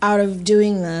pleasure out of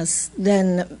doing this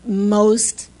than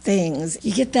most things.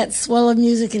 You get that swell of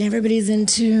music and everybody's in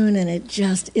tune, and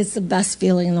it's the best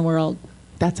feeling in the world.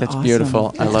 That's awesome. Beautiful.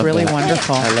 That's I love really that.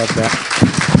 Wonderful. I love that.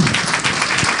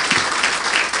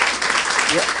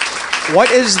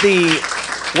 What is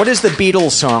the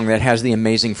Beatles song that has the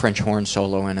amazing French horn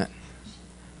solo in it?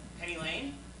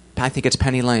 I think it's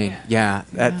Penny Lane. Yeah,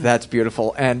 that's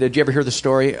beautiful. And did you ever hear the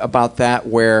story about that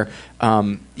where,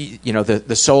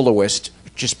 the soloist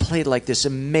just played like this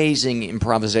amazing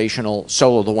improvisational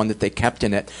solo, the one that they kept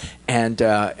in it, and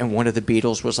one of the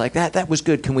Beatles was like, that was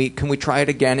good. Can we try it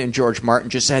again? And George Martin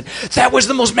just said, that was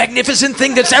the most magnificent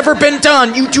thing that's ever been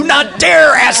done. You do not dare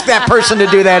ask that person to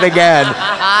do that again.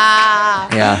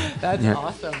 Yeah, that's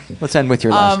awesome. Let's end with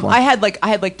your last one. I had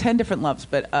like 10 different loves,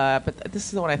 but this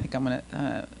is the one I think I'm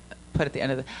gonna put at the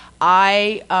end of the.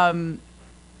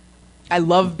 I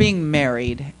love being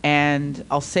married, and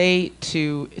I'll say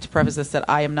to preface this that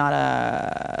I am not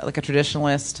a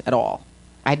traditionalist at all.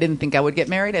 I didn't think I would get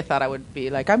married. I thought I would be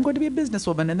like, I'm going to be a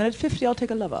businesswoman, and then at 50 I'll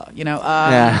take a lover.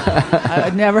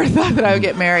 I never thought that I would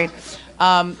get married,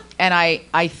 and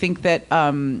I think that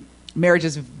marriage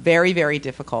is very, very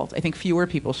difficult. I think fewer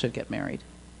people should get married.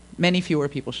 Many fewer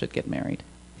people should get married.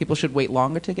 People should wait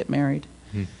longer to get married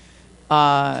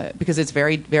because it's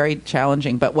very, very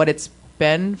challenging. But what it's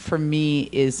been for me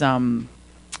is a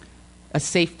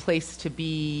safe place to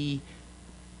be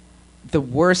the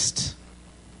worst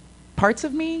parts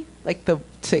of me, like to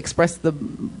express the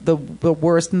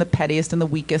worst and the pettiest and the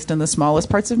weakest and the smallest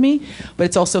parts of me. But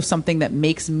it's also something that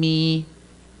makes me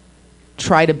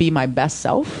try to be my best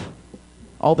self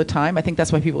all the time. I think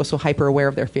that's why people are so hyper aware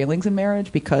of their feelings in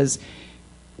marriage, because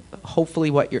hopefully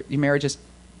what your marriage is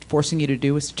forcing you to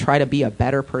do is to try to be a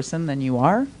better person than you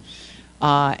are.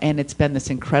 And it's been this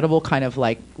incredible kind of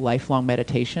like lifelong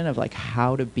meditation of like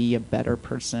how to be a better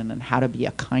person and how to be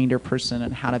a kinder person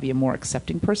and how to be a more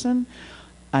accepting person,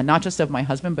 not just of my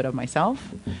husband but of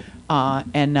myself.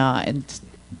 And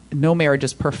no marriage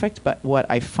is perfect, but what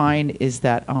I find is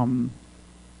that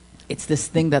it's this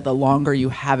thing that the longer you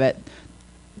have it,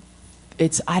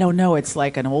 it's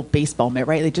like an old baseball mitt,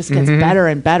 right? It just gets better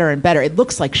and better and better. It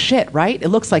looks like shit, right? It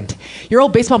looks like your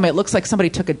old baseball mitt looks like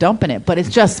somebody took a dump in it, but it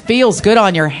just feels good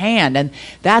on your hand. And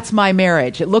that's my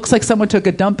marriage. It looks like someone took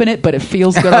a dump in it, but it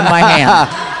feels good on my hand.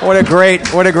 What a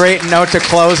great note to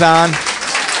close on.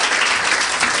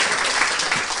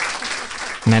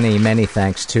 Many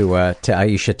thanks to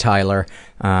Aisha Tyler.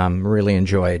 Really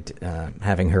enjoyed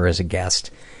having her as a guest.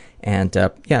 And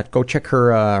go check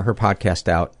her podcast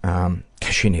out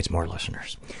because she needs more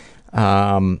listeners.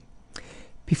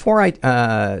 Before I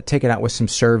take it out with some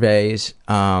surveys,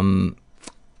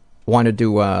 wanted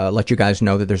to let you guys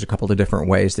know that there's a couple of different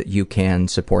ways that you can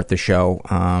support the show.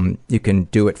 You can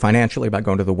do it financially by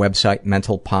going to the website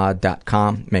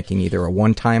mentalpod.com, making either a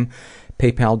one-time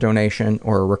PayPal donation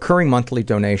or a recurring monthly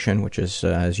donation, which is,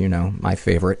 as you know, my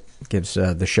favorite. Gives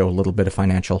the show a little bit of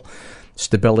financial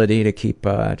stability to keep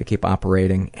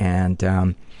operating, and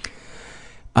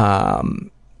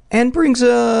brings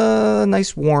a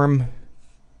nice warm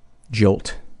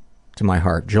jolt to my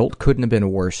heart. Jolt couldn't have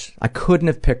been worse. I couldn't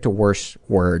have picked a worse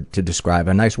word to describe.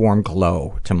 A nice warm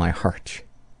glow to my heart.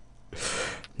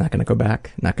 Not going to go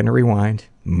back. Not going to rewind.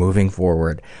 Moving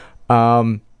forward.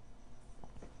 You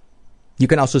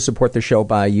can also support the show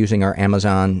by using our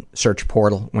Amazon search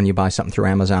portal when you buy something through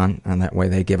Amazon, and that way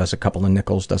they give us a couple of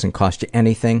nickels. Doesn't cost you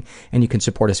anything. And you can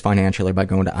support us financially by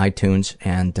going to iTunes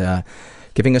and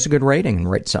giving us a good rating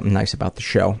and write something nice about the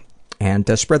show. And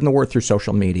spreading the word through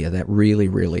social media. That really,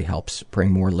 really helps bring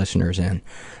more listeners in.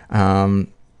 I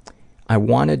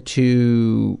wanted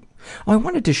to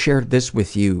share this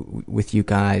with you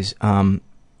guys.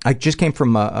 I just came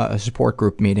from a support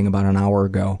group meeting about an hour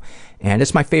ago, and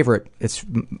it's my favorite. It's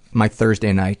my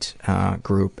Thursday night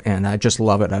group, and I just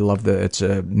love it. I love it's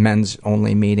a men's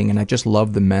only meeting, and I just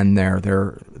love the men there.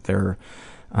 They're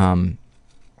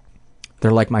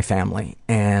like my family.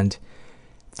 And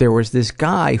there was this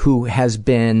guy who has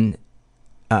been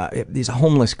he's a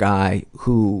homeless guy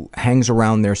who hangs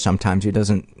around there sometimes. He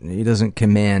doesn't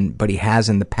come in, but he has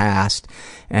in the past,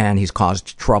 and he's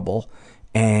caused trouble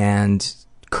and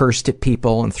cursed at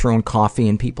people and thrown coffee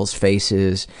in people's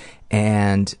faces.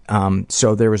 And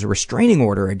so there was a restraining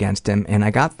order against him, and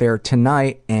I got there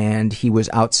tonight, and he was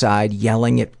outside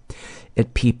yelling at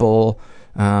people,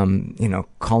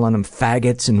 calling them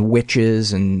faggots and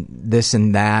witches and this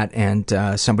and that, and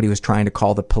somebody was trying to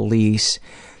call the police.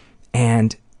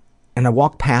 And I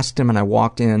walked past him, and I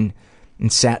walked in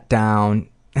and sat down,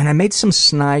 and I made some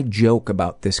snide joke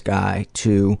about this guy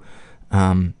to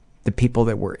the people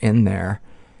that were in there.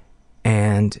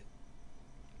 And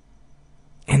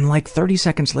like 30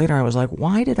 seconds later, I was like,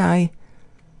 why did I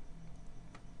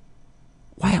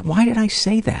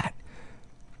say that?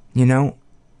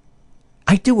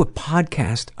 I do a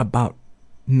podcast about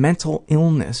mental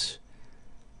illness.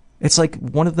 It's like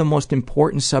one of the most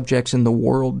important subjects in the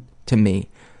world to me.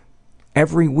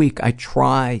 Every week I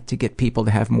try to get people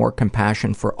to have more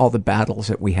compassion for all the battles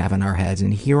that we have in our heads.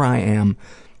 And here I am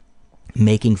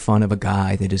making fun of a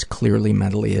guy that is clearly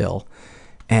mentally ill.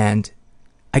 And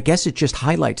I guess it just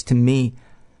highlights to me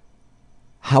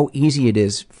how easy it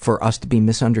is for us to be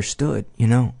misunderstood,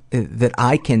 that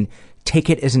I can take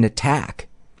it as an attack,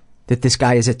 that this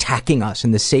guy is attacking us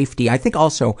and the safety. I think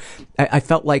also, I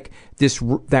felt like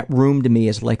that room to me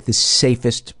is like the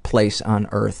safest place on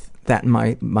earth. That and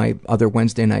my other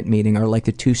Wednesday night meeting are like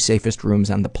the two safest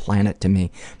rooms on the planet to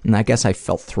me. And I guess I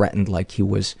felt threatened, like he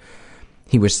was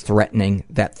threatening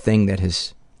that thing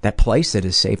that place that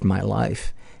has saved my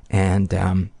life. And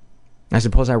I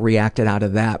suppose I reacted out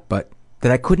of that, but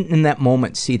that I couldn't in that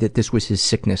moment see that this was his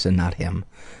sickness and not him.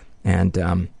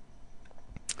 And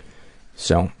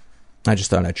so I just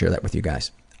thought I'd share that with you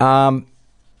guys.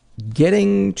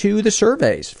 Getting to the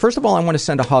surveys. First of all, I want to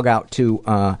send a hug out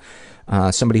to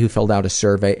somebody who filled out a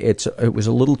survey. It was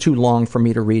a little too long for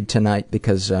me to read tonight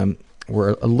because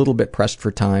we're a little bit pressed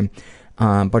for time.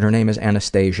 But her name is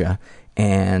Anastasia,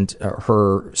 and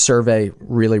her survey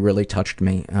really, really touched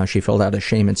me. She filled out a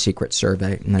Shame and Secret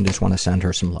survey, and I just want to send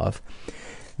her some love.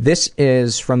 This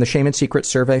is from the Shame and Secret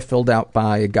survey, filled out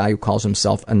by a guy who calls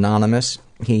himself Anonymous.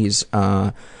 He's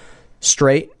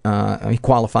straight. He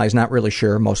qualifies, not really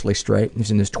sure, mostly straight.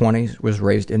 He's in his 20s, was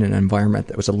raised in an environment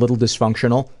that was a little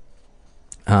dysfunctional,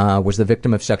 was the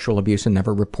victim of sexual abuse and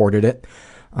never reported it.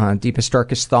 Deepest,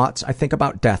 darkest thoughts, I think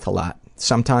about death a lot.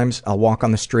 Sometimes I'll walk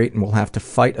on the street and will have to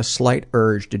fight a slight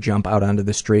urge to jump out onto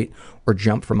the street or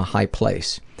jump from a high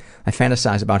place. I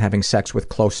fantasize about having sex with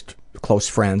close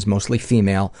friends, mostly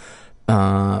female,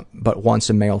 but once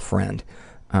a male friend.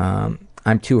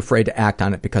 I'm too afraid to act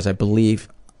on it because I believe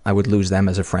I would lose them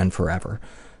as a friend forever.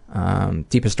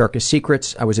 Deepest, darkest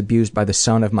secrets, I was abused by the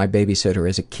son of my babysitter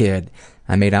as a kid.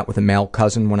 I made out with a male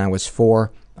cousin when I was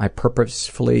 4. I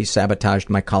purposefully sabotaged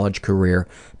my college career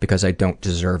because I don't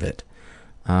deserve it.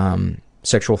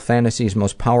 Sexual fantasies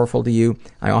most powerful to you.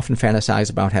 I often fantasize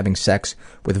about having sex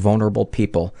with vulnerable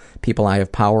people I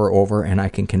have power over and I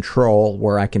can control,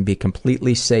 where I can be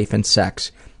completely safe in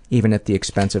sex, even at the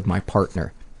expense of my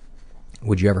partner.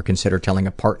 Would you ever consider telling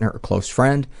a partner or close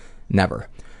friend? Never.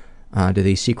 Do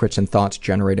these secrets and thoughts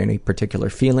generate any particular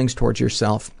feelings towards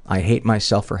yourself? I hate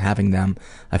myself for having them.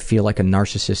 I feel like a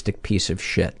narcissistic piece of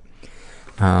shit.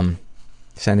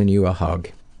 Sending you a hug.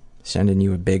 Sending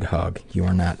you a big hug. You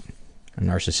are not a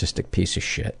narcissistic piece of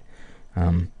shit.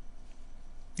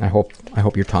 I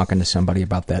hope you're talking to somebody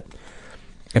about that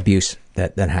abuse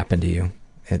that happened to you.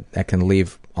 That can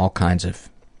leave all kinds of...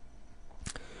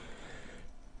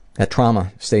 That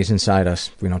trauma stays inside us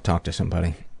if we don't talk to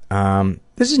somebody.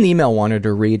 This is an email I wanted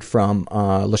to read from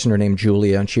a listener named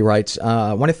Julia, and she writes,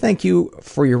 I want to thank you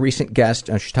for your recent guest,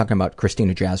 and she's talking about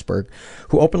Christina Jasberg,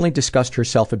 who openly discussed her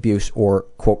self-abuse, or,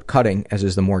 quote, cutting, as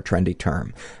is the more trendy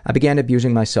term. I began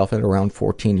abusing myself at around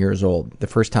 14 years old. The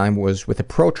first time was with a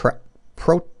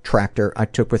protractor I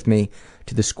took with me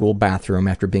to the school bathroom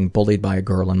after being bullied by a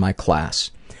girl in my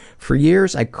class. For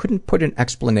years, I couldn't put an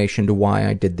explanation to why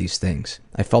I did these things.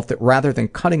 I felt that rather than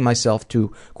cutting myself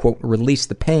to, quote, release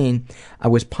the pain, I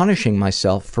was punishing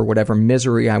myself for whatever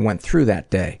misery I went through that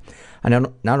day. I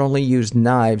not only used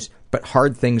knives, but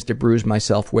hard things to bruise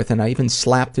myself with, and I even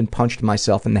slapped and punched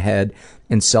myself in the head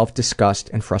in self-disgust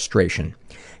and frustration.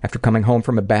 After coming home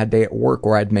from a bad day at work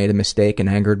where I'd made a mistake and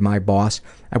angered my boss,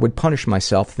 I would punish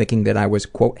myself thinking that I was,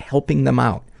 quote, helping them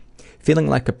out. Feeling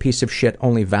like a piece of shit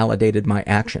only validated my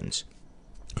actions.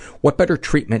 What better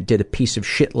treatment did a piece of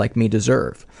shit like me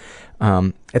deserve?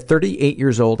 At 38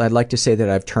 years old, I'd like to say that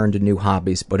I've turned to new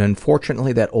hobbies, but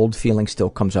unfortunately that old feeling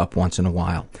still comes up once in a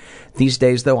while. These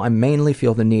days, though, I mainly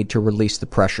feel the need to release the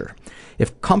pressure.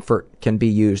 If comfort can be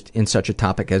used in such a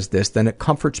topic as this, then it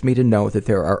comforts me to know that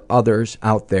there are others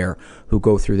out there who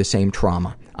go through the same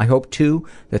trauma. I hope, too,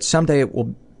 that someday it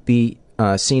will be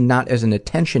seen not as an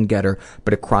attention getter,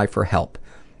 but a cry for help.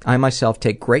 I myself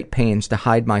take great pains to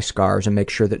hide my scars and make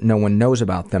sure that no one knows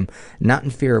about them, not in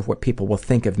fear of what people will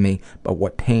think of me, but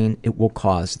what pain it will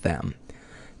cause them.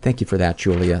 Thank you for that,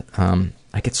 Julia.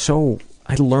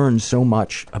 I learn so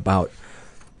much about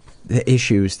the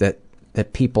issues that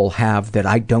people have that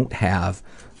I don't have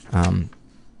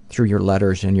through your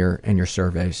letters and your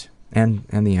surveys and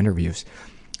the interviews.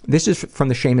 This is from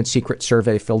the Shame and Secret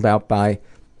survey filled out by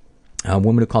a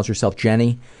woman who calls herself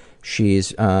Jenny.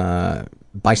 She's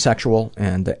bisexual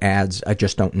and adds, I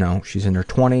just don't know. She's in her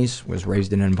 20s, was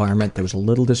raised in an environment that was a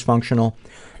little dysfunctional,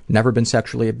 never been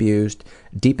sexually abused.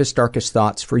 Deepest, darkest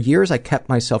thoughts. For years, I kept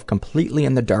myself completely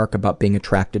in the dark about being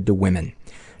attracted to women.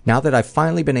 Now that I've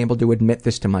finally been able to admit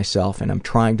this to myself and I'm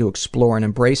trying to explore and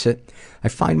embrace it, I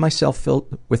find myself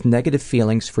filled with negative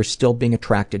feelings for still being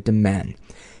attracted to men.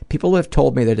 People have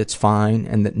told me that it's fine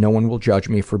and that no one will judge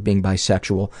me for being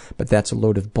bisexual, but that's a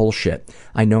load of bullshit.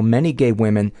 I know many gay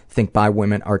women think bi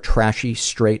women are trashy,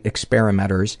 straight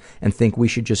experimenters and think we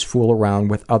should just fool around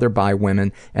with other bi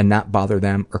women and not bother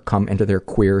them or come into their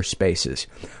queer spaces.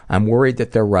 I'm worried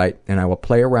that they're right, and I will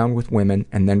play around with women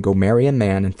and then go marry a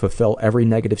man and fulfill every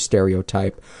negative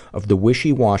stereotype of the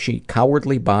wishy-washy,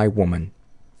 cowardly bi woman.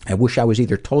 I wish I was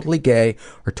either totally gay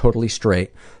or totally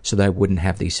straight so that I wouldn't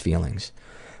have these feelings.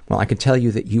 Well, I can tell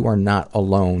you that you are not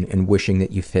alone in wishing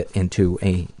that you fit into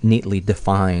a neatly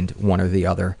defined one or the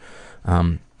other.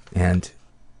 And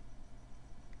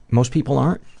most people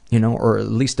aren't, or at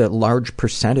least a large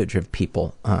percentage of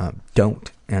people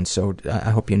don't. And so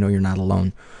I hope you know you're not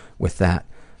alone with that.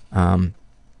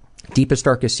 Deepest,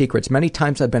 darkest secrets. Many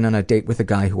times I've been on a date with a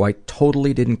guy who I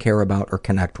totally didn't care about or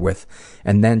connect with,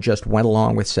 and then just went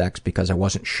along with sex because I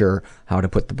wasn't sure how to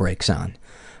put the brakes on.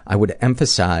 I would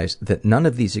emphasize that none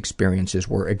of these experiences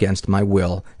were against my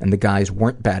will, and the guys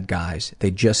weren't bad guys. They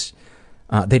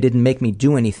didn't make me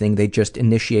do anything. They just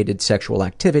initiated sexual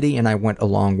activity, and I went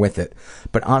along with it.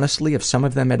 But honestly, if some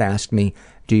of them had asked me,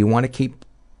 do you want to keep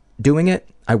doing it?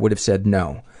 I would have said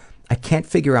no. I can't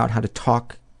figure out how to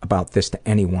talk about this to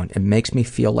anyone. It makes me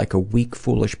feel like a weak,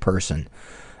 foolish person.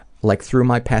 Like through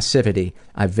my passivity,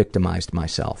 I've victimized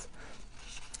myself.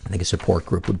 I think a support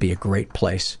group would be a great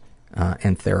place.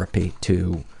 And therapy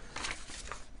to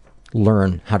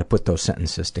learn how to put those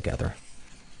sentences together.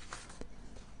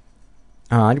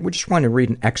 I just want to read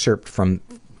an excerpt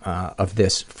of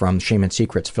this from Shame and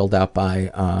Secrets, filled out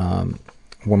by a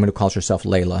woman who calls herself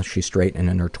Layla. She's straight and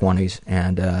in her 20s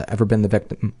and ever been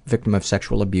the victim of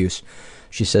sexual abuse.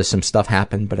 She says some stuff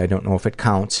happened, but I don't know if it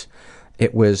counts.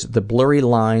 It was the blurry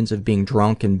lines of being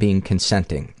drunk and being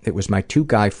consenting. It was my two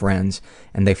guy friends,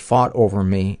 and they fought over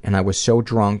me, and I was so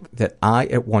drunk that I,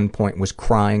 at one point, was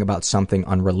crying about something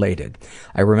unrelated.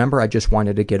 I remember I just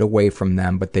wanted to get away from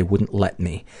them, but they wouldn't let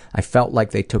me. I felt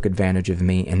like they took advantage of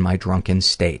me in my drunken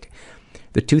state.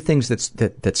 The two things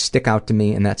that stick out to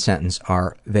me in that sentence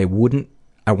are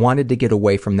I wanted to get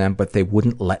away from them, but they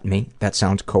wouldn't let me. That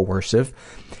sounds coercive.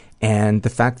 And the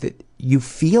fact that you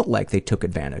feel like they took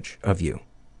advantage of you.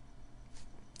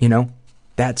 You know,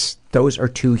 those are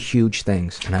two huge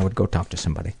things, and I would go talk to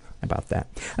somebody about that.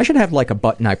 I should have like a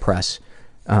button I press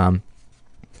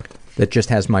that just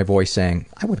has my voice saying,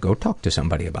 I would go talk to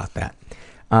somebody about that.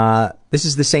 This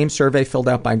is the same survey filled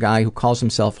out by a guy who calls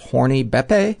himself Horny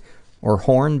Beppe, or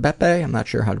Horn Beppe. I'm not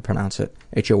sure how to pronounce it.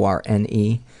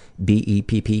 Hornebeppe.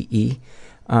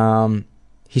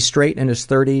 He's straight, in his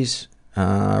 30s,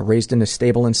 raised in a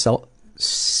stable and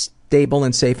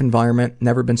safe environment,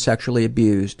 never been sexually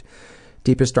abused.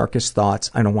 Deepest, darkest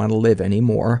thoughts, I don't want to live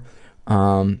anymore.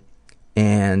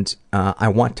 And I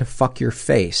want to fuck your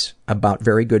face about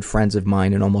very good friends of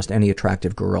mine and almost any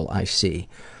attractive girl I see.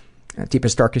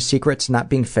 Deepest, darkest secrets, not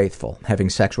being faithful, having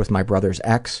sex with my brother's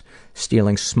ex,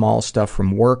 stealing small stuff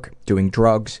from work, doing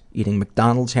drugs, eating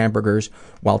McDonald's hamburgers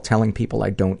while telling people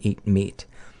I don't eat meat.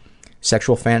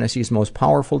 Sexual fantasies most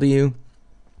powerful to you,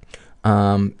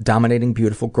 dominating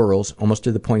beautiful girls, almost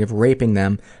to the point of raping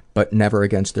them, but never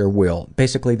against their will.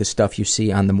 Basically the stuff you see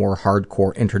on the more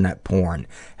hardcore internet porn.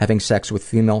 Having sex with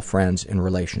female friends in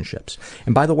relationships.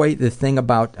 And by the way, the thing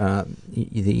about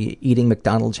the eating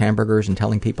McDonald's hamburgers and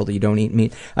telling people that you don't eat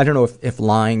meat, I don't know if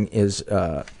lying is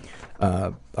a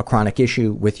chronic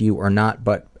issue with you or not,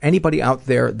 but anybody out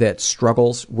there that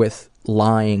struggles with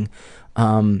lying,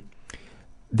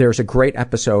 there's a great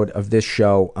episode of this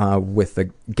show with a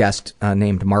guest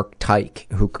named Mark Tyke,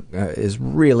 who is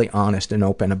really honest and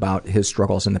open about his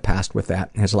struggles in the past with that.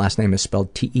 His last name is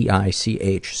spelled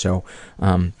T-E-I-C-H, so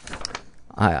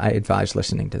I advise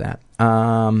listening to that.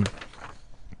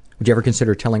 Would you ever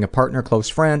consider telling a partner, close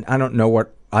friend? I don't know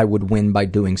what I would win by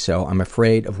doing so. I'm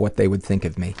afraid of what they would think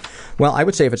of me. Well, I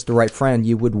would say if it's the right friend,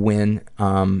 you would win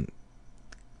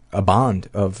a bond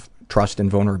of trust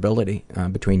and vulnerability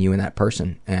between you and that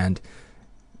person, and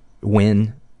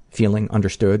win feeling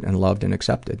understood and loved and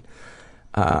accepted.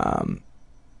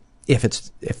 If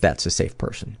that's a safe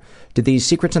person. Do these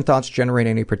secrets and thoughts generate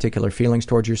any particular feelings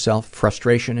towards yourself?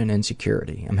 Frustration and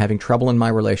insecurity. I'm having trouble in my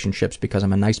relationships because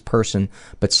I'm a nice person,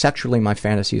 but sexually my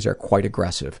fantasies are quite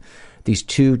aggressive. These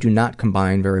two do not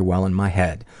combine very well in my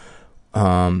head.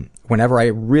 Whenever I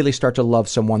really start to love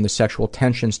someone, the sexual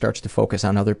tension starts to focus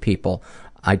on other people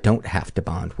I don't have to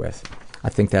bond with. I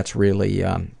think that's really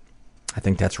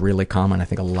common. I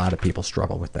think a lot of people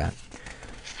struggle with that.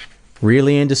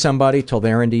 Really into somebody till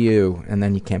they're into you, and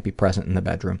then you can't be present in the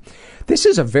bedroom. This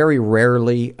is a very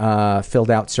rarely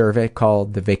filled out survey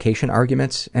called the Vacation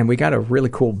Arguments, and we got a really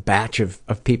cool batch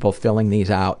of people filling these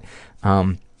out.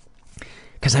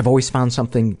 Because I've always found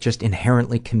something just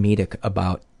inherently comedic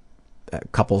about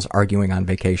couples arguing on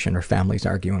vacation or families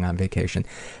arguing on vacation.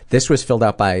 This was filled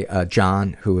out by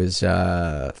John, who is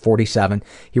 47.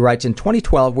 He writes, in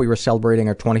 2012, we were celebrating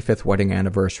our 25th wedding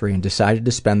anniversary and decided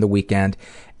to spend the weekend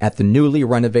at the newly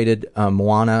renovated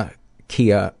Mauna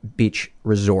Kea Beach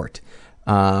Resort.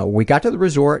 We got to the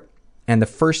resort, and the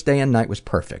first day and night was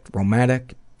perfect.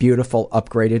 Romantic, beautiful,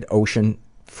 upgraded ocean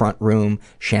front room,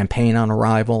 champagne on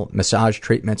arrival, massage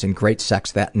treatments, and great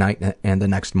sex that night and the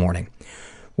next morning.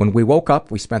 When we woke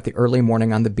up, we spent the early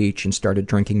morning on the beach and started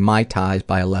drinking Mai Tais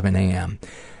by 11 a.m.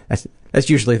 That's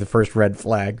usually the first red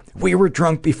flag. We were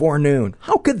drunk before noon.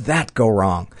 How could that go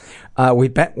wrong?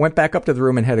 We went back up to the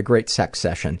room and had a great sex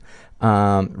session.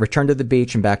 Returned to the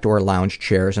beach and back to our lounge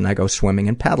chairs, and I go swimming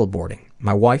and paddleboarding.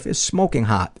 My wife is smoking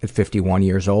hot at 51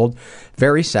 years old,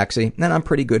 very sexy, and I'm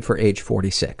pretty good for age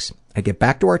 46. I get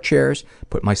back to our chairs,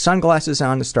 put my sunglasses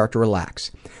on to start to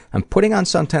relax. I'm putting on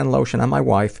suntan lotion on my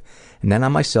wife, and then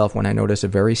on myself when I notice a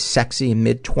very sexy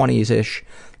mid-20s-ish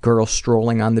girl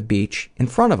strolling on the beach in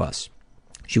front of us.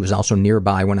 She was also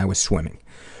nearby when I was swimming.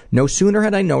 No sooner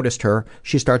had I noticed her,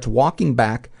 she starts walking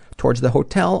back towards the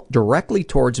hotel directly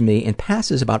towards me and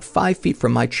passes about 5 feet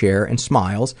from my chair and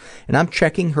smiles, and I'm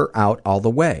checking her out all the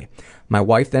way. My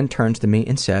wife then turns to me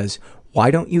and says, "Why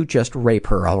don't you just rape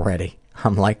her already?"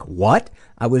 I'm like, "What?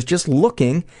 I was just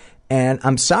looking, and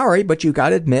I'm sorry, but you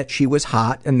gotta admit she was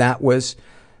hot, and that was...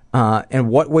 and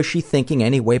what was she thinking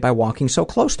anyway by walking so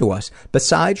close to us?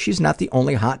 Besides, she's not the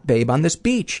only hot babe on this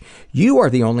beach. You are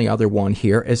the only other one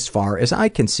here as far as I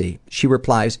can see." She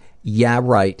replies, "Yeah,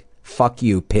 right. Fuck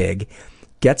you, pig."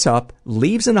 Gets up,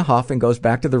 leaves in a huff, and goes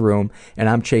back to the room, and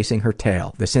I'm chasing her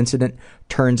tail. This incident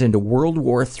turns into World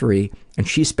War III, and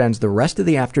she spends the rest of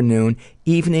the afternoon,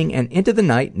 evening, and into the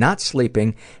night not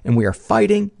sleeping, and we are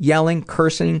fighting, yelling,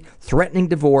 cursing, threatening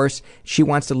divorce. She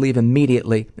wants to leave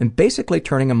immediately, and basically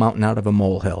turning a mountain out of a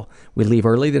molehill. We leave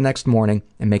early the next morning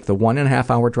and make the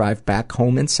 1.5-hour drive back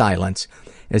home in silence.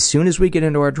 As soon as we get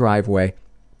into our driveway,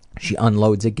 she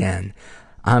unloads again.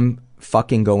 I'm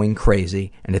fucking going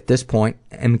crazy, and at this point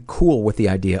am cool with the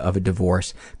idea of a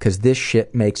divorce because this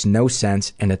shit makes no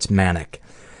sense and it's manic.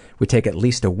 We take at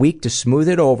least a week to smooth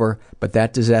it over, but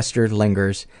that disaster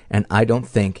lingers, and I don't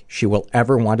think she will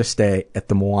ever want to stay at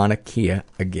the Moana Kia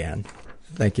again.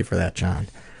 Thank you for that, John.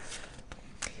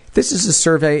 This is a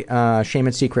survey, Shame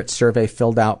and Secrets survey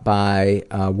filled out by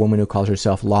a woman who calls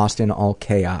herself Lost in All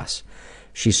Chaos.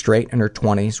 She's straight, in her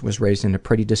 20s, was raised in a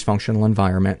pretty dysfunctional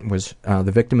environment, was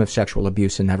the victim of sexual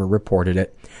abuse and never reported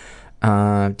it.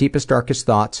 Deepest, darkest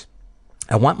thoughts.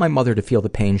 I want my mother to feel the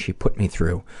pain she put me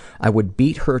through. I would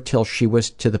beat her till she was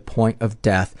to the point of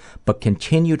death, but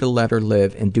continue to let her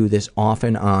live and do this off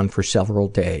and on for several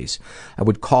days. I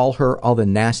would call her all the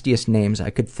nastiest names I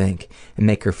could think and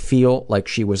make her feel like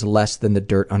she was less than the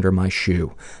dirt under my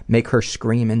shoe. Make her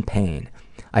scream in pain.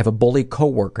 I have a bully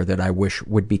coworker that I wish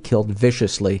would be killed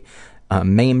viciously,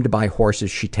 maimed by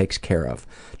horses she takes care of,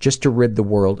 just to rid the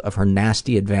world of her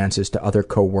nasty advances to other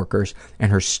coworkers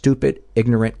and her stupid,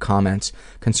 ignorant comments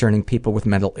concerning people with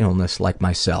mental illness like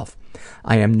myself.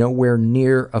 I am nowhere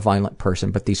near a violent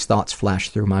person, but these thoughts flash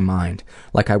through my mind,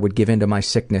 like I would give in to my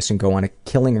sickness and go on a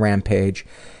killing rampage,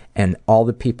 and all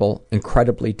the people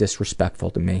incredibly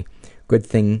disrespectful to me. Good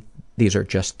thing these are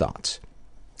just thoughts.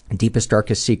 Deepest,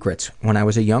 darkest secrets. When I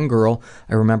was a young girl,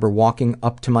 I remember waking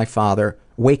up to my father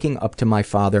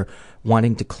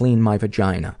wanting to clean my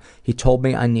vagina. He told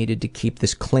me I needed to keep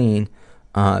this clean,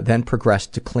 then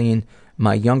progressed to clean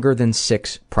my younger than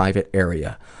 6 private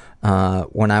area.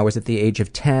 When I was at the age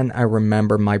of 10, I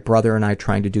remember my brother and I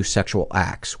trying to do sexual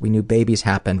acts. We knew babies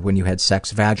happened when you had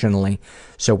sex vaginally,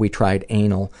 so we tried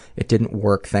anal. It didn't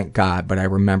work, thank God, but I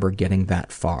remember getting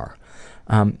that far.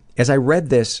 As I read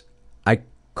this, I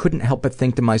couldn't help but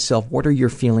think to myself, what are your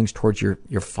feelings towards your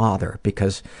father?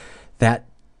 Because that,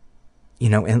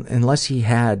 unless he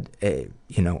had a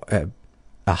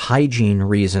hygiene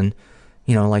reason,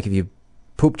 like if you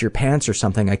pooped your pants or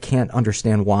something, I can't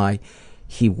understand why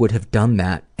he would have done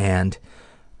that. And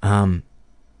I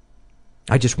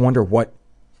just wonder what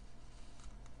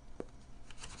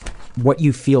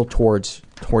you feel towards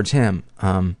him.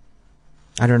 I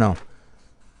don't know.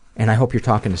 And I hope you're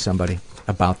talking to somebody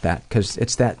about that, because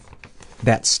it's that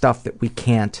stuff that we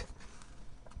can't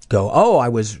go, oh, I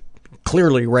was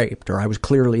clearly raped, or I was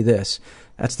clearly this.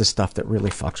 That's the stuff that really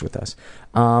fucks with us.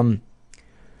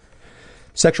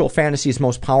 Sexual fantasies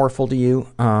most powerful to you.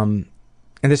 And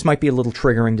this might be a little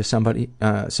triggering to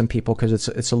some people, because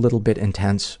it's a little bit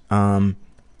intense.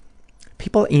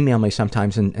 People email me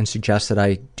sometimes and suggest that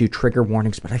I do trigger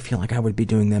warnings, but I feel like I would be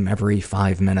doing them every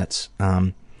 5 minutes.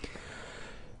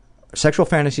 Sexual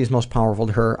fantasy is most powerful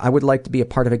to her. I would like to be a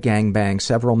part of a gangbang,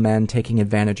 several men taking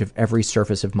advantage of every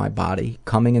surface of my body,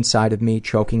 coming inside of me,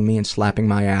 choking me and slapping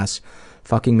my ass,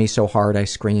 fucking me so hard I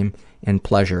scream in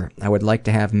pleasure. I would like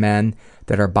to have men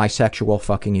that are bisexual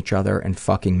fucking each other and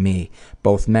fucking me.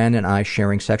 Both men and I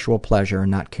sharing sexual pleasure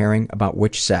and not caring about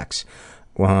which sex,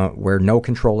 where no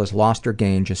control is lost or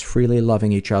gained, just freely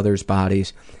loving each other's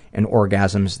bodies and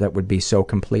orgasms that would be so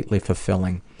completely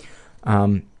fulfilling.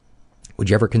 Would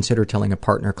you ever consider telling a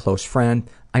partner, close friend?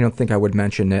 I don't think I would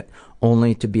mention it,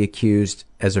 only to be accused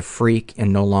as a freak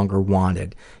and no longer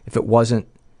wanted. If it wasn't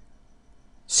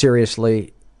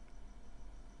seriously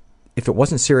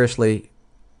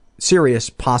serious,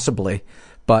 possibly,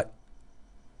 but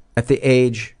at the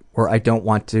age where I don't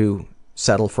want to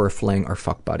settle for a fling or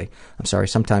fuck buddy. I'm sorry,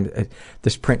 sometimes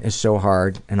this print is so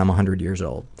hard, and I'm 100 years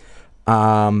old.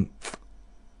 And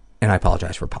I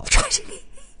apologize for apologizing.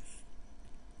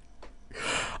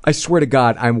 I swear to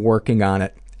God, I'm working on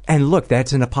it. And look,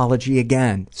 that's an apology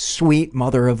again. Sweet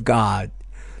mother of God.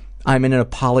 I'm in an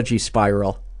apology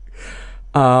spiral.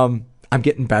 I'm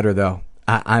getting better, though.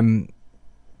 I'm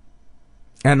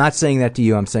not saying that to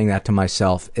you. I'm saying that to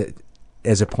myself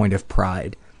as a point of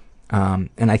pride. And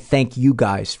I thank you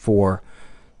guys for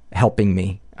helping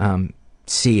me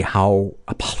see how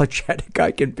apologetic I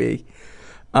can be.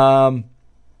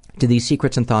 Do these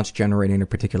secrets and thoughts generate any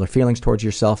particular feelings towards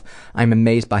yourself? I'm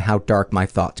amazed by how dark my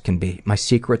thoughts can be. My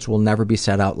secrets will never be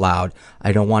said out loud.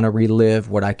 I don't want to relive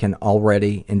what I can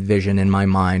already envision in my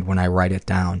mind when I write it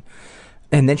down.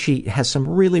 And then she has some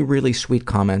really, really sweet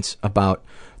comments about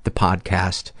the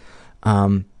podcast.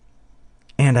 And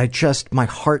my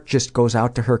heart just goes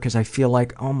out to her, because I feel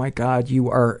like, oh my God, you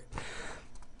are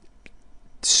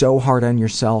so hard on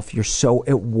yourself. You're so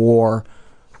at war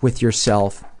with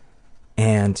yourself.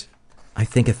 And I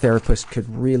think a therapist could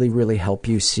really, really help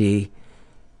you see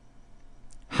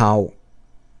how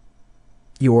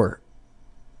your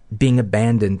being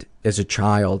abandoned as a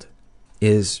child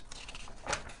is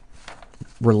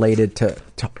related to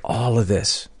all of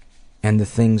this. and the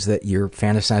things that you're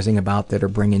fantasizing about that are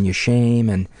bringing you shame.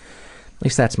 And at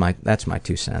least that's my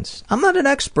 2 cents. I'm not an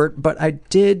expert, but I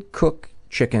did cook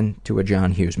chicken to a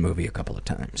John Hughes movie a couple of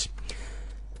times.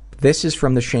 This is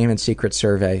from the Shame and Secret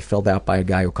survey filled out by a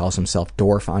guy who calls himself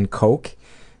Dorf on Coke.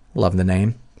 Love the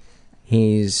name.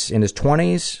 He's in his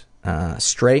 20s,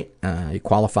 straight. He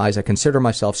qualifies, I consider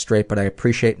myself straight, but I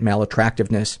appreciate male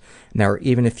attractiveness, and there are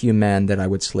even a few men that I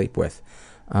would sleep with.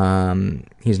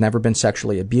 He's never been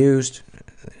sexually abused.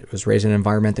 Was raised in an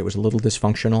environment that was a little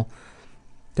dysfunctional.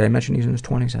 Did I mention he's in his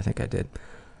 20s? I think I did.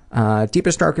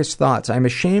 Deepest, darkest thoughts. I'm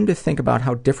ashamed to think about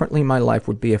how differently my life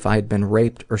would be if I had been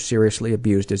raped or seriously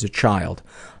abused as a child.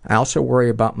 I also worry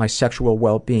about my sexual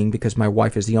well-being because my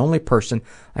wife is the only person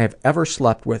I have ever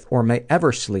slept with or may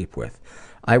ever sleep with.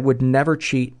 I would never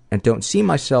cheat and don't see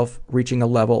myself reaching a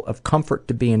level of comfort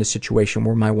to be in a situation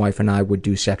where my wife and I would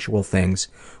do sexual things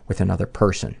with another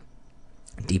person.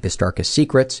 Deepest, darkest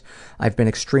secrets. I've been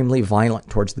extremely violent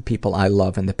towards the people I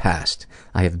love in the past.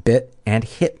 I have bit and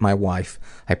hit my wife.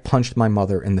 I punched my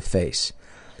mother in the face.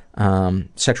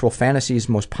 Sexual fantasies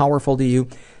most powerful to you.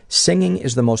 Singing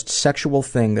is the most sexual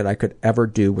thing that I could ever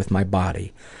do with my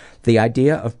body. The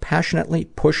idea of passionately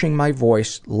pushing my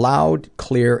voice loud,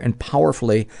 clear, and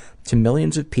powerfully to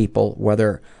millions of people,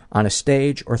 whether on a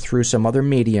stage or through some other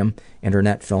medium,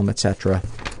 internet, film, etc.,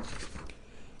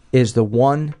 is the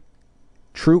one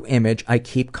true image I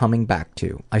keep coming back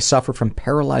to. I suffer from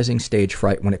paralyzing stage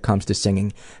fright when it comes to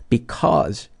singing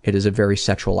because it is a very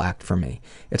sexual act for me.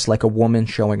 It's like a woman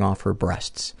showing off her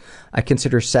breasts. I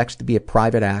consider sex to be a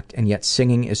private act, and yet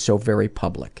singing is so very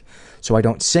public. So I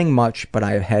don't sing much, but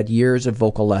I have had years of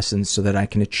vocal lessons so that I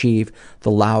can achieve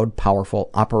the loud, powerful,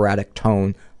 operatic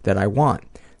tone that I want.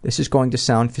 This is going to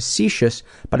sound facetious,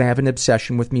 but I have an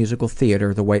obsession with musical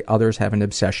theater the way others have an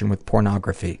obsession with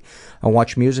pornography. I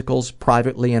watch musicals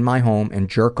privately in my home and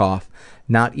jerk off,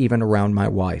 not even around my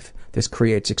wife. This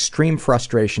creates extreme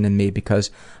frustration in me because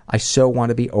I so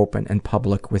want to be open and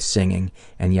public with singing,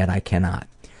 and yet I cannot.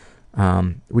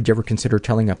 Would you ever consider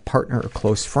telling a partner or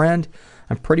close friend?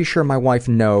 I'm pretty sure my wife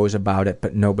knows about it,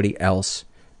 but nobody else.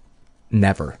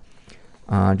 Never.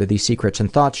 Do these secrets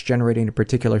and thoughts generate any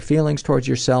particular feelings towards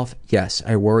yourself? Yes,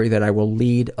 I worry that I will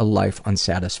lead a life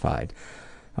unsatisfied.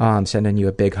 I'm sending you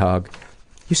a big hug.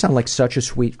 You sound like such a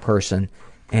sweet person,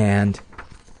 and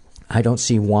I don't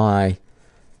see why.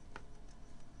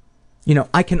 You know,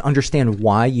 I can understand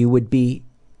why you would be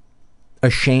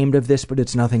ashamed of this, but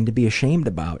it's nothing to be ashamed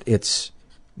about. It's,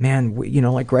 man,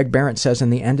 like Greg Behrendt says in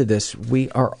the end of this, we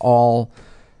are all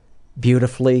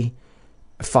beautifully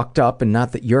fucked up, and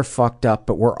not that you're fucked up,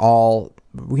 but we're all,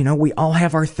 we all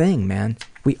have our thing, man.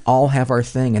 We all have our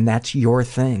thing, and that's your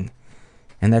thing.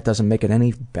 And that doesn't make it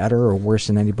any better or worse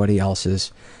than anybody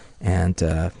else's. And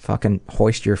fucking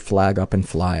hoist your flag up and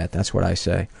fly it. That's what I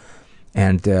say.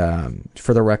 And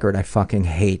for the record, I fucking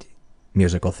hate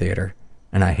musical theater,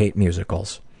 and I hate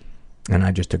musicals. And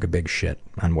I just took a big shit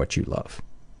on what you love.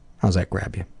 How's that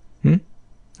grab you?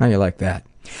 How you like that?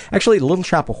 Actually, Little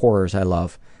Shop of Horrors I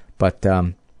love. But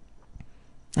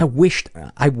I wish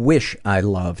I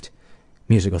loved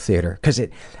musical theater, because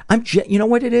you know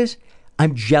what it is?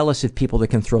 I'm jealous of people that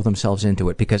can throw themselves into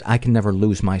it, because I can never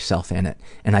lose myself in it,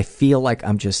 and I feel like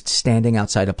I'm just standing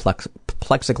outside a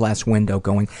plexiglass window,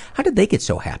 going, "How did they get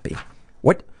so happy?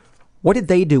 What did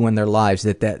they do in their lives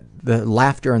that the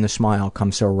laughter and the smile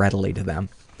come so readily to them?"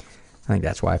 I think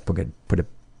that's why I took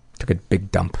a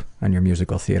big dump on your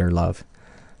musical theater love.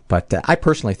 But I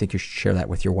personally think you should share that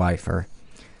with your wife or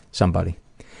somebody.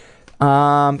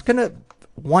 I'm going to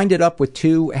wind it up with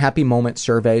 2 happy moment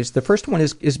surveys. The first one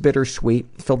is bittersweet,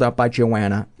 filled out by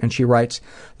Joanna. And she writes,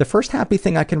 "The first happy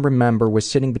thing I can remember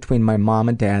was sitting between my mom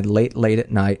and dad late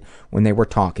at night when they were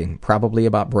talking, probably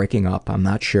about breaking up, I'm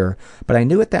not sure. But I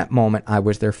knew at that moment I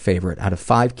was their favorite. Out of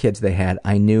 5 kids they had,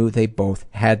 I knew they both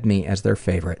had me as their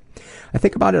favorite. I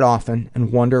think about it often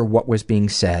and wonder what was being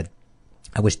said.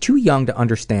 I was too young to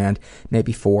understand,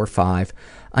 maybe 4 or 5.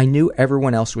 I knew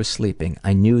everyone else was sleeping.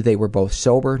 I knew they were both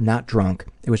sober, not drunk.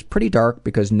 It was pretty dark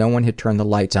because no one had turned the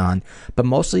lights on, but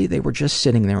mostly they were just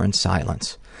sitting there in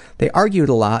silence. They argued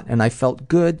a lot, and I felt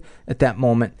good at that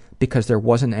moment because there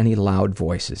wasn't any loud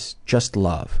voices, just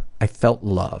love. I felt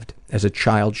loved, as a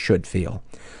child should feel.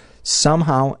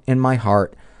 Somehow in my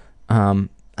heart,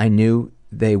 I knew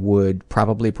they would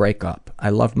probably break up.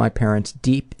 I loved my parents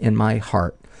deep in my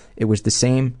heart. It was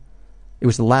the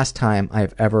last time I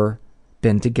have ever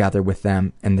been together with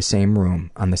them in the same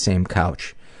room, on the same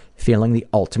couch, feeling the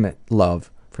ultimate love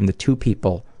from the 2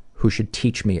 people who should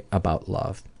teach me about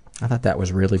love." I thought that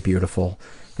was really beautiful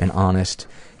and honest.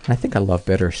 And I think I love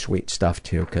bittersweet stuff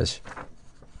too, because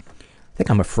I think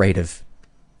I'm afraid of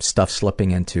stuff slipping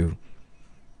into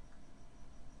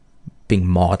being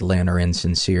maudlin or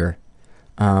insincere.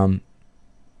 I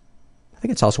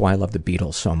think it's also why I love the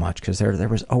Beatles so much, because there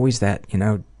was always that,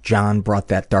 John brought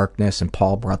that darkness and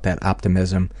Paul brought that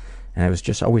optimism, and it was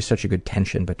just always such a good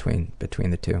tension between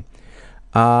the two.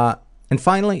 And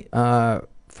finally,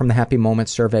 from the Happy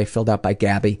Moments survey filled out by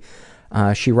Gabby,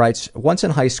 she writes, once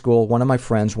in high school, one of my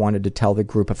friends wanted to tell the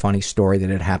group a funny story that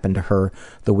had happened to her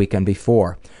the weekend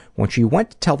before. When she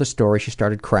went to tell the story, she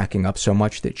started cracking up so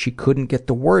much that she couldn't get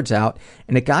the words out,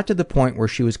 and it got to the point where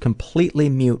she was completely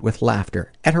mute with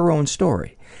laughter at her own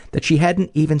story that she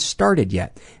hadn't even started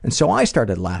yet. And so I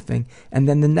started laughing, and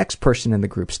then the next person in the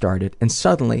group started, and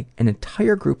suddenly an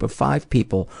entire group of 5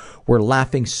 people were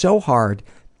laughing so hard,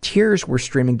 tears were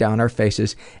streaming down our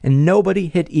faces, and nobody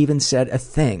had even said a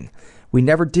thing. We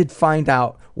never did find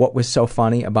out what was so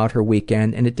funny about her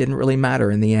weekend, and it didn't really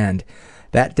matter in the end.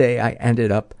 That day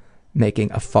ended up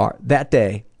making a far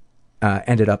better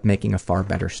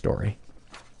story.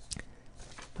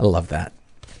 I love that.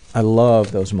 I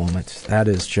love those moments. That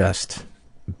is just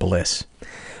bliss.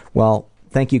 Well,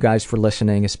 thank you guys for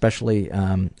listening, especially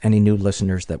any new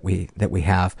listeners that we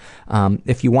have.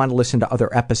 If you want to listen to other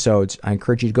episodes, I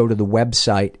encourage you to go to the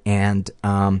website, and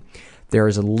there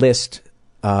is a list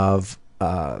of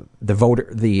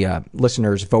the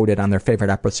listeners voted on their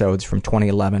favorite episodes from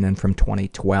 2011 and from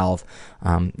 2012.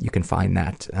 You can find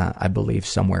that, I believe,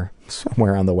 somewhere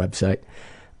on the website.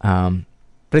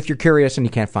 But if you're curious and you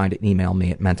can't find it, email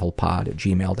me at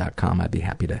mentalpod@gmail.com. I'd be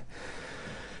happy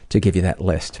to give you that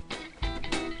list.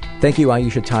 Thank you,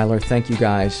 Aisha Tyler. Thank you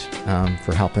guys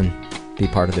for helping be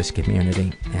part of this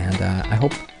community. And I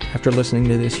hope after listening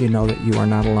to this, you know that you are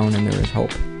not alone and there is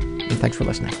hope. And thanks for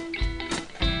listening.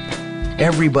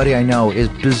 Everybody I know is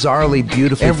bizarrely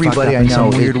beautifully fucked up in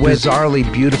some weird way.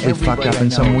 Bizarrely beautifully fucked up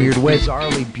in some weird way.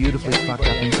 Bizarrely beautifully fucked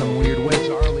up in some weird way.